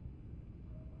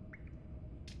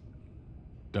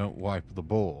 Don't wipe the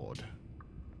board.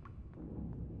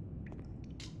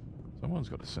 Someone's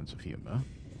got a sense of humor.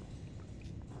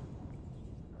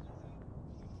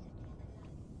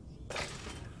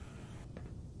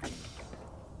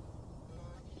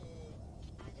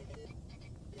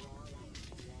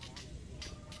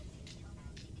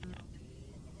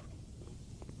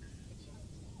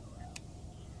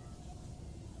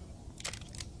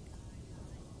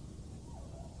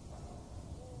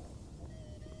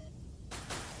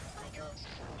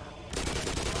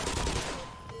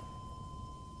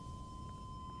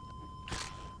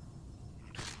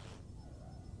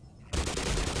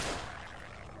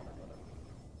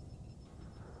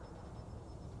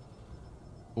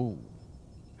 Ooh.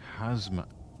 Hazmat.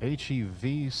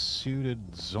 HEV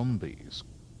suited zombies.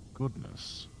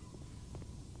 Goodness.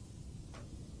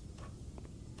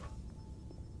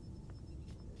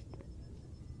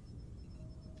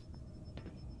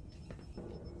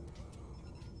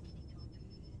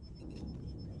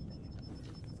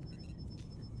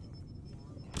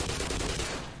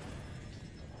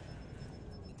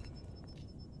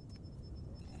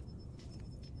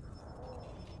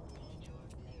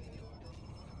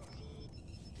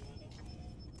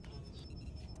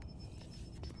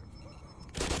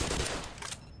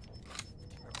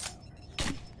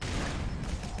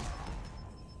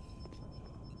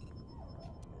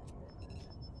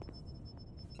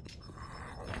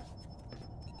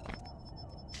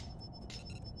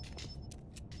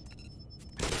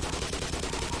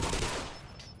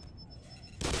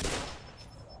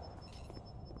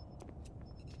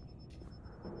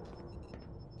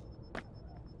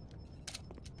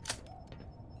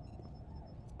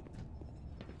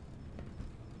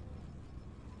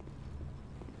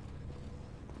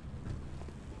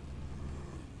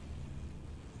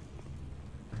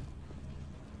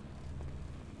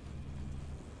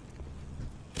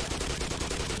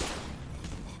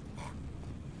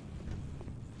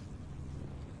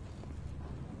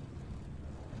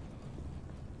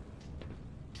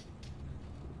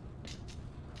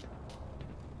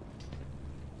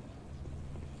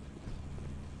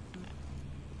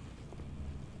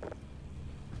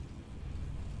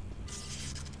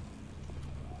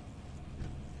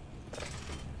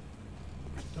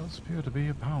 Does appear to be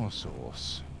a power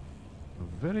source.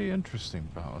 A very interesting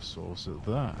power source at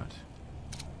that.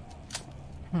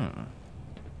 Huh.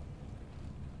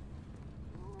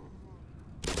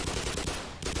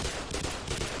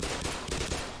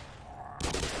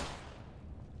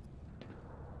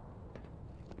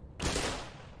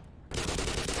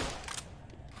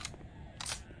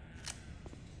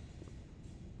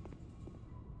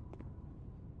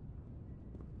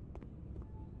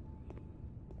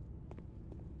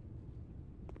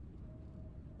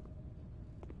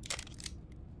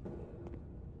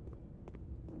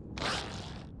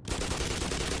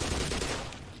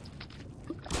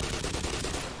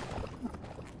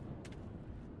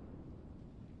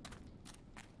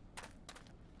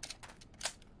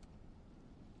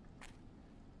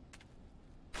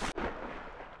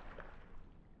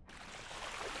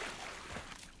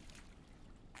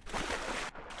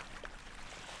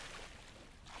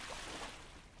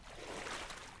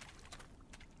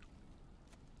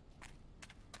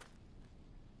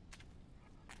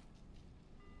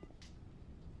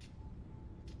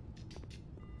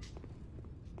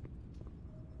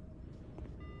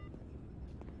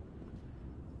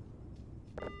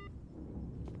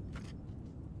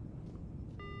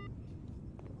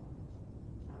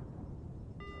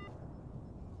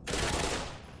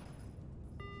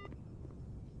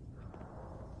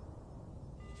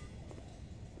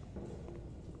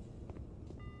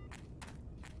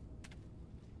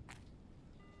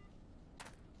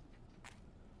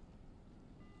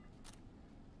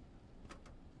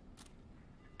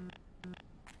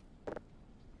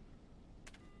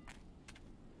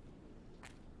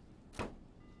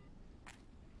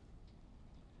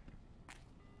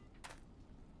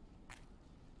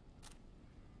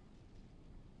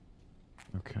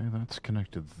 Okay, that's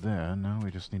connected there. Now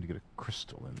we just need to get a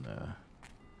crystal in there.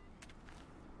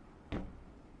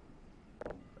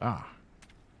 Ah.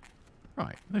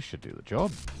 Right, this should do the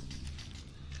job.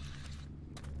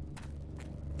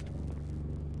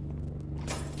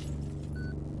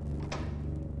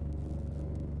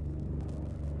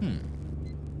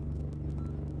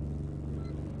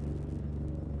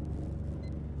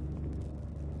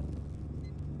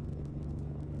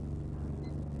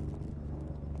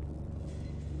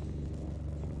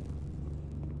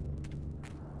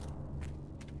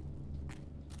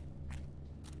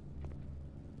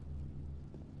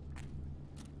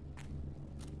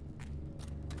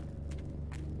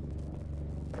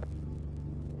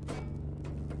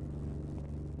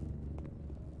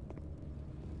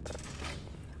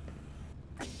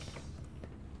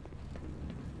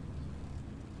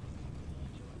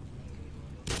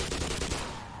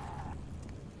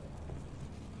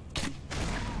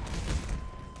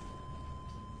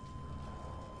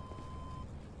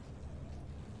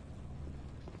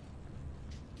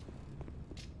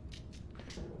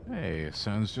 Hey,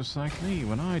 sounds just like me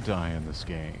when I die in this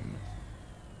game.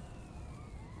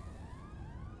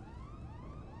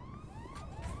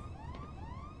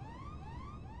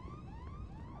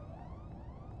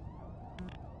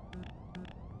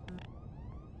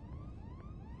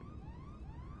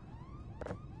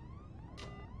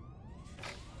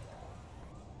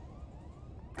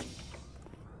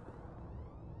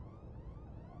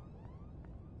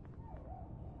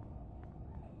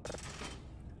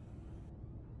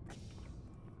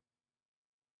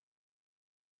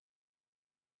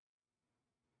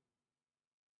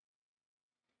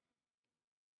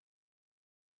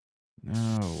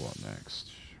 Now, what next?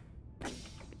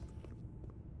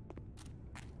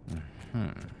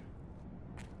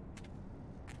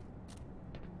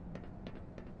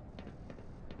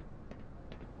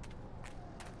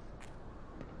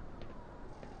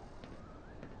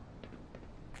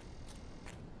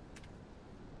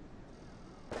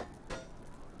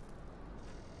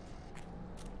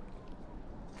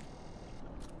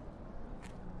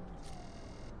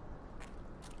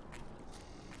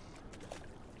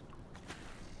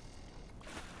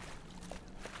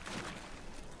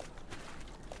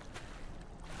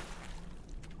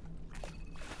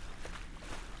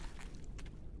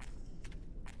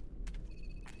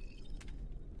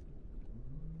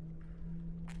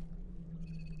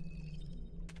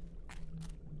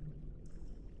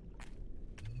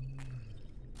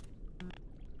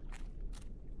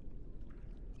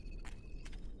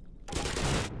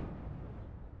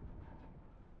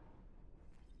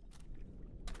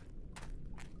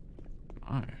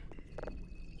 Aye.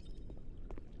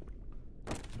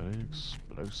 Very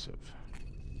explosive.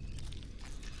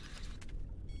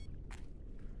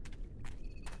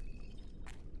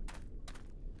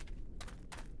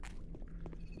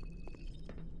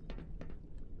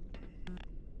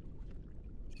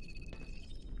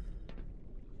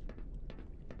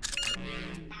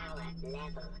 Power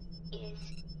level is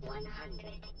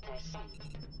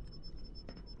 100%.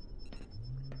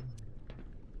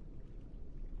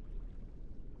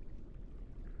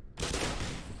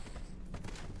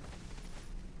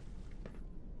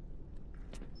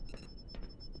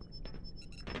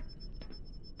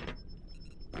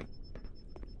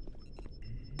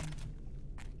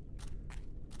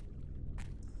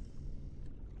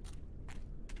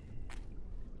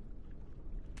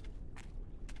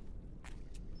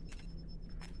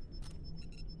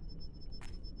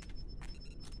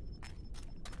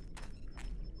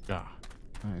 Ah,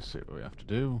 I see what we have to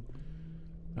do.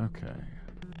 Okay.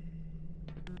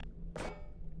 There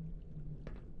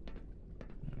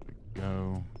we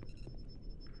go.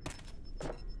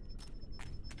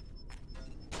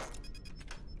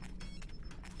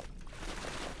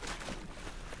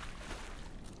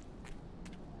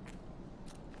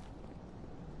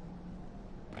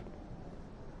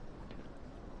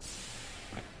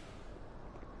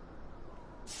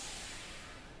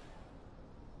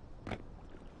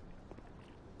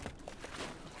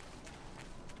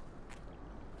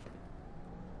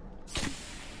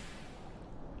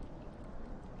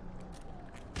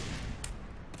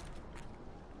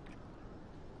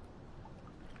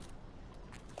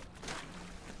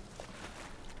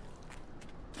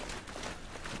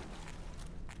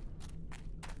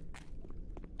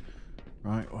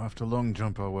 Right, we'll have to long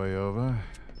jump our way over.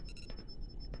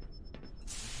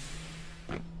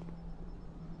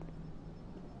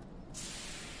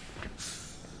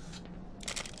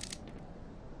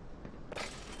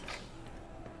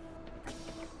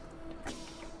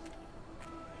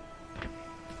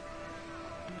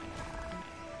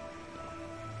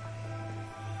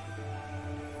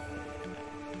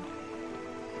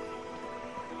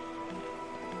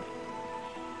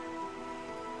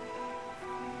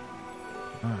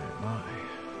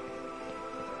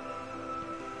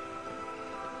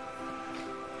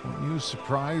 What new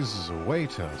surprises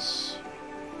await us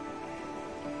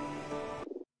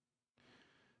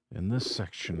in this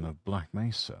section of Black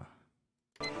Mesa?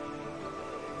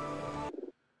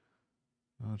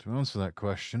 Well, to answer that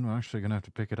question, we're actually going to have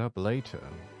to pick it up later.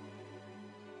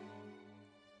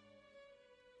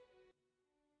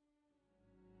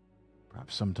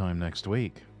 Perhaps sometime next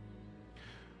week.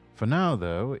 For now,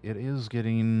 though, it is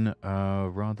getting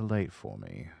rather late for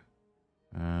me.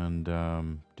 And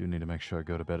do need to make sure I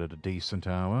go to bed at a decent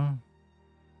hour.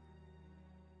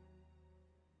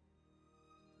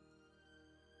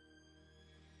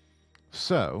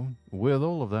 So, with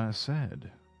all of that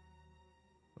said,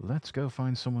 let's go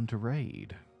find someone to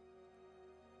raid.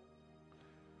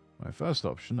 My first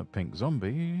option, a pink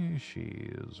zombie. She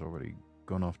has already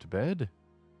gone off to bed.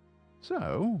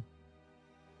 So,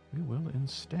 we will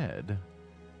instead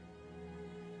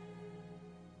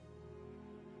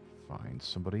find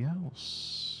somebody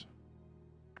else.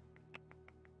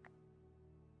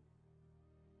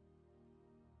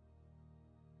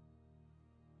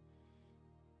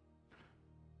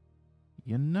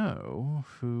 You know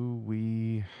who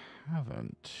we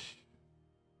haven't?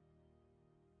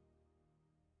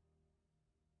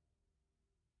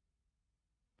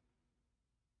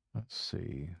 Let's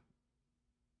see.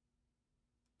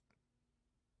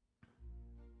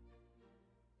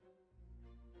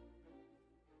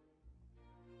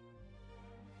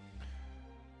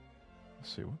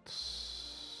 Let's see,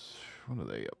 what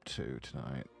are they up to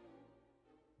tonight?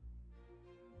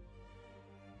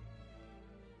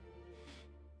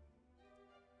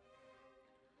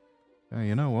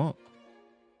 You know what?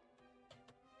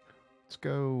 Let's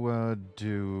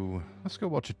go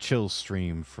watch a chill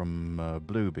stream from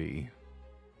Bluebee.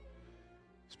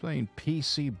 He's playing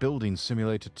PC Building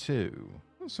Simulator 2.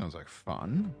 That sounds like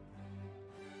fun.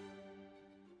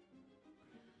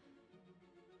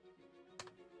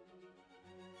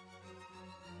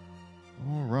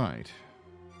 All right.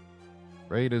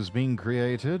 Raid has been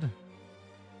created.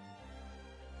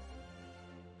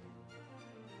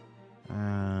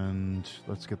 And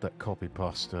let's get that copy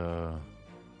pasta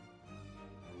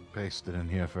pasted in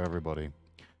here for everybody.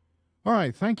 All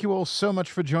right. Thank you all so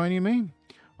much for joining me.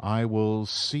 I will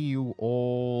see you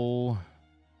all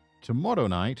tomorrow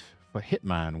night for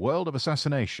Hitman World of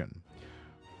Assassination.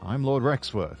 I'm Lord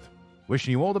Rexworth,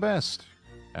 wishing you all the best,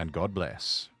 and God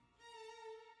bless.